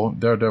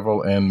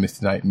 Daredevil and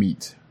Misty Knight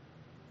meet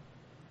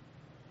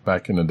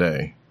back in the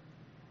day.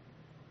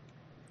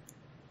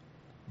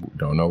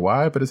 Don't know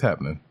why, but it's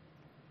happening.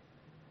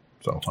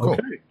 So, cool.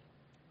 Okay.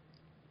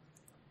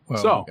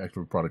 Well,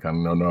 actually, probably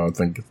kind of no.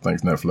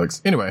 Thanks,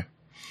 Netflix. Anyway.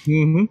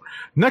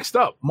 Next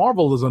up,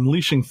 Marvel is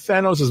unleashing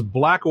Thanos'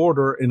 Black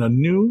Order in a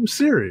new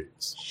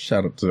series.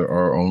 Shout out to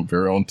our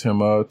very own Tim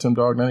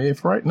Dog 98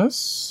 for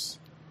rightness.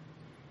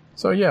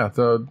 So yeah,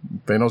 the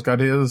Thanos got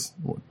his.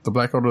 The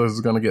Black Order is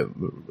gonna get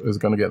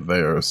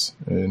theirs.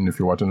 And if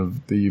you're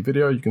watching the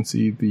video, you can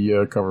see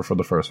the cover for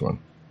the first one.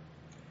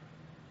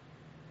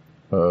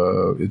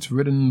 It's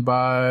written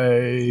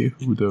by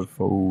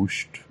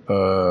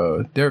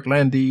Derek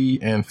Landy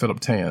and Philip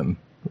Tan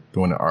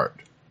doing the art.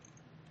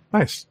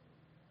 Nice.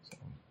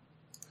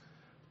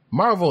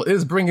 Marvel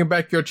is bringing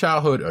back your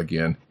childhood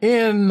again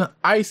in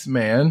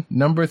Iceman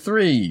number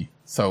 3.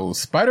 So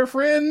Spider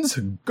Friends,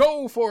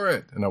 go for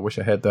it! And I wish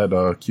I had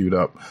that queued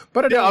up,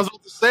 but I was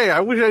about to say,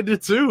 I wish I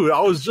did too.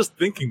 I was just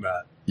thinking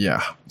that.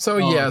 Yeah. So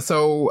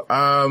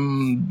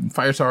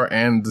Firestar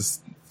and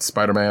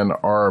Spider-Man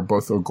are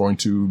both going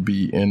to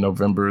be in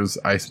November's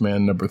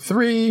Iceman number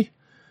 3.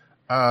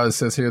 It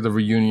says here the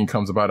reunion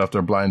comes about after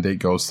a blind date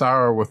goes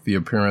sour with the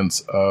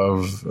appearance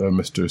of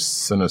Mr.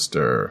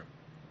 Sinister.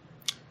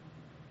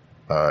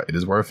 It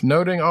is worth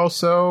noting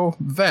also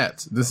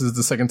that this is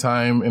the second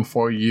time in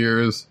 4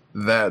 years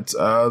that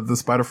the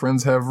Spider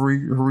Friends have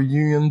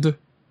reunioned.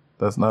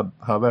 That's not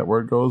how that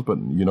word goes, but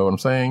you know what I'm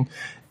saying.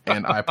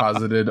 And I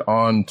posited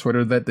on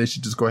Twitter that they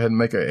should just go ahead and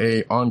make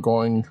a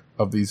ongoing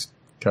of these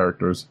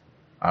characters.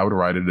 I would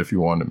write it if you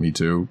wanted me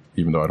to,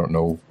 even though I don't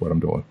know what I'm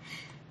doing.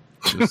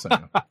 Just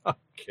saying.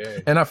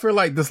 Okay. And I feel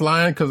like this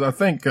line, because I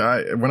think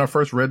when I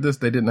first read this,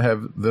 they didn't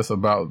have this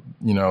about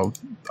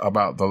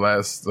the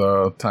last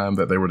time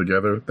that they were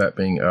together, that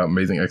being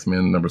Amazing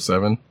X-Men number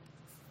 7.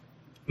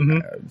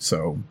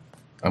 So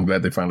I'm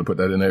glad they finally put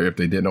that in there, if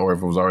they didn't, or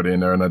if it was already in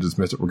there and I just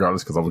missed it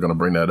regardless, because I was going to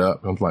bring that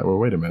up. I was like, well,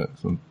 wait a minute.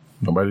 So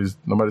nobody's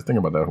thinking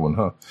about that one,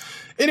 huh?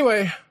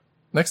 Anyway,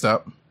 next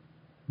up.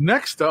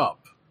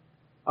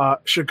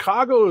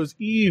 Chicago's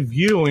Eve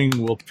Ewing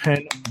will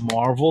pen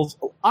Marvel's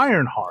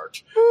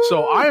Ironheart.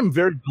 So I am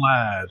very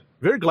glad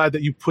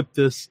that you put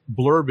this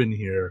blurb in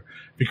here,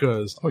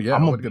 because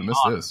I'm going to miss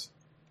this.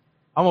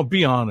 I'm going to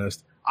be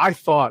honest. I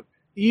thought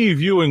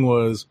Eve Ewing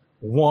was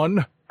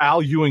 1,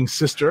 Al Ewing's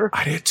sister.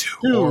 I did too.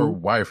 2, or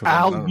wife.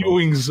 Al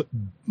Ewing's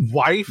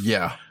wife.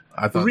 Yeah.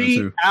 I thought 3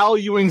 that too. Al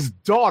Ewing's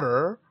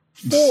daughter,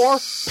 4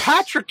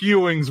 Patrick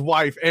Ewing's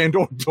wife and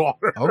or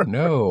daughter. Oh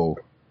no!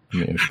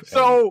 Man,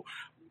 So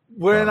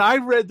when I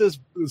read this,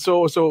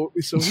 so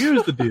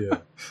here's the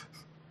deal.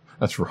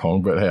 that's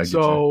wrong, but hey, I get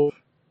you.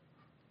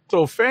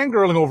 So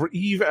fangirling over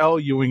Eve L.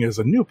 Ewing is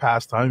a new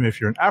pastime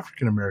if you're an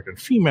African American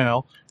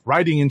female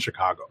writing in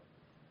Chicago.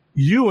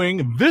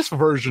 Ewing, this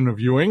version of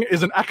Ewing,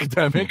 is an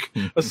academic,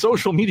 a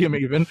social media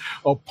maven,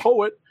 a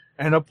poet,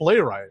 and a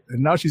playwright.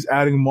 And now she's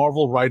adding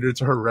Marvel writer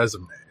to her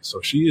resume.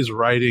 So she is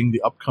writing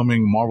the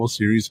upcoming Marvel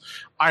series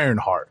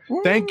Ironheart.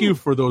 Woo. Thank you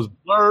for those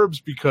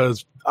blurbs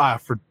because I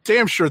for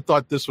damn sure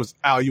thought this was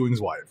Al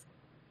Ewing's wife.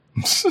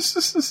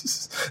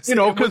 You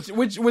know,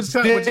 which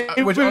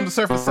on the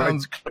surface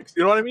sounds,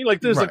 you know what I mean?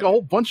 Like there's Right. like a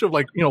whole bunch of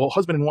like, you know,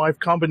 husband and wife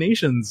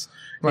combinations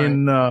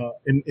in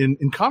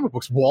comic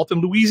books. Walt and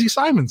Louise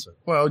Simonson.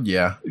 well,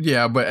 yeah,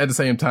 but at the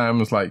same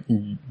time, it's like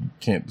you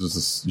shouldn't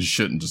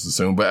just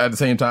assume. But at the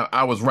same time,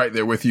 I was right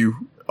there with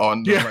you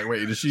on like,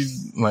 wait,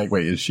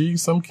 is she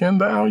some kin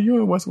to Al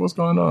Ewing? What's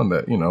going on?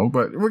 That, you know,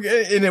 but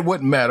and it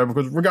wouldn't matter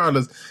because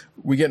regardless,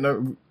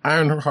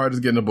 Ironheart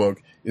is getting a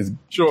book. Is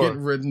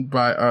getting written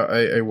by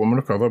a woman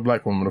of color, a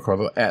black woman of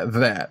color at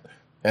that,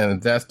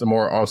 and that's the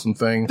more awesome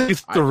thing.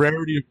 It's the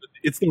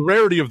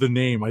rarity of the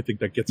name. I think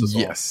that gets us all.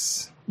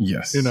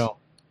 Yes. You know.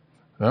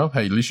 Well,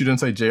 hey, at least you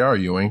didn't say J.R.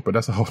 Ewing, but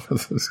that's a whole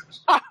other.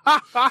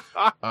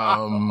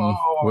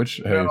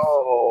 Which hey,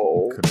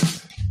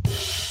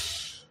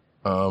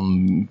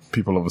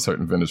 people of a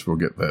certain vintage will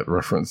get that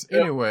reference.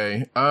 Yep.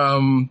 Anyway,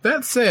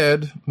 that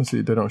said, let's see,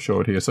 they don't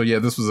show it here. So yeah,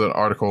 this was an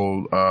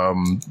article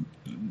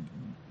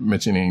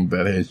mentioning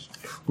that hey,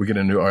 we get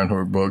a new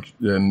Ironheart book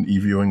and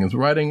Eve Ewing is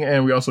writing,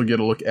 and we also get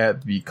a look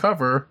at the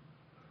cover,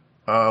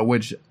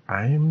 which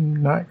I'm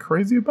not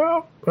crazy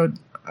about, but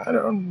I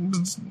don't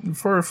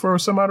for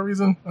some odd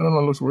reason. I don't know,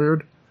 it looks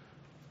weird.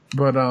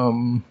 But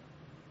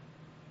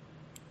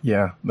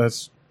yeah,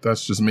 that's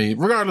just me.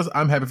 Regardless,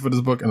 I'm happy for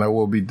this book, and I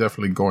will be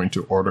definitely going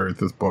to order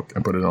this book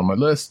and put it on my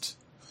list.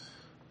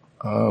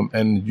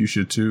 And you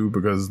should too,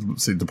 because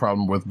see, the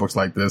problem with books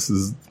like this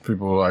is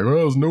people are like, "Oh,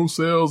 there's no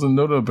sales," and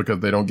no, because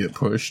they don't get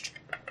pushed,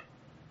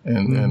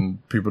 and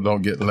people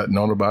don't get let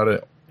known about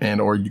it, and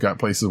or you got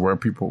places where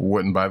people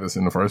wouldn't buy this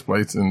in the first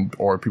place, and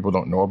or people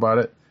don't know about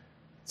it.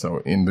 So,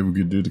 in the we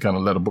could do to kind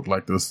of let a book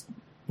like this,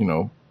 you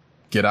know,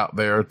 get out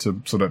there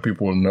so that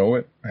people will know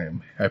it. I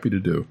am happy to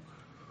do.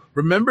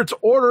 Remember to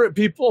order it,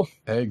 people.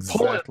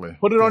 Exactly.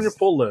 Put it on your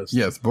pull list.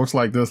 Yes, books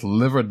like this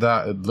live or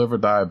die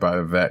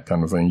by that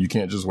kind of thing. You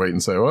can't just wait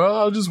and say, well,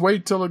 I'll just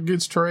wait till it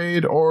gets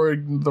trade or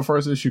the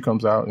first issue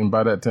comes out. And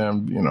by that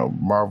time, you know,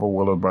 Marvel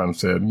will have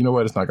said, you know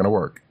what, it's not going to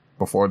work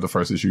before the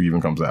first issue even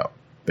comes out.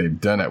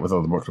 They've done that with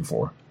other books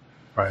before.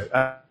 Right.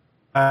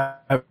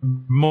 At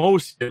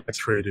most, it's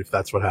trade if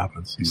that's what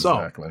happens.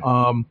 Exactly.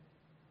 So,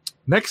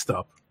 next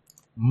up,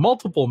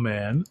 Multiple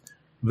Man.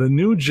 The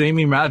new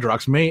Jamie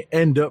Madrox may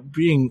end up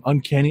being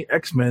Uncanny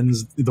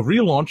X-Men's, the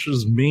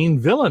relaunch's main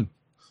villain.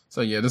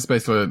 So yeah, this is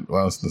basically,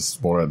 well, it's the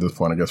spoiler at this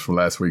point, I guess, for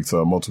last week's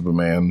Multiple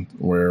Man,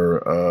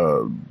 where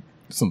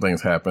some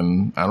things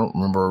happen. I don't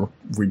remember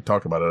if we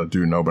talked about it. I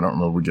do know, but I don't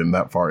remember we getting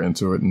that far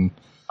into it. And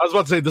I was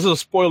about to say, this is a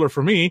spoiler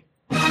for me.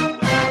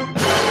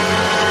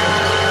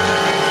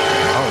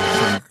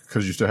 oh,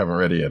 because you still haven't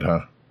read it yet,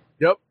 huh?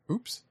 Yep.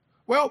 Oops.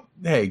 Well,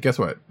 hey, guess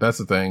what? That's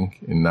the thing,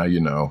 and now you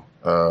know.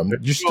 I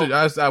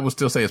would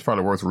still say it's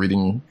probably worth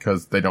reading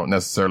because they don't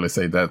necessarily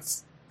say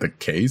that's the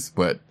case,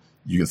 but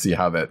you can see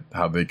how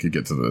they could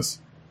get to this.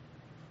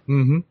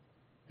 Mm-hmm.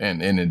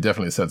 And it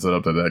definitely sets it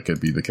up that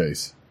could be the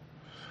case.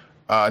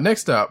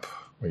 Next up,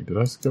 wait, did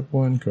I skip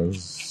one?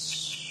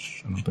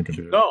 Because I don't think I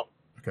did. No.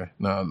 Okay,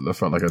 no, that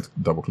felt like I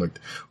double clicked.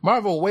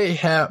 Marvel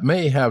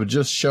may have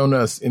just shown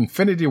us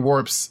Infinity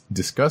Warp's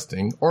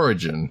disgusting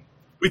origin.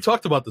 We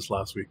talked about this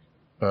last week.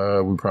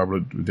 We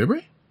probably did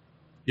we?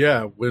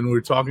 Yeah, when we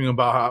were talking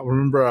about how,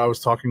 remember I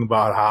was talking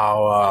about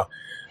how,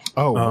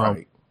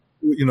 right.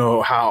 You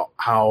know,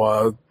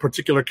 how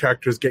particular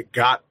characters get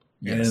got,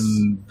 yes.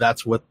 And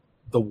that's what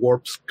the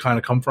warps kind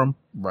of come from.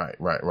 Right.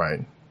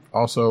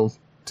 Also,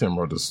 Tim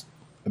wrote this.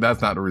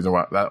 That's not the reason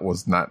why, that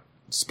was not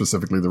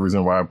specifically the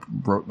reason why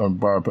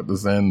I put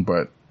this in,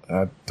 but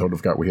I totally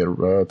forgot we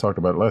had talked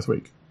about it last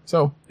week.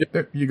 So,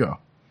 There you go.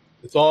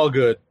 It's all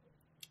good.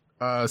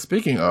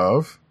 Speaking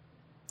of,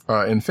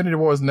 Infinity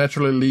Wars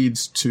naturally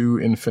leads to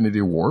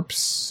Infinity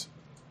Warps,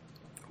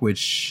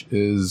 which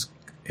is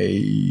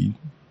a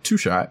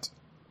two-shot.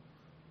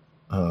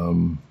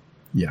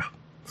 Yeah.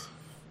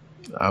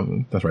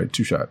 That's right,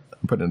 two-shot.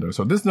 I'm putting it there.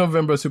 So this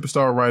November,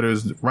 Superstar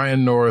writers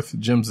Ryan North,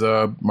 Jim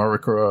Zub,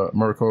 Mariko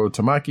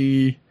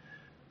Tamaki,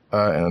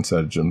 and I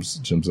said Jim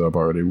Zub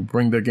already,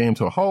 bring their game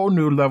to a whole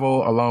new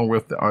level along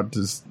with the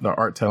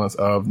art talents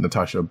of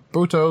Natasha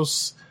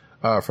Butos,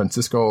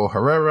 Francisco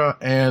Herrera,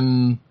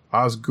 and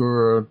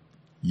Osgur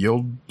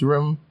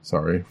Yildirim.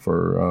 Sorry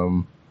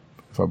for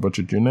if I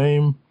butchered your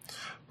name.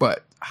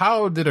 But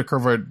how did a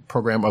covert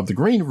program of the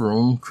Green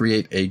Room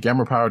create a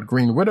gamma-powered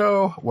Green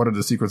Widow? What are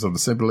the secrets of the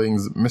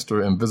siblings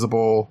Mr.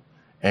 Invisible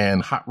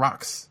and Hot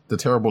Rocks, the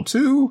Terrible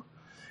 2?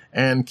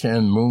 And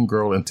can Moon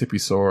Girl and Tippy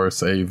Soar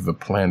save the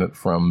planet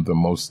from the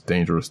most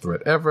dangerous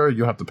threat ever?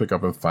 You'll have to pick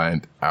up and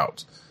find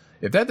out.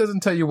 If that doesn't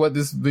tell you what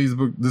this is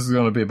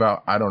going to be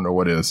about, I don't know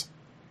what is.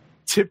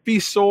 Tippy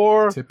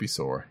Soar? Tippy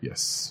Soar,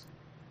 yes.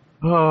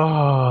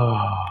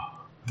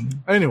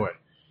 Anyway.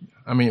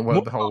 I mean,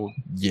 well, the whole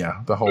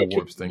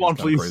warp thing is kind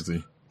of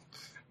crazy.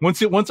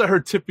 Once I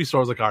heard Tippy Soar,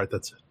 I was like, all right,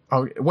 that's it.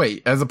 Oh,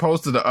 wait, as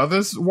opposed to the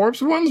other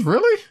warps ones?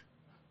 Really?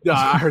 Yeah,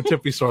 I heard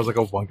Tippy Soar. I was like,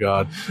 oh my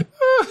God.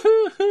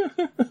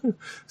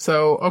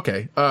 So,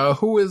 okay.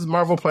 Who is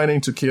Marvel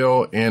planning to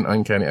kill in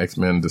Uncanny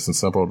X-Men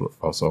Disassembled?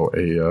 Also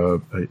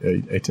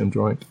a Tim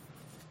joint.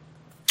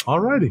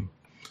 Alrighty.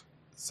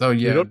 So,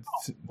 yeah,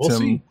 we'll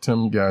see.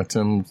 Tim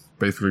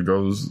basically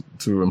goes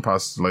to and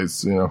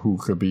postulates, who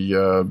could be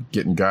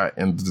getting got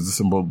in the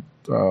Disassembled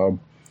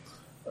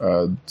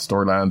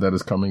storyline that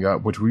is coming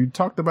up, which we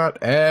talked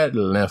about at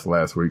length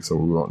last week, so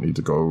we won't need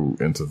to go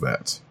into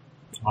that.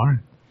 All right.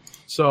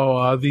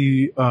 So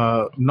the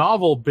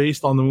novel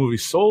based on the movie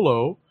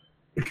Solo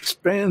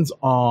expands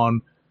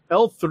on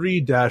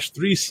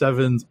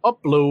L3-37's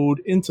upload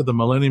into the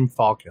Millennium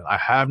Falcon. I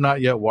have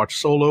not yet watched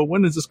Solo.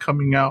 When is this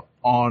coming out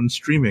on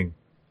streaming?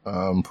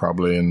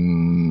 Probably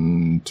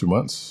in 2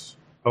 months.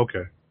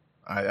 Okay.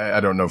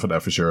 I don't know for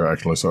that for sure,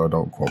 actually, so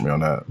don't quote me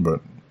on that,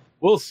 but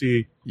we'll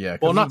see. Yeah.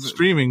 Well, not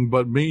streaming,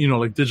 but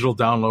like digital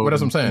download. But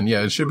that's what I'm saying.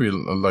 Yeah, it should be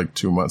like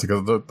 2 months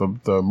because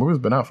the movie's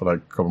been out for like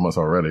a couple months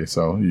already.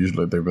 So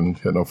usually they've been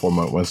hitting a 4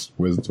 month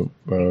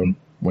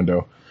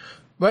window.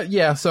 But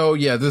yeah, so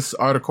yeah, this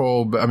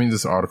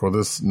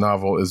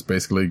novel is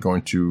basically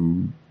going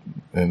to,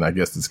 and I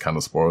guess this kind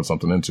of spoiled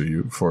something into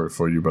you for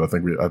you, but I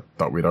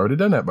thought we'd already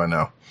done that by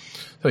now.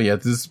 So yeah,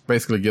 this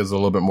basically gives a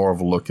little bit more of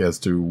a look as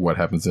to what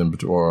happens in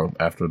between or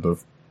after the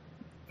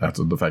fact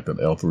that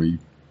L3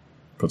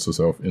 puts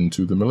herself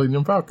into the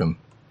Millennium Falcon.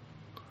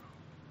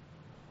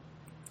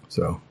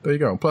 So there you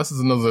go. Plus,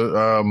 it's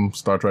another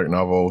Star Trek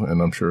novel,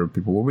 and I'm sure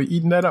people will be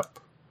eating that up.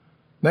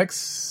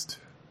 Next.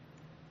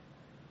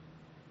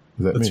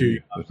 Is that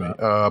me? That's me.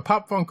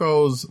 Pop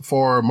Funkos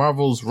for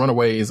Marvel's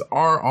Runaways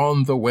are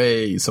on the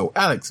way. So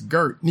Alex,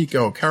 Gert,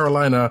 Nico,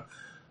 Carolina,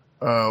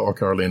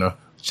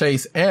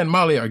 Chase, and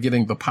Molly are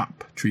getting the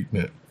pop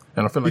treatment.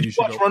 And I feel like you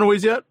should watch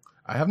Runaways yet?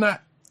 I have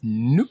not.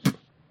 Nope.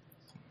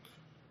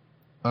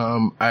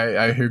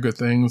 I hear good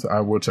things. I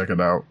will check it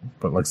out.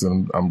 But like I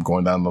said, I'm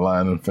going down the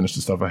line and finish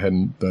the stuff I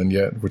hadn't done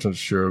yet, which I'm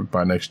sure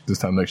by this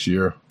time next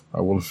year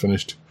I will have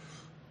finished.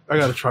 I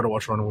gotta try to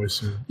watch Runaways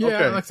soon. Yeah,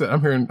 okay. Like I said, I'm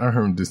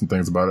hearing decent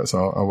things about it,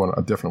 so I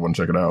definitely want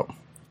to check it out.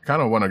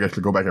 Kind of want to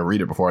actually go back and read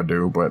it before I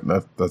do, but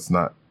that's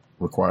not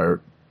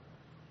required.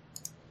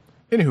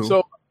 Anywho,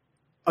 so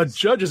a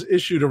judge has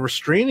issued a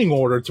restraining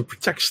order to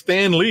protect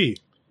Stan Lee.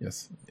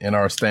 Yes, in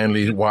our Stan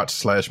Lee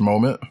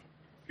watch/moment.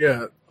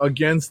 Yeah,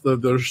 against the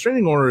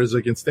restraining order is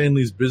against Stan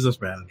Lee's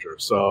business manager.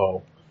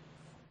 So,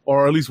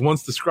 or at least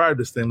once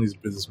described as Stan Lee's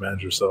business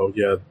manager. So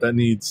yeah, that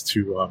needs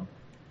to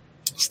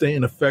stay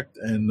in effect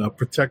and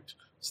protect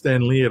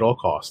Stan Lee at all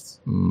costs.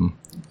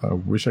 I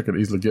wish I could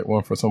easily get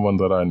one for someone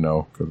that I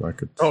know because I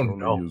could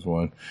use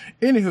one.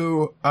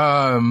 Anywho,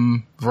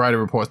 Variety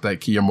reports that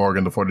Kia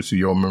Morgan, the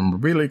 42-year-old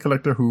memorabilia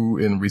collector who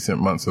in recent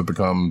months has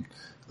become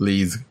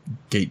Lee's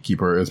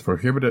gatekeeper, is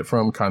prohibited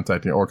from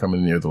contacting or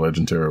coming near the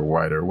legendary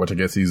writer, which I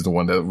guess he's the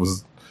one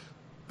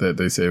that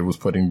they say was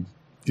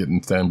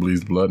getting Stan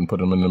Lee's blood and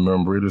putting him in the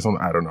memorabilia or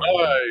something. I don't know.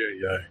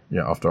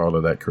 Yeah, after all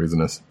of that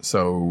craziness.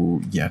 So,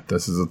 yeah,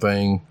 this is a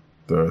thing.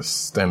 The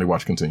Stanley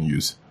Watch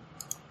continues.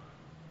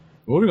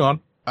 Moving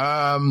on.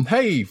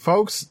 Hey,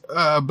 folks.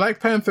 Black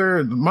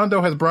Panther,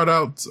 Mondo has brought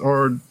out,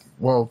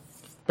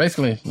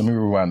 basically, let me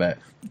rewind that.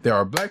 There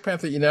are Black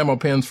Panther enamel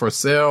pins for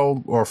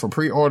sale or for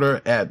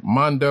pre-order at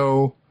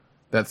Mondo,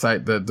 that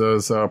site that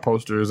does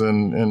posters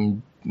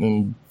and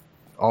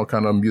all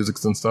kind of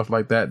musics and stuff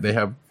like that. They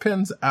have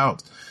pins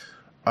out.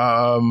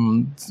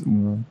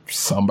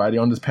 Somebody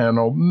on this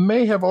panel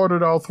may have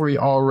ordered all three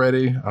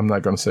already. I'm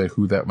not going to say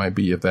who that might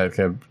be if that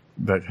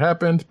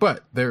happened,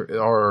 but there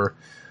are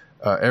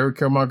Eric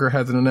Killmonger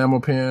has an enamel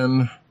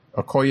pin,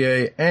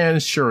 Okoye,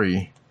 and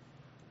Shuri.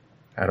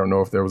 I don't know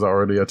if there was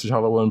already a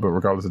T'Challa one, but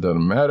regardless, it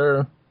doesn't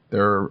matter.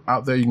 They're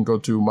out there. You can go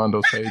to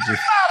Mondo's pages.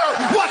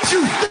 What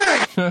you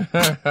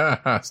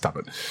think? Stop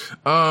it.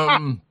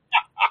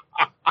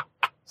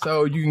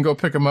 So you can go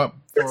pick them up.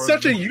 It's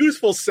such a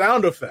useful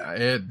sound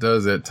effect. It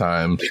does at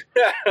times.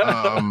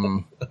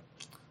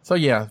 So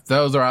yeah,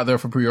 those are out there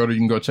for pre-order. You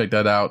can go check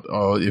that out.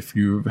 If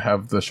you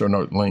have the show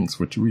note links,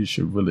 which we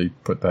should really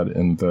put that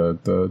in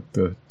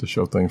the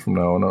show thing from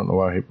now on. I don't know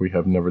why we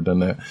have never done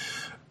that.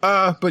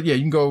 But yeah,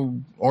 you can go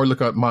or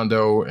look up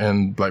Mondo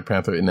and Black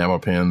Panther enamel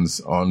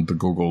pins on the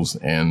Googles,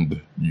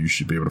 and you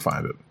should be able to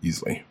find it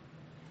easily.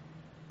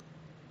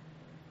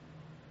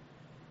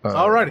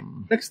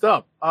 Alrighty, next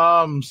up.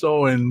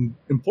 So in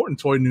important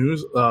toy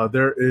news,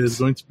 there is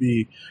going to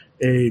be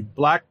a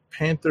Black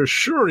Panther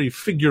Shuri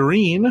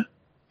figurine.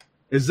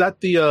 Is that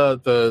the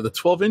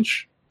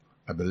 12-inch?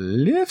 I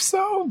believe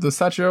so. The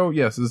Sideshow,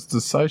 yes, it's the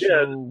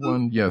Sideshow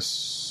one.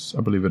 Yes,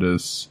 I believe it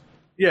is.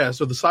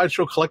 So the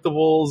Sideshow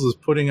Collectibles is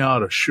putting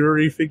out a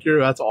Shuri figure.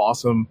 That's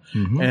awesome.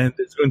 And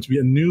there's going to be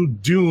a new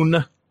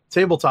Dune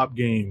tabletop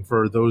game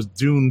for those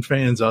Dune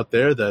fans out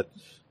there that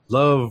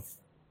love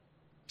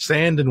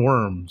sand and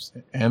worms.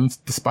 And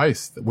the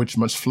spice, which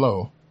must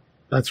flow.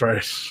 That's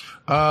right.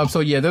 So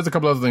yeah, there's a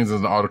couple other things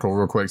in the article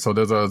real quick. So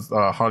there's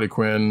a Harley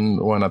Quinn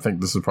one. I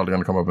think this is probably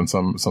going to come up in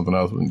something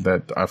else,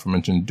 that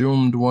aforementioned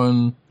Doom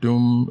one.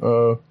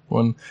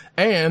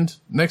 And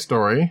next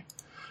story,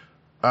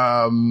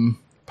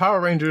 Power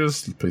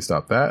Rangers, please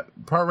stop that.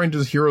 Power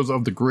Rangers Heroes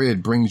of the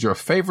Grid brings your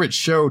favorite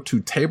show to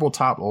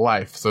tabletop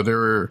life. So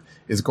there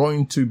is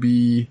going to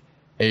be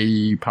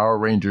a Power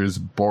Rangers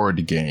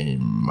board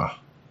game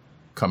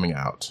coming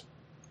out.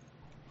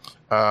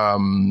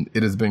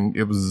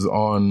 It was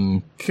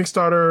on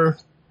Kickstarter,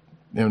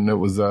 and it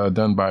was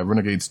done by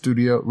Renegade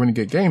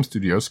Game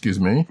Studio,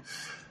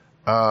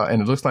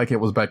 and it looks like it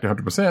was back to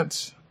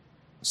 100%.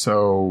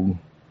 So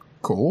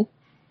cool.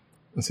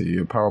 Let's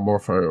see, Power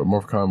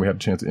Morphicon, we had a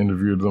chance to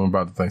interview them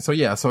about the thing. So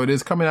yeah, so it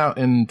is coming out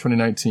in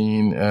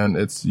 2019, and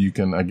it's a 2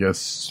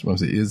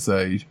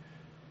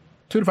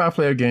 to 5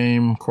 player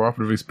game,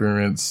 cooperative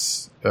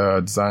experience,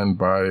 designed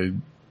by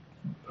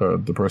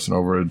the person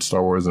over at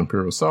Star Wars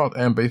Imperial Assault,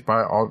 and based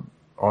on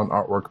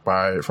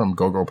artwork from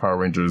Go-Go Power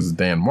Rangers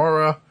Dan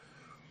Mora,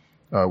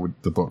 with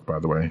the book, by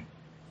the way.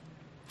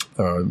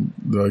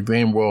 The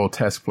game will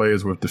task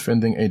players with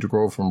defending Angel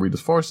Grove from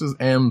Rita's forces,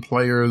 and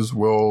players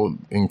will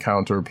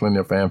encounter plenty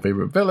of fan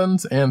favorite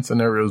villains and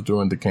scenarios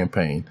during the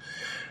campaign.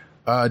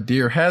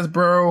 Dear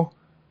Hasbro,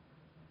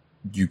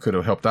 you could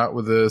have helped out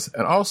with this.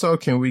 And also,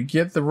 can we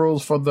get the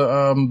rules for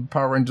the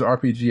Power Rangers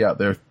RPG out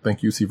there?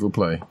 Thank you, s'il vous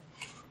plaît.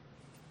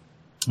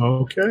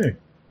 Okay.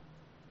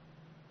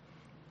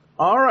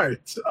 All right.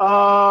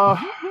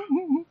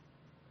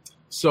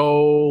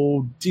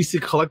 So DC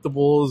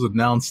Collectibles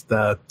announced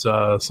that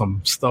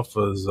some stuff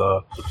is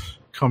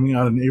coming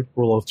out in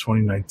April of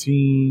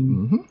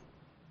 2019.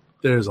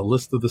 There's a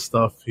list of the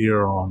stuff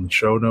here on the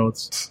show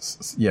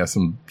notes. Yeah,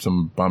 some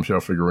bombshell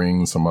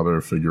figurines, some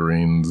other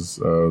figurines,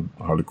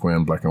 Harley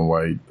Quinn, black and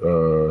white,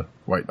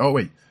 white. Oh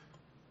wait,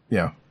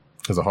 yeah,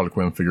 there's a Harley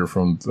Quinn figure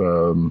from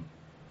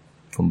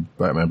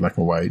Batman, black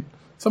and white.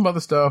 Some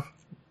other stuff,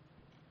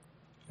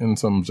 and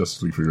some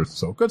Justice League figures.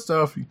 So good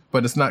stuff,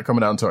 but it's not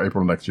coming out until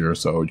April next year,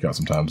 so you got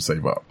some time to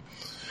save up.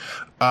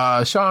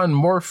 Sean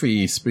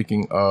Murphy,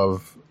 speaking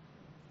of,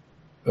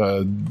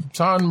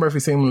 Sean Murphy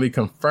seemingly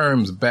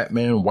confirms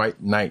Batman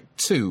White Knight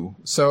 2.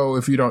 So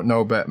if you don't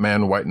know,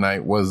 Batman White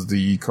Knight was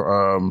the,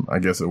 I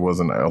guess it was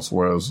an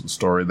Elseworlds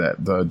story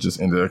that just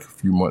ended a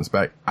few months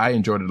back. I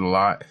enjoyed it a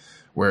lot,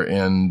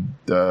 wherein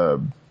the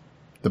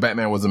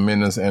Batman was a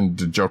menace and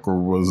the Joker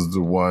was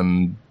the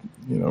one,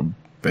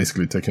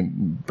 basically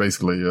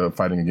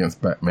fighting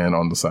against Batman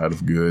on the side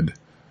of good.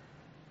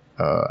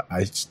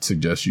 I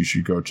suggest you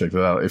should go check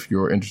that out if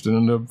you're interested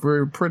in a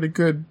pretty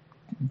good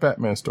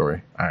Batman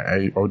story.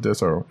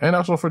 And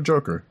also for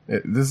Joker.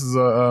 This is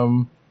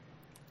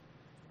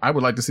I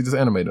would like to see this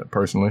animated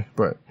personally,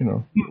 but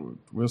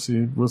we'll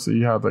see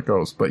how that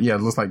goes. But yeah,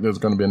 it looks like there's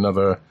going to be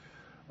another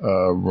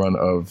run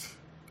of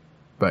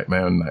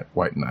Batman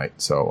White Knight.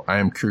 So I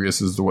am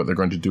curious as to what they're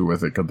going to do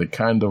with it, because they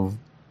kind of,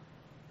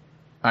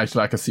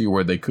 actually I can see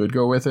where they could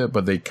go with it,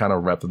 but they kind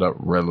of wrapped it up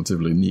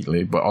relatively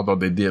neatly. But although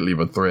they did leave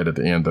a thread at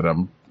the end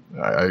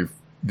that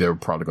they're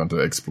probably going to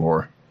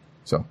explore.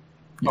 So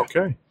yeah.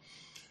 Okay.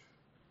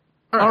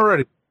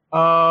 Alrighty.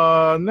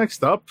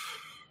 Next up,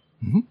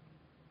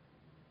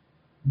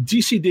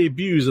 DC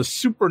debuts a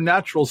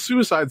Supernatural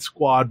Suicide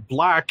Squad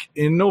Black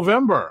in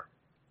November.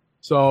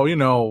 So,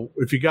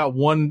 if you got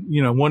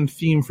one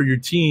theme for your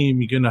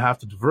team, you're going to have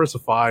to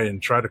diversify and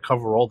try to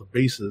cover all the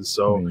bases.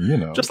 So,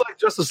 just like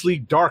Justice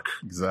League Dark,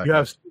 exactly. You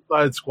have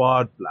Suicide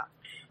Squad Black.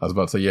 I was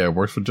about to say, yeah, it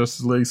works for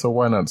Justice League, so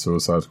why not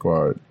Suicide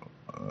Squad?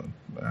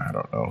 I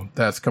don't know.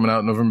 That's coming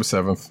out November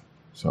 7th,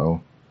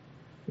 so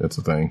it's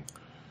a thing.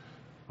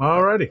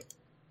 Alrighty.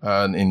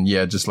 And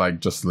yeah, just like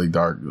Justice League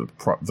Dark,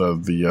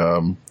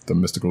 the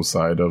mystical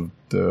side of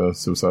the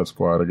Suicide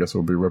Squad, I guess,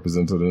 will be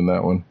represented in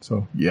that one.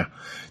 So yeah,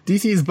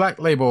 DC's Black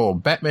Label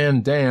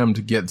Batman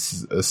Damned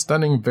gets a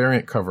stunning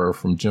variant cover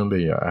from Jim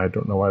Lee. I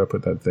don't know why to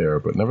put that there,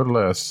 but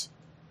nevertheless,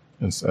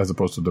 as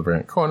opposed to the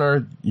variant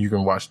corner, you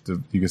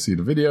can see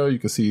the video, you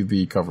can see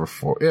the cover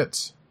for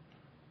it.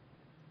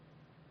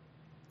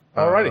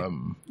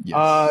 Alrighty.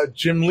 Yes.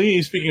 Jim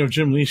Lee. Speaking of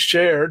Jim Lee,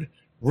 shared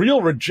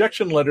real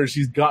rejection letters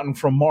he's gotten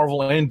from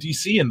Marvel and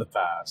DC in the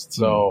past.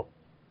 So,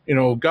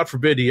 God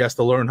forbid he has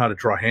to learn how to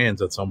draw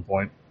hands at some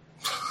point.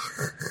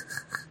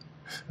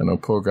 I know,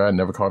 poor guy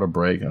never caught a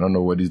break. I don't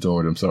know what he's doing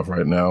with himself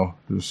right now.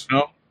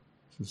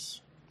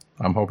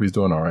 I'm hope he's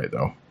doing all right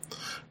though.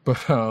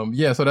 But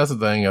yeah, so that's the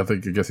thing. I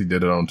guess he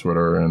did it on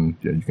Twitter, and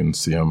yeah, you can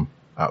see him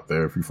out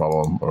there if you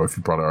follow him, or if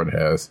you probably already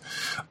has.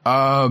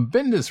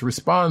 Bendis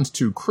responds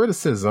to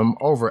criticism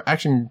over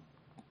action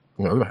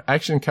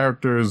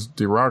characters'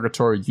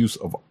 derogatory use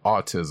of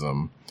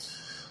autism.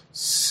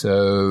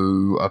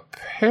 So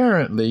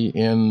apparently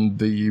in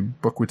the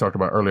book we talked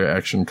about earlier,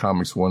 Action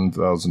Comics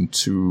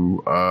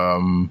 1002,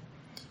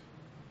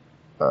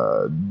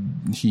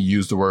 he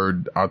used the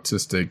word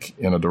autistic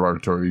in a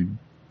derogatory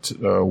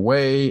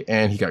way,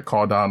 and he got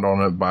called out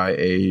on it by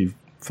a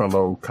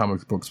fellow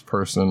comic books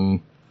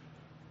person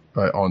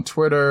on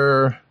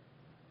Twitter,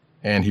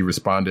 and he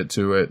responded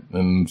to it,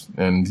 and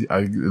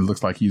it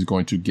looks like he's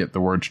going to get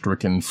the word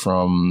stricken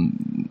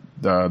from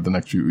the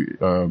next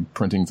few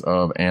printings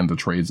of and the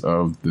trades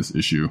of this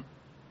issue.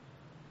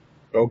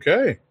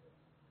 Okay.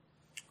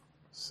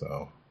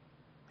 So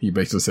he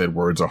basically said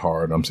words are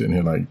hard. I'm sitting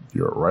here like,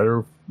 you're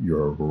a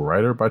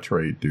writer by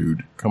trade,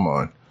 dude. Come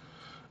on.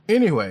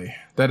 Anyway,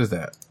 that is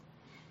that.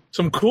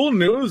 Some cool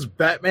news.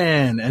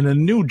 Batman and a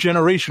new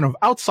generation of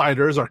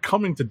Outsiders are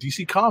coming to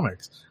DC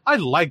Comics. I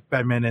liked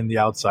Batman and the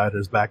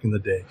Outsiders back in the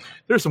day.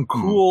 There's some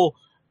cool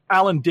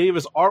Alan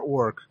Davis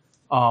artwork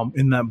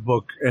in that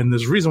book, and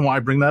there's a reason why I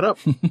bring that up.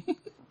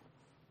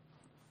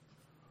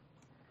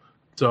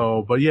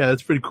 But yeah,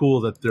 it's pretty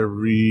cool that they're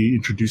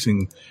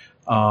reintroducing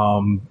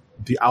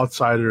the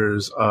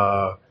Outsiders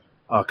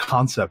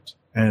concept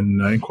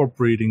and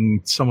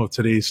incorporating some of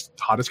today's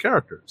hottest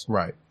characters.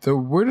 Right. The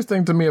weirdest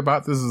thing to me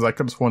about this is I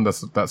could have sworn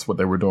that's what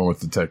they were doing with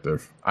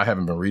Detective. I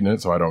haven't been reading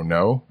it, so I don't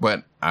know.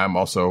 But I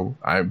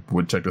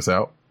would check this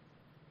out.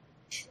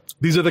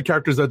 These are the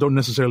characters that don't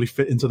necessarily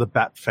fit into the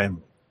Bat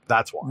family.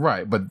 That's why.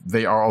 Right, but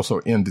they are also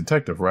in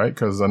Detective, right?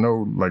 Because I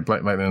know, like,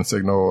 Black Lightning and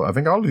Signal, I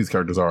think all of these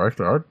characters are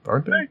actually,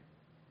 aren't they?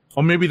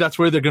 Or maybe that's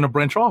where they're going to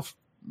branch off.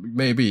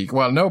 Maybe.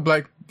 Well, no,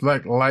 Black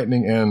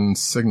Lightning and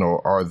Signal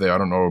are there. I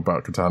don't know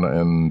about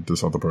Katana and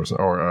this other person,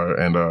 or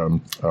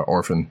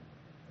Orphan,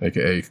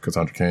 aka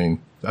Cassandra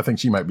Cain. I think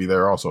she might be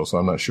there also, so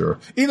I'm not sure.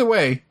 Either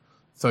way,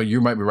 so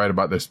you might be right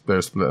about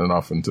they're splitting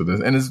off into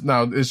this. And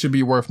it should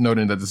be worth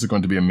noting that this is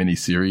going to be a mini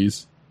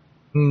series,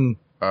 and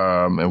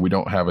we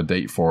don't have a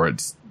date for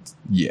it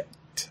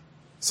yet.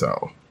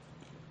 So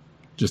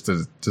just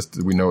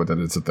we know that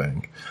it's a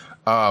thing.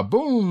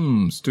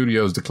 Boom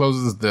Studios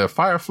discloses the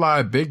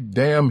Firefly Big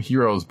Damn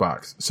Heroes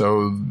box.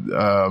 So,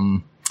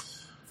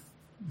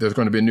 there's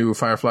going to be a new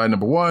Firefly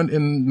 #1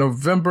 in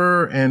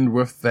November, and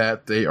with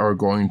that, they are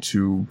going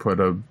to put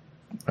it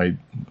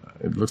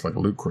looks like a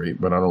loot crate,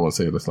 but I don't want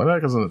to say it looks like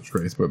that because it's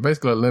crazy, but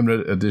basically a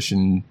limited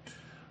edition,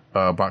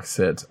 box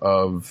set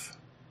of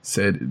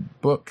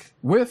said book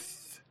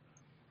with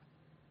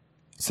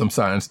some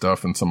signed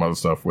stuff and some other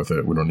stuff with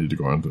it. We don't need to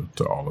go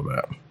into all of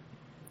that.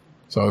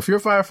 So if you're a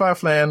Firefly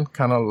fan,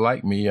 kind of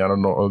like me, I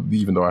don't know,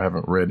 even though I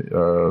haven't read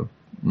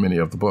many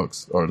of the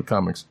books or the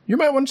comics, you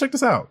might want to check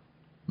this out,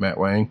 Matt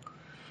Wang.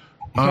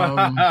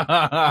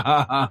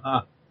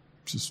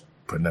 Just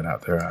putting that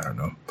out there. I don't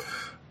know.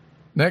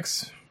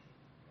 Next.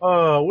 Where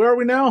are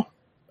we now?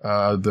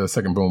 The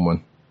second Boom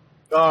one.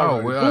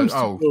 Returns.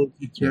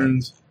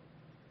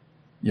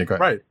 Yeah, go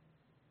ahead. Right.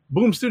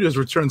 Boom Studios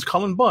returns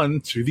Cullen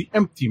Bunn to the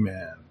Empty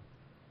Man.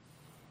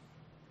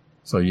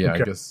 So yeah,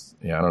 okay. I guess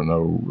I don't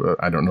know.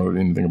 I don't know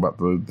anything about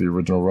the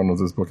original run of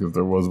this book if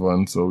there was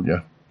one. So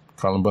yeah,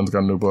 Cullen Bunn's got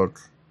a new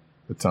book.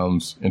 It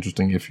sounds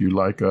interesting if you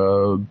like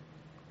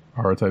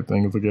horror type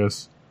things, I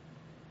guess.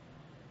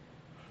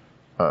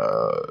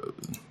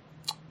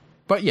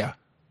 But yeah,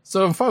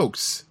 so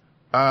folks,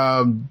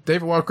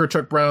 David Walker,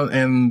 Chuck Brown,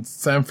 and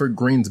Sanford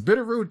Green's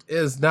Bitterroot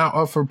is now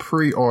up for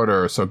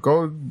pre-order. So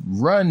go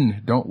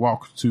run, don't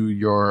walk to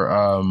your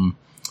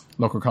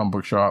local comic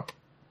book shop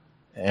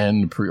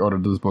and pre-order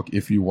this book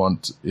if you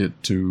want it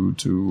to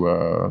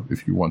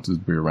if you want to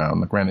be around.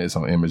 Like, granted, it's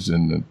on Image,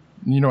 and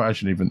I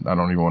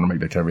don't even want to make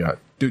that caveat.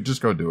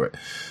 Just go do it.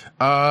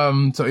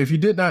 So if you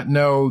did not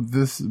know,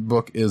 this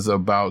book is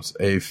about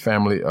a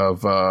family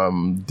of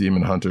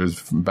demon hunters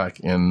from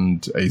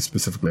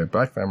specifically a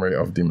black family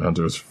of demon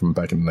hunters from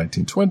back in the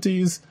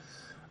 1920s.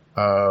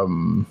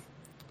 And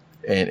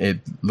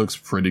it looks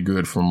pretty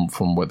good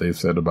from what they've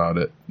said about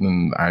it.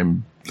 And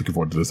I'm looking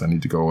forward to this. I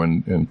need to go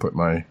and put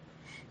my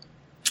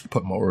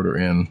order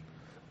in.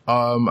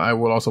 I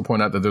will also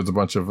point out that there's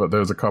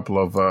a couple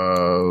of,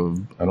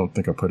 I don't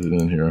think I put it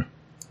in here.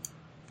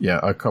 Yeah,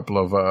 a couple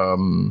of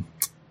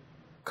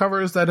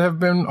covers that have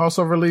been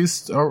also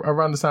released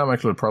around this time,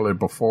 actually probably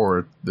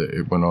before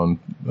it went on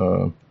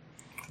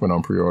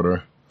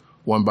pre-order.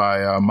 One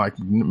by Mike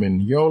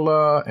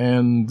Mignola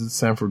and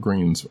Sanford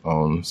Green's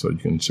own, so you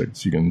can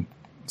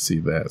see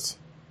that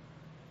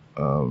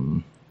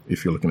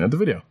if you're looking at the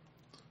video.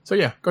 So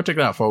yeah, go check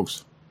it out,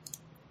 folks.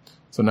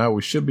 So now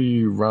we should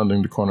be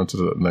rounding the corner to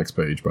the next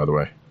page, by the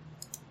way.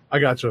 I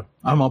gotcha.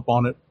 I'm up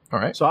on it. All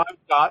right. So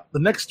I've got the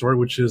next story,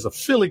 which is a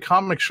Philly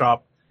comic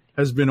shop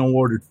has been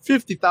awarded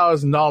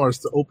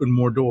 $50,000 to open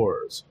more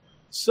doors.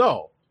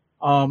 So,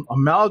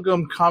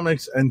 Amalgam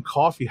Comics and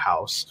Coffee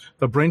House,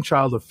 the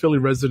brainchild of Philly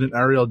resident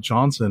Ariel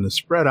Johnson, is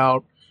spread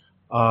out,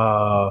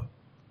 who's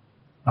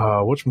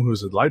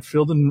it?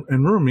 Lightfield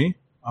and Roomy.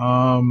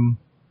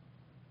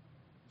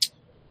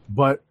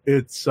 But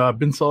it's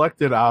been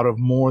selected out of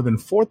more than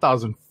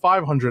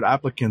 4,500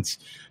 applicants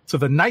to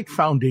the Knight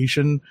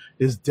Foundation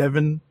is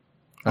Devin.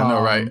 I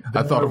know, right?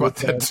 I thought about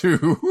that too.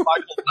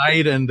 Michael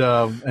Knight and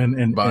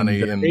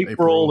Bonnie and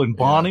April and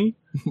Bonnie.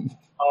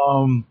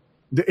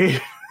 Yeah.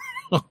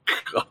 Oh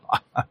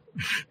God.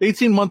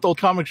 18-month-old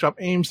comic shop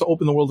aims to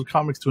open the world of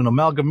comics to an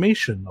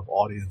amalgamation of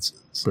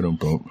audiences.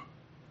 Boom.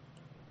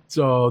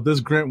 So this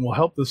grant will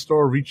help the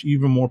store reach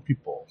even more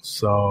people.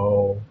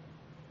 So,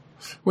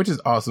 which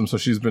is awesome. So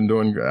she's been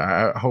doing.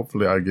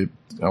 Hopefully, I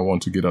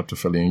want to get up to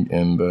Philly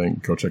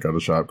and go check out the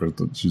shop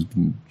because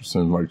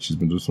seems like she's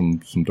been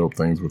doing some dope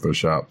things with her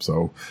shop.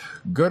 So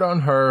good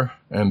on her,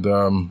 and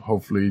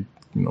hopefully,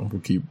 we'll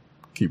keep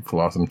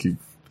flossing,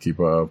 keep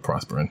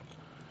prospering.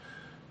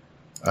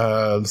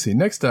 Let's see.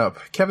 Next up,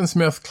 Kevin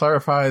Smith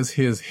clarifies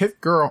his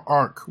Hit Girl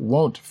arc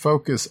won't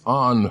focus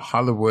on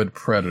Hollywood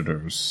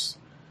predators.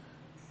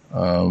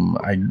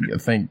 I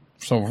think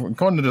so.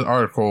 According to this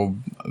article,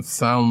 it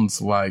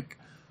sounds like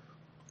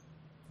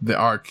the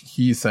arc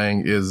he's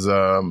saying is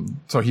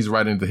so he's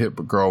writing the Hit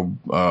Girl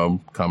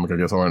comic, I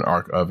guess, or an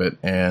arc of it,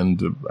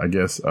 and I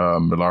guess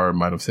Millar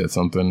might have said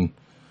something.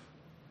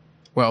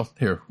 Well,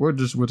 here we'll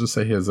just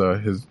say his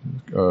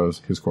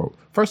quote.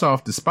 First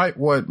off, despite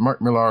what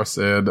Mark Millar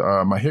said,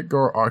 my Hit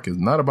Girl arc is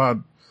not about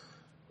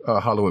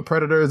Hollywood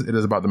predators. It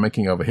is about the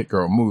making of a Hit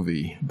Girl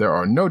movie. There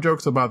are no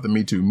jokes about the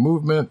Me Too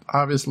movement,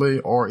 obviously,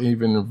 or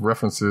even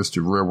references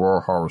to real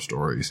world horror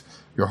stories.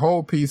 Your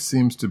whole piece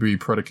seems to be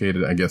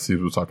predicated. I guess he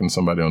was talking to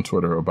somebody on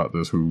Twitter about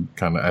this who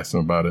kind of asked him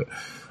about it.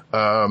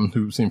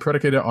 Who seemed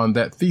predicated on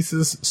that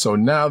thesis. So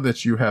now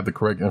that you have the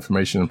correct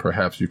information,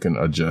 perhaps you can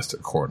adjust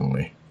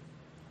accordingly.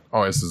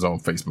 Oh, this is on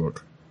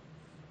Facebook.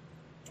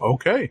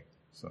 Okay.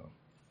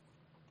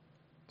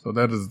 So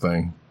that is the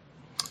thing.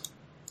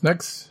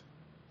 Next.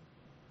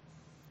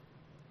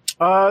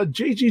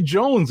 J.G.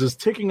 Jones is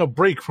taking a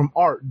break from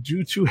art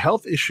due to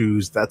health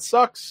issues. That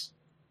sucks.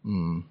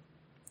 Do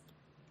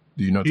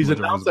you know? He's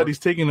announced that he's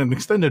taking an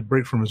extended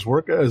break from his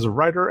work as a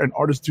writer and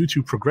artist due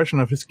to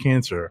progression of his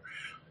cancer.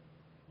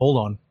 Hold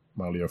on.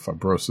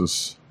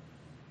 Myelofibrosis.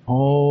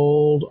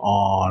 Hold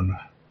on.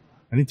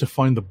 I need to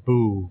find the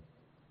boo.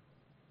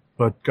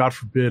 But God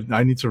forbid,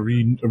 I need to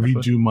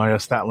redo my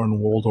Statler and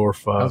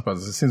Waldorf. I was about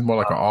to say, it seems more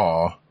like an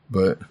awe,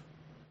 but...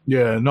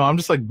 Yeah, no, I'm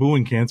just like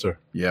booing cancer.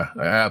 Yeah,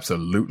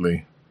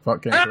 absolutely.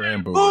 Fuck cancer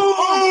and boo.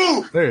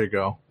 There you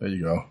go. There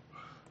you go.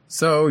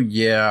 So,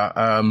 yeah,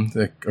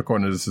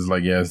 according to this, is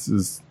like, yes, this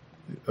is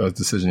a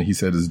decision he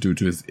said is due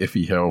to his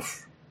iffy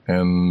health,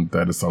 and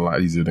that is a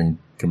lot easier than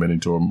committing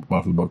to a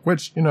monthly book,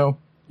 which,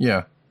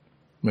 yeah,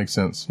 makes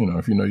sense.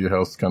 If you know your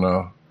health kind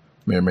of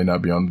may or may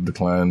not be on the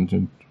decline,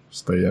 and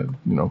stay at,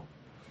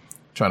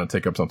 trying to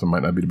take up something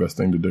might not be the best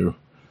thing to do.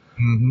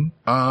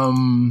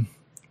 Mm-hmm.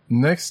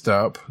 Next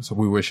up, so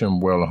we wish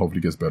him well and hopefully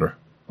he gets better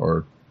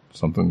or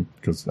something,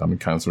 because,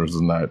 cancer is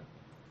not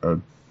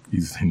an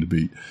easy thing to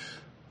beat.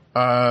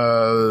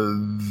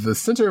 The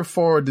Center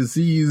for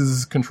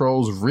Disease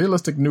Control's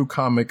realistic new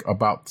comic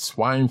about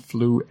swine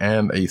flu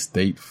and a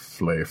state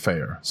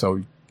fair.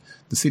 So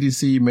the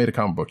CDC made a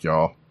comic book,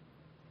 y'all.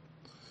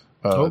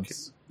 Okay.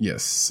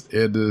 Yes,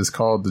 it is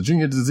called The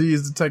Junior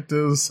Disease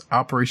Detectives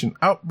Operation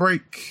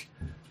Outbreak.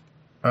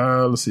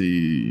 Let's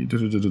see.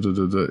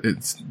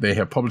 They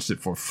have published it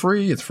for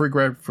free. It's free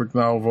graphic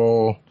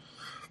novel.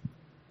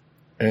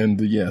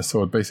 And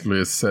so it basically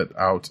is set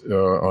out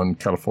on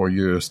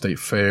California State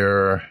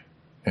Fair,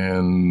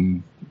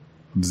 and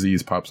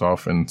disease pops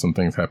off and some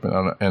things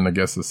happen. And I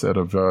guess a set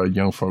of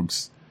young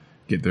folks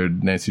get their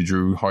Nancy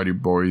Drew Hardy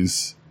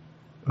Boys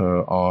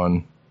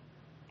on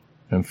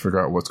and figure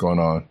out what's going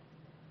on.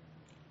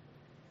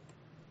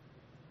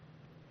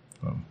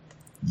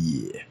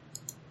 Yeah.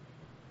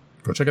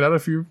 Go check it out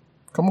if you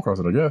come across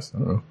it, I guess. I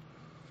don't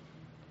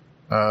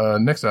know.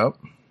 Next up.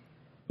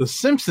 The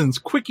Simpsons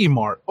Quickie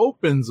Mart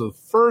opens a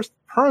first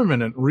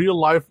permanent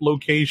real-life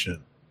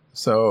location.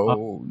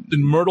 So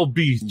in Myrtle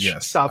Beach,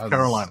 yes, South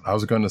Carolina. I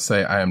was going to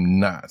say I am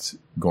not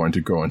going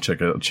to go and check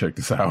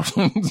this out.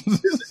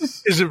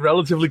 Is it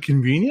relatively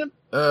convenient?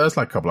 It's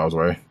like a couple hours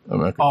away.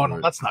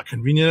 No, that's not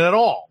convenient at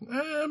all.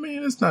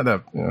 It's not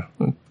that.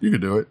 You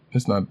could do it.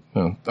 It's not.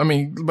 But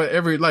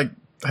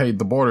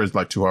the border is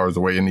like 2 hours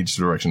away in each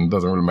direction. It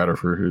doesn't really matter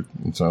for here.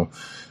 So,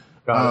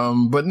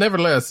 but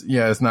nevertheless,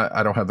 it's not.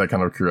 I don't have that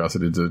kind of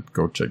curiosity to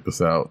go check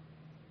this out.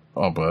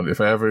 Oh, but if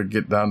I ever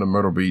get down to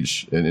Myrtle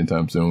Beach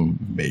anytime soon,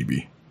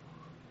 maybe.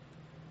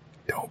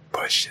 Don't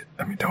push it.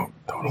 Don't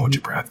hold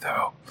your breath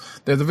though.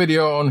 There's a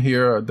video on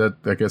here that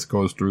I guess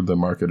goes through the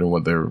market and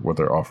what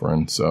they're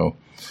offering. So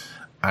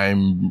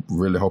I'm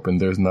really hoping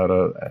there's not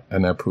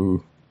an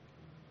Apu.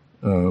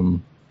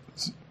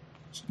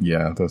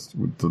 That's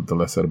the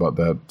less said about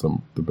that,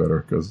 the better.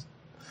 Because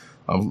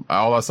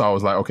all I saw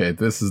was like, okay,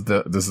 this is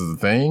the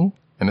thing,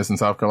 and it's in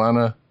South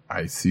Carolina.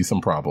 I see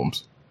some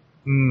problems.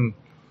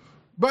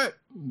 But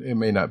it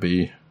may not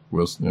be.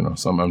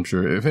 Some, I'm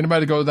sure. If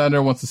anybody goes down there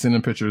and wants to send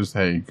in pictures,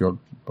 hey, go,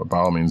 by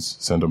all means,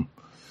 send them.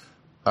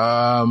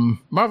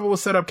 Marvel will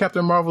set up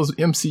Captain Marvel's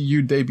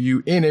MCU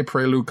debut in a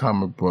Prelude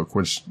comic book,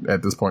 which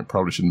at this point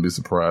probably shouldn't be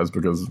surprised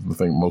because I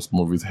think most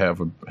movies have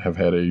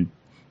had a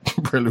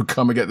Prelude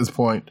comic at this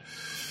point.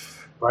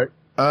 Right.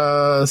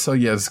 So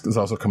yes, it's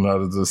also coming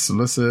out of the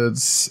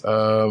solicits.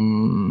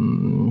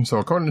 So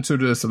according to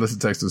the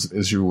solicit text, this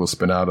issue will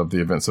spin out of the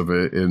events of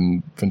it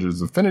in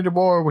Avengers Infinity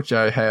War, which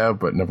I have,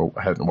 but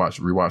hadn't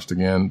rewatched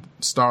again.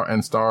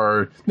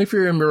 Star Nick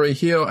Fury and Marie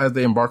Hill as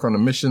they embark on the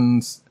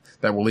missions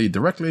that will lead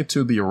directly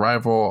to the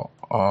arrival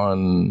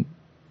on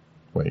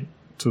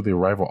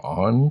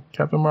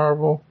Captain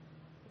Marvel.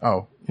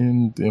 Oh,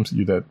 in the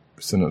MCU, that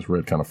sentence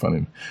read kind of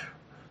funny.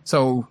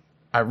 So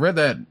I read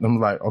that and I'm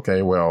like,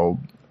 okay, well,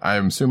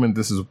 I'm assuming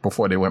this is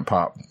before they went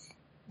pop.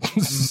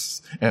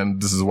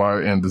 and this is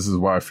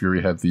why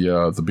Fury had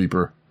the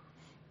beeper.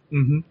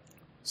 Mm-hmm.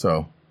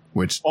 So,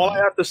 which all I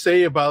have to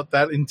say about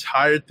that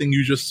entire thing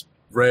you just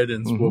read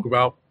and spoke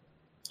about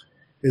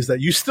is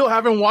that you still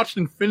haven't watched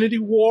Infinity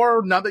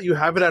War now that you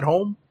have it at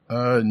home.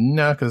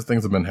 No, because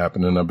things have been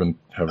happening. I've been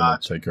having to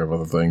take care of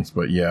other things,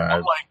 but yeah,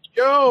 I'm like,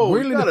 yo,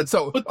 really.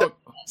 So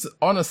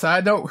on a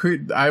side note,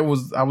 I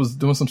was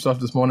doing some stuff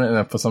this morning,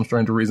 and for some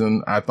strange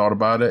reason, I thought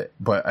about it,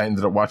 but I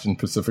ended up watching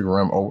Pacific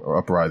Rim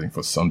Uprising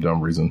for some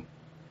dumb reason.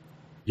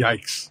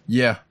 Yikes!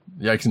 Yeah,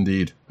 yikes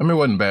indeed. I mean, it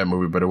wasn't a bad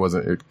movie, but it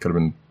wasn't. It could have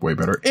been way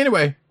better.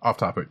 Anyway, off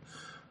topic.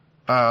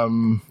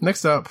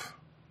 Next up,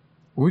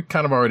 we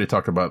kind of already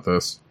talked about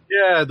this.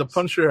 Yeah, the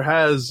Punisher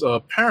has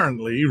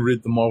apparently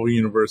rid the Marvel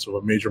Universe of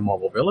a major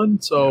Marvel villain.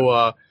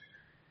 So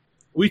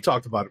we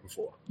talked about it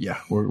before. Yeah,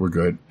 we're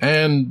good.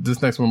 And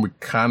this next one we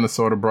kind of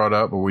sort of brought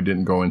up, but we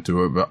didn't go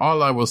into it. But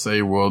all I will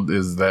say,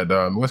 is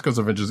that West Coast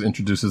Avengers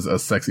introduces a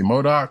sexy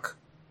MODOK.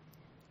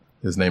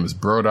 His name is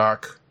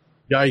Brodok.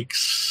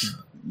 Yikes.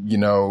 You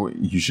know,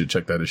 you should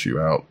check that issue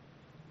out.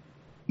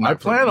 I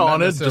plan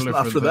on it, just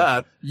not for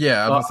that.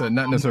 Yeah, I was going to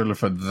say, not necessarily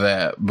for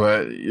that,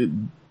 but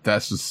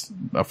that's just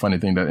a funny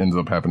thing that ends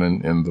up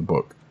happening in the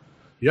book.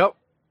 Yep.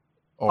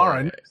 All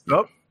right.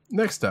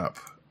 Next up.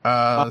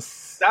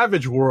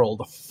 Savage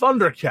World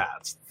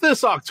Thundercats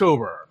this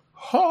October.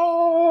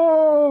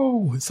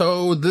 Oh!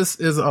 So this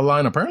is a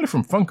line apparently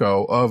from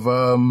Funko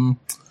of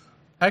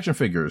action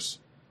figures.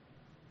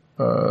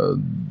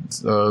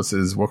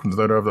 Says, welcome to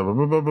the third of blah,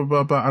 blah, blah, blah,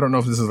 blah, blah. I don't know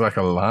if this is like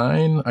a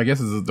line. I guess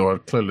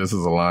clearly this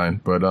is a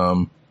line, but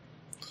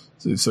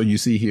so you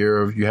see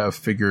here, you have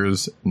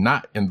figures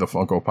not in the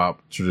Funko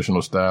Pop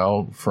traditional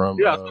style from...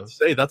 Yeah, I was about to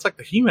say, that's like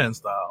the He-Man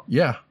style.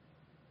 Yeah.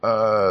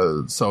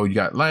 So you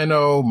got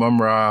Lino,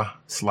 Mumra,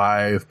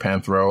 Slythe,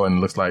 Panthro, and it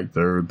looks like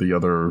they're the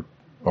other...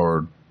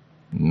 Or,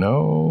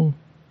 no...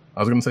 I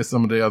was going to say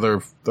some of the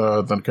other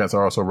Thundercats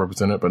are also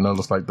represented, but no, it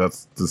looks like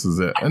this is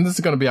it. And this is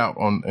going to be out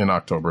in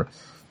October.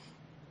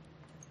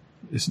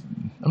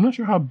 I'm not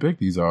sure how big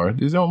these are.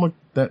 These don't look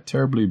that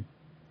terribly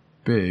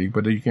big,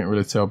 but you can't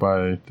really tell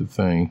by the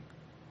thing.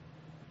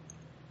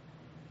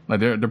 Like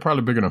they're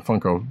probably bigger than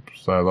Funko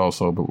size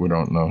also, but we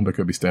don't know. They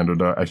could be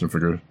standard action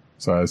figure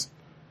size.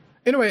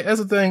 Anyway, as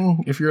a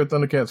thing, if you're a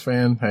Thundercats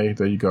fan, hey,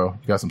 there you go.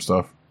 You got some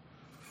stuff.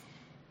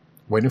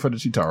 Waiting for the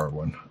Chitara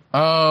one.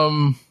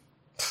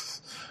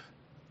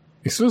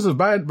 Exclusive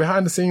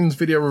behind the scenes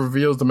video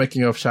reveals the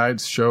making of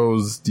Shides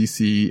Show's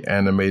DC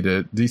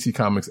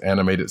Comics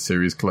animated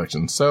series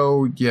collection.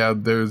 So yeah,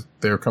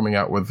 they're coming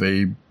out with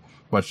a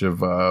bunch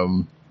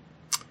of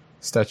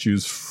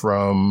statues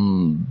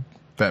from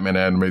Batman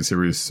animated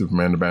series,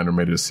 Superman the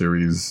animated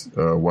series,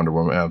 Wonder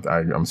Woman, and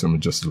I'm assuming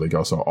Justice League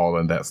also, all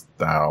in that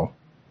style.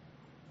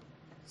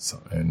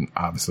 So, and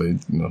obviously,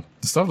 the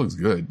stuff looks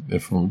good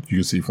if you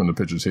can see from the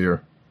pictures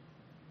here.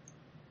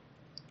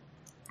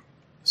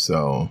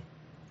 So.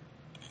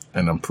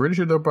 And I'm pretty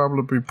sure they'll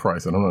probably be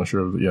priced. I'm not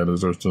sure. Yeah,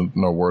 there's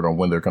no word on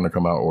when they're going to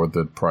come out or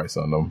the price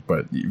on them.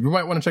 But you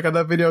might want to check out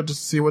that video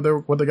just to see what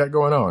they got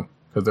going on,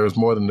 because there's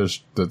more than this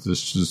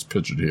just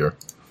pictured here.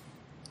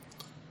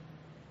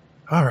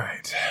 All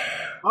right.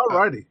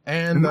 Alrighty.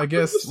 And I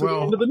guess the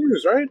end of the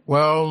news, right?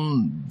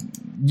 Well,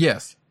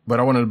 yes.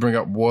 But I wanted to bring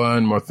up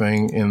one more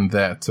thing in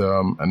that,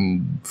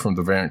 and from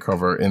the variant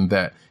cover, in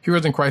that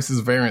Heroes in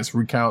Crisis variants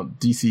recount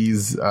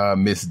DC's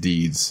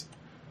misdeeds.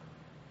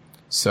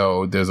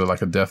 So there's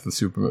a Death of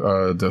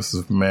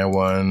Superman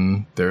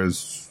one.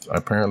 There's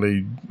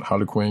apparently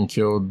Harley Quinn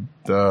killed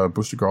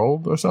Booster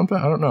Gold or something.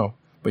 I don't know.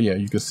 But yeah,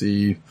 you can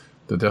see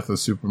the Death of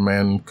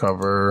Superman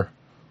cover.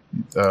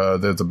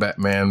 There's a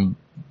Batman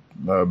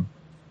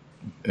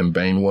and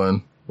Bane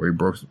one where he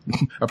broke.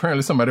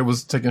 Apparently somebody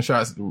was taking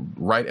shots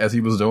right as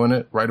he was doing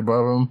it, right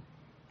above him.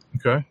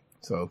 Okay.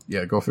 So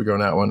yeah, go figure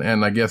on that one.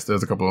 And I guess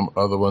there's a couple of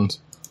other ones.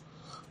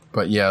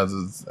 But yeah,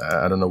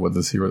 I don't know what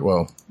this hero.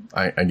 Well,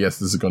 I guess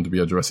this is going to be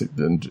addressed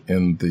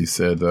in the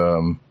said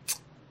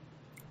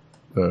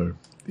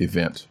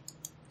event.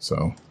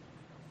 So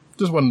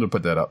just wanted to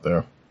put that out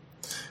there.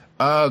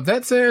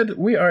 That said,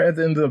 we are at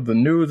the end of the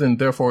news and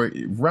therefore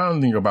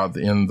rounding about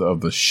the end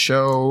of the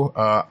show.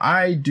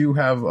 I do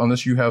have,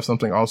 unless you have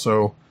something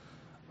also,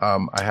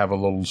 I have a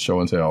little show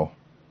and tell.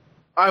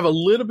 I have a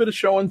little bit of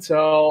show and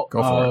tell.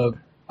 Go for it.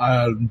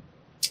 I'm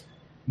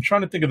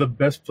trying to think of the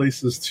best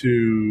places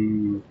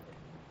to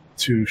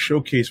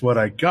showcase what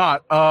I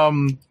got.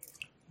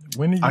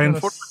 When I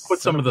unfortunately put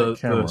some of the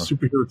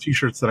superhero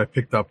t-shirts that I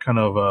picked up kind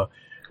of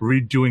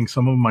redoing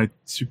some of my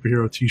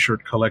superhero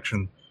T-shirt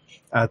collection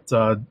at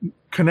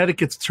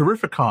Connecticut's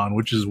Terrificon,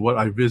 which is what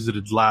I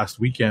visited last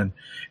weekend.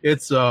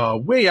 It's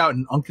way out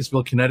in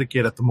Uncasville,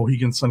 Connecticut, at the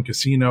Mohegan Sun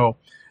Casino.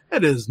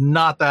 It is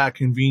not that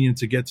convenient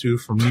to get to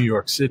from New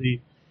York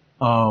City.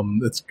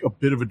 It's a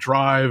bit of a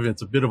drive.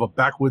 It's a bit of a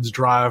backwoods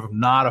drive. I'm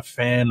not a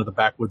fan of the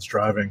backwoods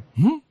driving.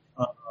 Mm-hmm.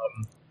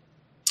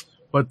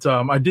 But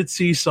I did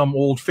see some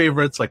old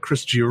favorites like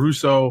Chris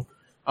Giarrusso,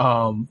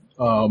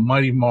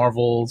 Mighty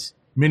Marvels,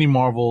 Mini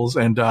Marvels,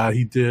 and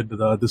he did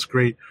this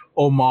great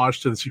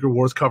homage to the Secret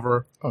Wars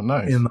cover. Oh,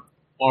 nice. In the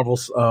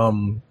Marvels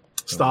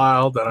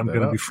style that I'm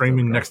going to be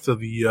framing next to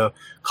the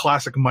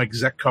classic Mike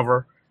Zeck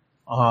cover.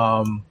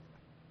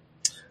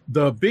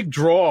 The big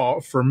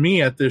draw for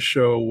me at this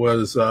show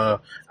was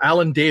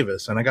Alan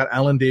Davis, and I got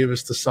Alan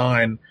Davis to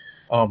sign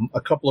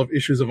a couple of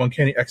issues of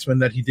Uncanny X-Men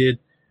that he did,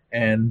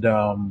 and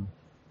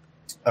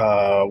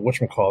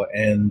whatchamacallit,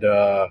 and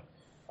a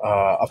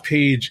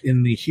page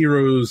in the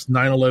Heroes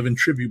 9/11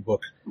 tribute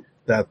book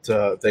a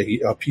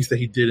piece that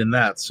he did in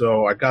that.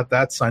 So I got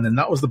that signed, and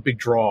that was the big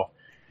draw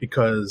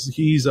because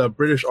he's a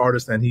British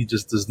artist and he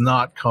just does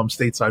not come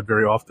stateside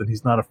very often.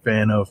 He's not a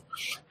fan of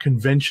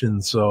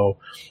conventions, so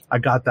I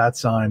got that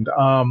signed.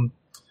 The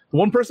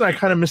one person I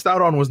kind of missed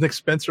out on was Nick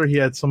Spencer. He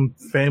had some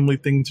family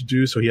thing to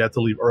do, so he had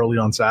to leave early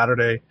on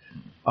Saturday.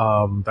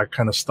 That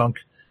kind of stunk.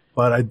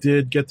 But I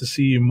did get to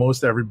see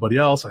most everybody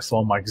else. I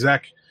saw Mike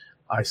Zeck.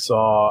 I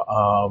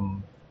saw,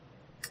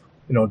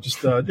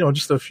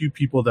 just a few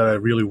people that I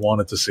really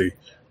wanted to see.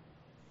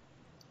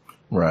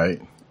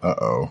 Right.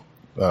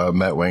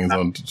 Matt Wang's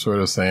on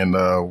Twitter saying,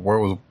 where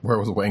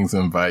was Wang's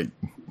invite?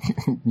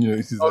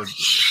 He says,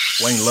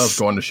 Wang loves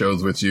going to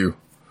shows with you.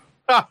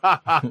 Sorry,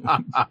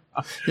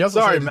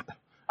 Matt.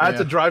 I had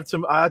to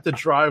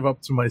drive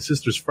up to my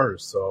sister's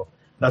first, so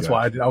that's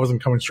why I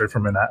wasn't coming straight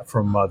from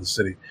the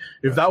city.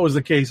 If that was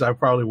the case, I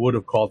probably would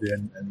have called you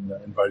and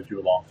invited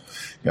you along.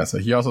 Yeah, so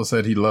he also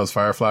said he loves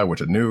Firefly,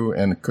 which I knew,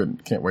 and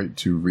can't wait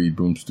to read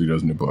Boom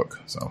Studios' new book.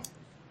 So,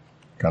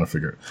 kind of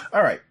figured.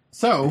 All right.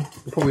 So,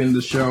 before we end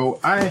the show,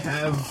 I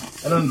have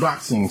an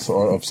unboxing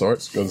of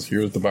sorts, because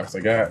here's the box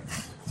I got.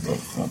 But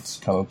that's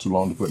kind of too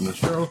long to put in the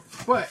show.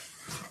 But,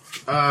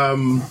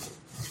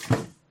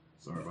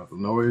 sorry about the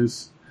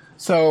noise.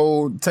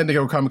 So, San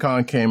Diego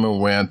Comic-Con came and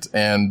went,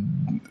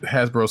 and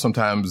Hasbro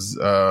sometimes,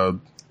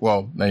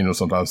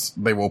 sometimes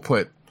they will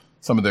put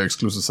some of their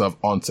exclusive stuff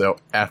on sale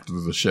after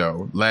the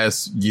show.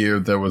 Last year,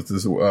 there was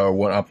this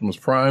one Optimus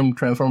Prime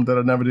Transformer that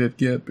I never did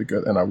get,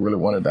 and I really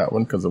wanted that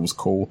one because it was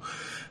cool.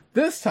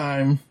 This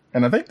time,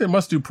 and I think they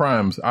must do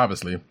Primes,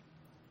 obviously,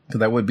 because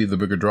that would be the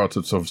bigger draw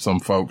to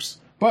some folks.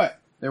 But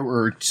there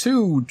were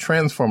 2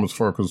 Transformers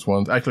focused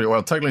ones. Actually,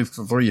 well, technically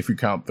 3 if you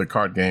count the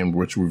card game,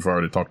 which we've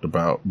already talked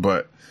about.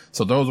 But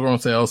so those were on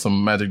sale.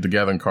 Some Magic the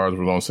Gathering cards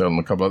were on sale, and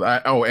a couple of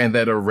and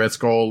that Red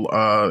Skull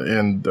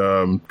and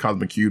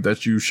Cosmic Cube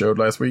that you showed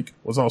last week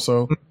was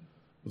also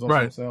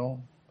right on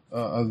sale.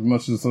 As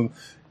much as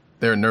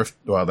they're nerfed.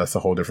 Well, that's a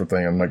whole different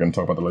thing. I'm not going to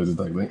talk about the laser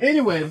tag thing.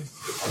 Anyway.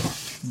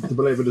 To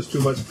belabor this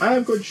too much, I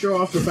am going to show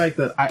off the fact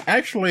that I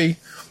actually,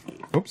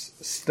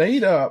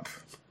 stayed up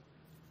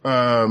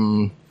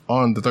on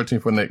the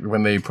 13th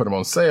when they put them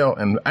on sale,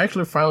 and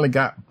actually finally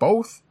got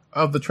both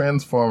of the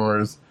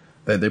Transformers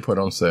that they put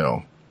on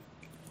sale.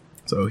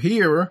 So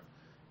here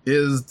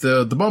is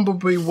the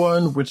Bumblebee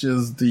one, which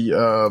is the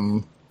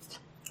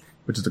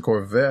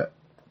Corvette,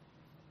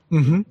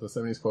 the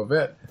 70s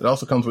Corvette. It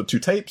also comes with 2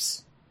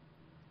 tapes,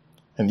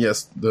 and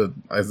yes, it's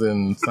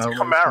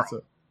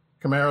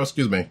Camaro,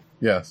 excuse me.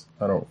 Yes,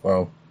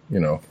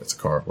 it's a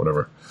car,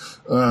 whatever.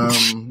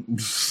 I'm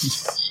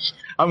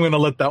going to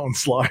let that one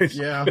slide.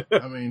 Yeah,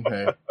 I mean,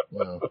 hey,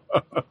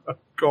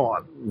 Go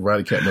on.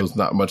 Roddy Cat knows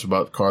not much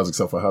about cars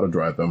except for how to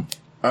drive them.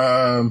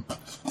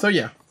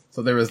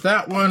 So there is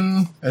that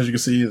one. As you can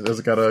see, there's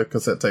got a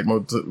cassette tape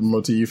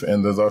motif,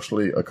 and there's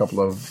actually a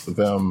couple of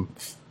them,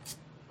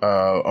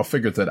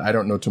 figures that I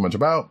don't know too much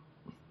about.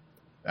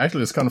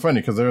 Actually, it's kind of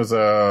funny because there's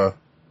I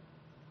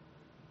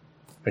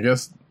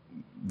guess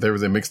there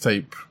was a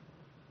mixtape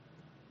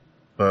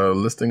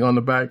listing on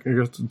the back, I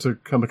guess, to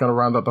kind of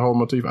round out the whole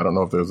motif. I don't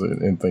know if there's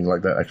anything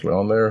like that actually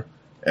on there.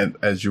 And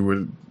as you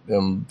would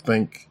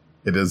think,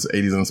 it is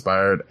 80s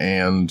inspired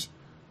and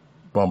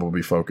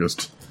Bumblebee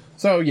focused.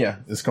 So yeah,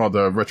 it's called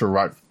the Retro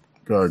Rock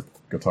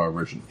guitar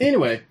version.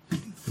 Anyway,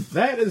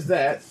 that is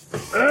that.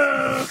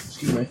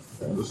 Excuse me.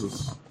 This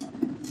is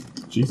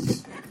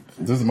Jesus.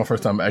 This is my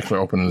first time actually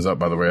opening this up,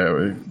 by the way.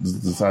 I was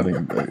deciding,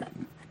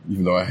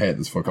 even though I had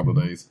this for a couple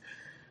of days.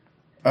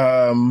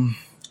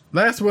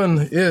 Last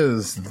one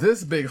is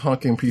this big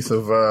honking piece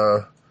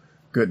of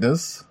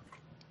goodness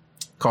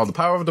called The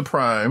Power of the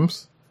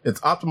Primes. It's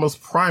Optimus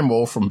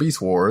Primal from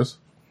Beast Wars.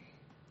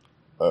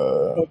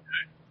 Okay.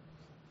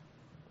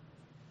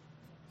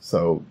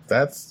 So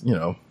that's,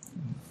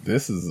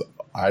 this is,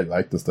 I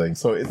like this thing.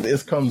 So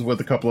it comes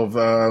with a couple of,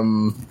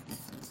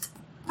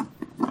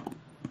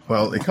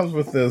 it comes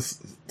with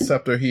this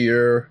scepter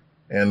here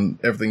and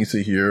everything you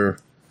see here.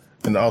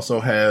 And also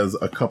has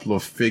a couple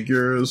of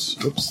figures.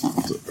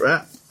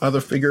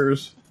 Other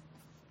figures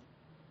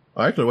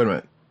Actually, wait a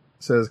minute.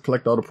 It says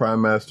collect all the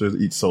Prime Masters,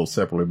 each sold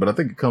separately, but I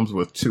think it comes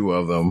with 2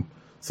 of them.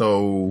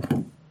 So,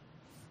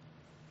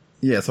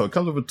 yeah, so it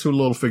comes with 2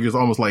 little figures,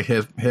 almost like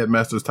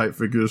Headmasters type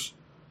figures.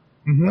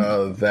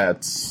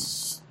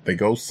 They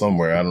go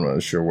somewhere. I'm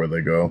not sure where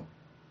they go.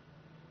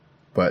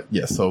 But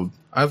yeah, so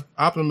I've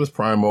Optimus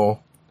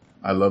Primal.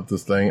 I love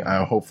this thing.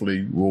 I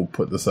hopefully will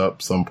put this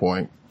up some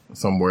point,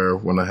 somewhere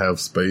when I have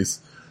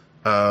space.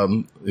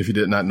 If you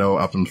did not know,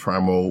 Optimus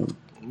Primal,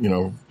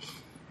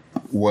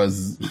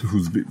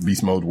 whose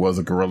beast mode was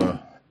a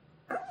gorilla,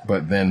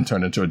 but then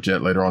turned into a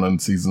jet later on in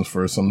the seasons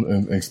for some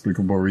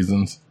inexplicable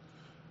reasons.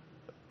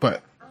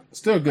 But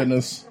still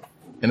goodness.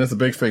 And it's a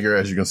big figure,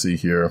 as you can see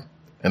here.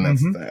 And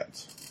that's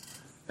that.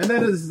 And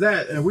that is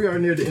that. And we are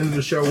near the end of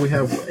the show. We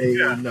have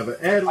another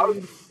ad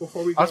read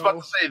before we go. I was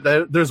about to say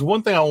that there's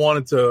one thing I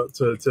wanted to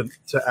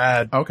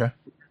add. Okay.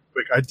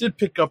 Quick. I did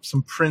pick up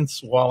some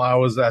prints while I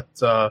was at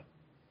the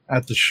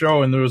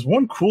show, and there was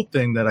one cool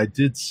thing that I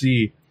did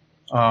see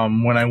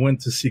when I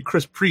went to see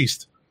Chris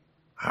Priest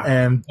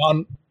and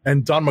Don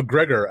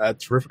McGregor at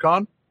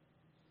Terrificon.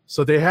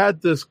 So they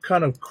had this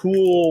kind of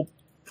cool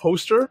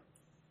poster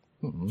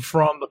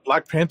from the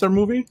Black Panther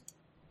movie.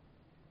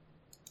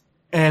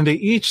 And they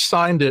each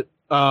signed it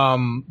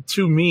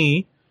to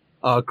me,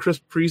 Chris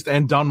Priest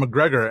and Don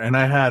McGregor, and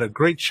I had a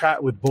great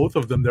chat with both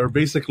of them. They were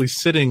basically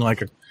sitting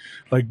like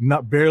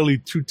not barely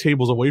 2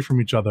 tables away from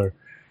each other,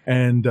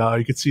 and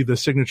you could see the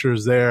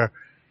signatures there.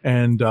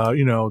 And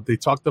they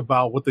talked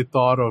about what they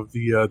thought of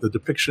the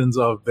depictions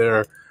of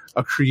their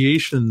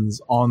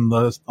creations on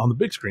the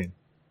big screen.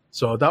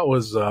 So that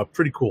was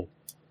pretty cool.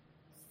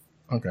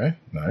 Okay,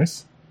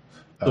 nice.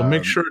 So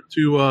make sure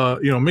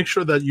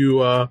that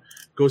you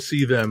go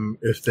see them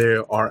if they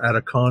are at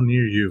a con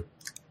near you.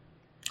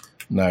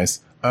 Nice.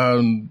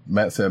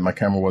 Matt said my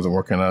camera wasn't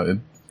working out. It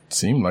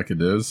seemed like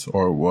it is,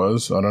 or it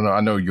was. I don't know.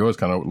 I know yours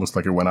kind of looks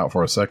like it went out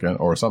for a second,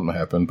 or something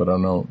happened, but I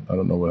don't know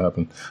what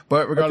happened.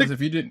 But regardless,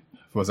 if you didn't,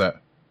 what's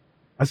that?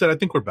 I said I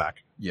think we're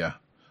back. Yeah.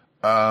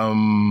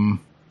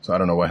 So I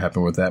don't know what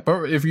happened with that,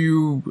 but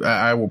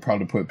I will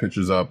probably put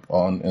pictures up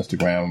on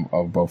Instagram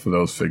of both of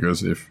those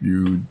figures if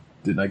you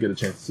did not get a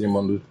chance to see them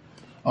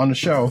on the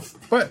show.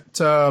 But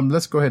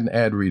let's go ahead and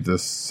ad read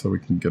this so we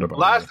can get up.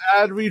 Last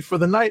ad read for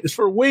the night is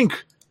for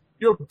Wink,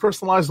 your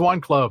personalized wine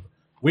club.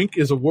 Wink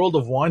is a world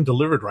of wine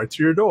delivered right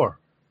to your door.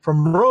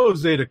 From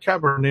rosé to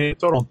Cabernet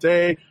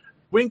Torrontés,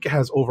 Wink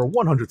has over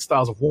 100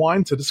 styles of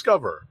wine to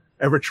discover.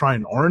 Ever try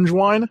an orange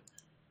wine?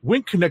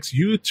 Wink connects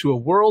you to a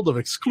world of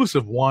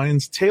exclusive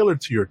wines tailored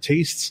to your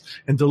tastes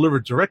and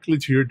delivered directly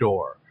to your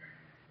door.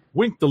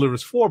 Wink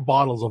delivers 4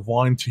 bottles of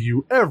wine to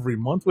you every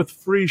month with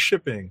free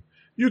shipping.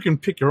 You can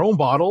pick your own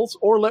bottles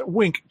or let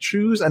Wink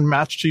choose and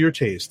match to your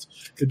taste.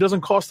 It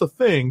doesn't cost a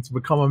thing to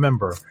become a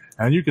member,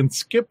 and you can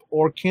skip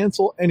or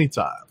cancel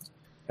anytime.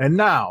 And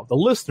now, the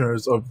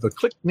listeners of the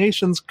Click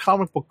Nation's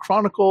Comic Book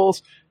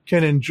Chronicles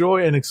can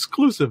enjoy an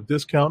exclusive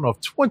discount of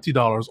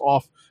 $20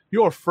 off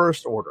your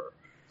first order.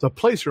 To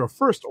place your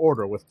first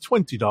order with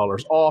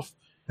 $20 off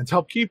and to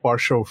help keep our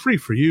show free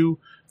for you,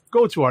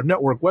 go to our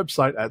network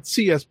website at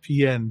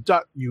cspn.us/wink.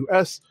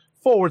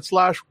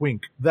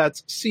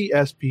 That's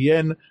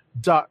cspn.us/WINC.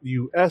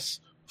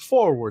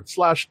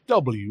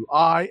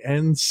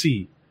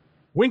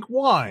 Wink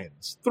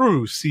Wines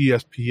through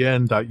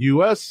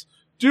cspn.us.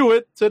 Do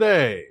it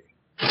today.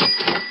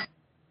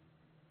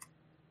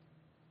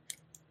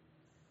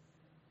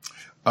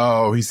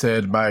 Oh, he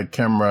said my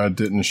camera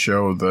didn't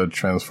show the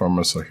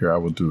Transformers, so here I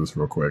will do this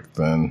real quick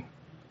then.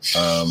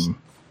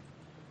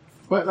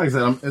 But like I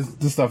said,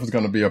 this stuff is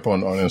going to be up on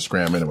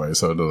Instagram anyway,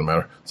 so it doesn't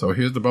matter. So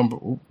here's the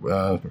Bumblebee.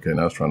 Okay,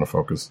 now it's trying to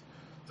focus.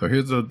 So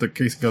here's the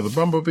casing of the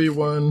Bumblebee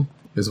one.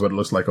 This is what it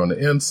looks like on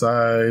the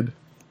inside.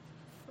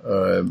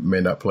 It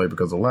may not play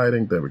because of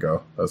lighting. There we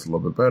go. That's a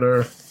little bit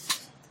better.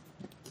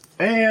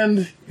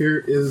 And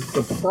here is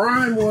the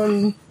Prime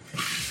one.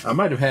 I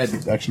might have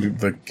had actually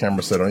the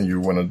camera set on you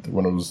when it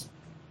was.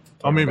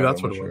 Oh, maybe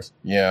that's what it was.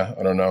 Yeah,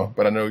 I don't know,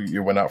 but I know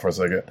you went out for a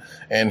second.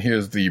 And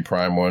here's the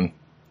Prime one.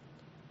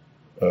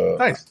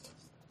 Nice.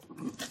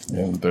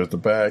 And there's the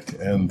back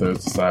and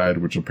there's the side,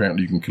 which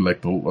apparently you can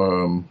collect the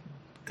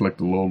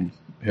little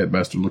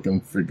headmaster looking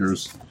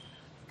figures.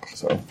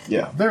 So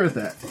yeah, there is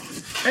that.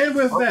 And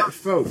with that,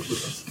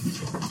 folks,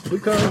 we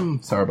come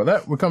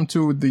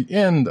to the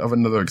end of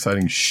another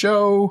exciting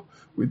show.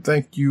 We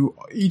thank you,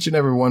 each and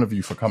every one of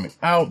you, for coming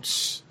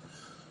out.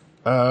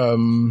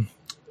 And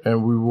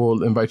we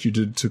will invite you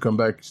to come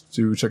back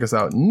to check us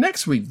out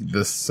next week,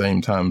 this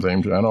same time,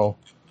 same channel.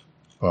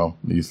 Well,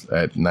 at least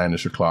at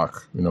 9-ish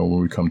o'clock,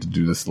 when we come to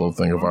do this little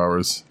thing of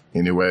ours.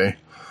 Anyway,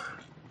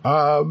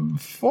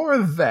 for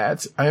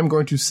that, I am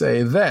going to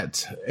say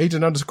that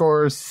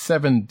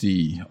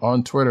Agent_70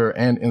 on Twitter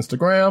and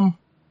Instagram.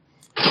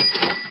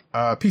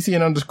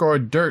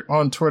 PCN_dirt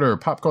on Twitter,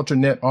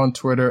 PopCultureNet on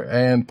Twitter,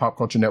 and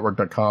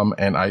PopCultureNetwork.com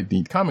and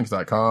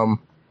INeedComics.com.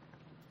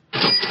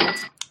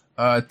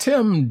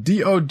 Tim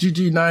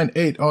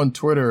DOGG98 on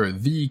Twitter,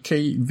 the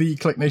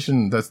Click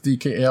Nation, that's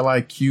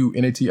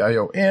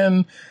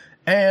DKLIQNATION,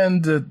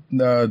 and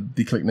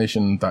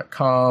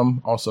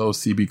theclicknation.com. Also,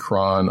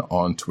 CBCron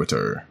on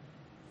Twitter.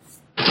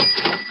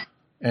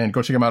 And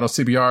go check him out on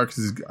CBR because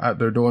he's out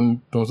there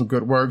doing some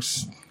good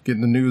works,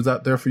 getting the news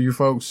out there for you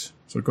folks.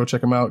 So go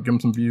check him out, give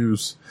him some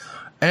views.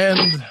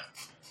 And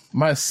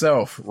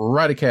myself,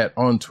 Roddycat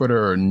on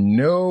Twitter,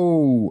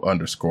 no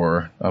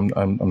underscore. I'm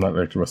not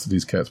like the rest of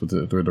these cats with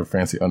their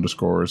fancy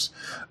underscores.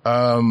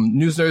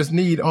 News Nerds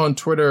Need on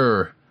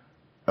Twitter.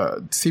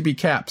 CB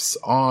Caps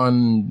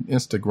on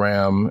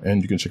Instagram,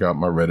 and you can check out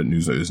my Reddit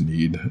News Nerds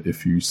Need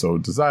if you so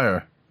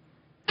desire.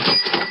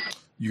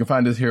 You can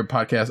find us here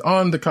podcast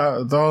on the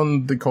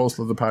Coast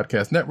of the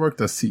Podcast Network.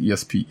 That's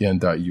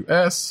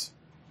cespn.us.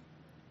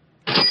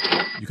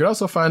 You can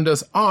also find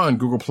us on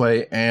Google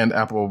Play and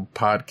Apple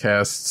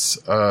Podcasts,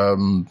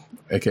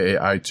 aka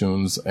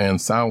iTunes and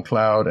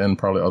SoundCloud, and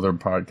probably other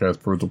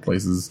podcast perusal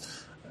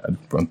places. I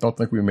don't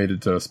think we made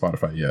it to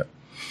Spotify yet.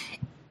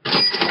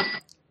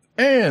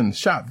 And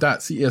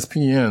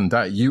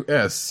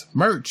shop.cspn.us.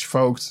 Merch,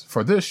 folks,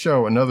 for this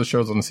show and other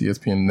shows on the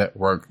CSPN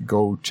network.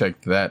 Go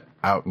check that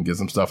out and get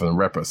some stuff and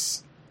rep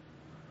us.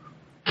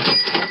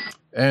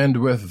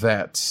 And with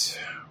that,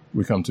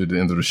 we come to the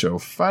end of the show.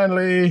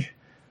 Finally,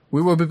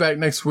 we will be back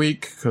next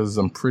week because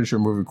I'm pretty sure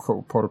Movie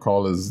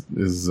Protocol is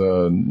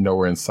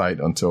nowhere in sight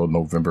until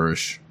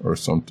November-ish or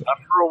something. Not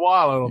for a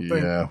while, I don't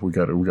think. Yeah, we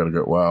got a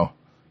good while.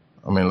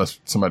 I mean, unless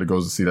somebody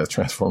goes to see that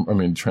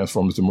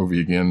Transformers the movie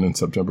again in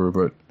September,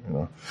 but you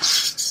know.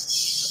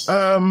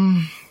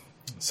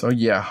 So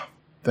yeah,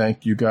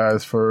 thank you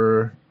guys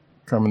for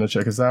coming to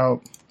check us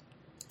out.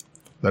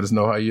 Let us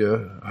know how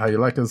you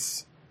like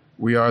us.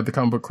 We are the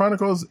Comic Book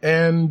Chronicles,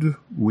 and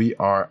we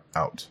are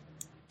out.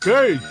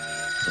 Hey.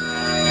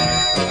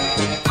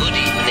 Good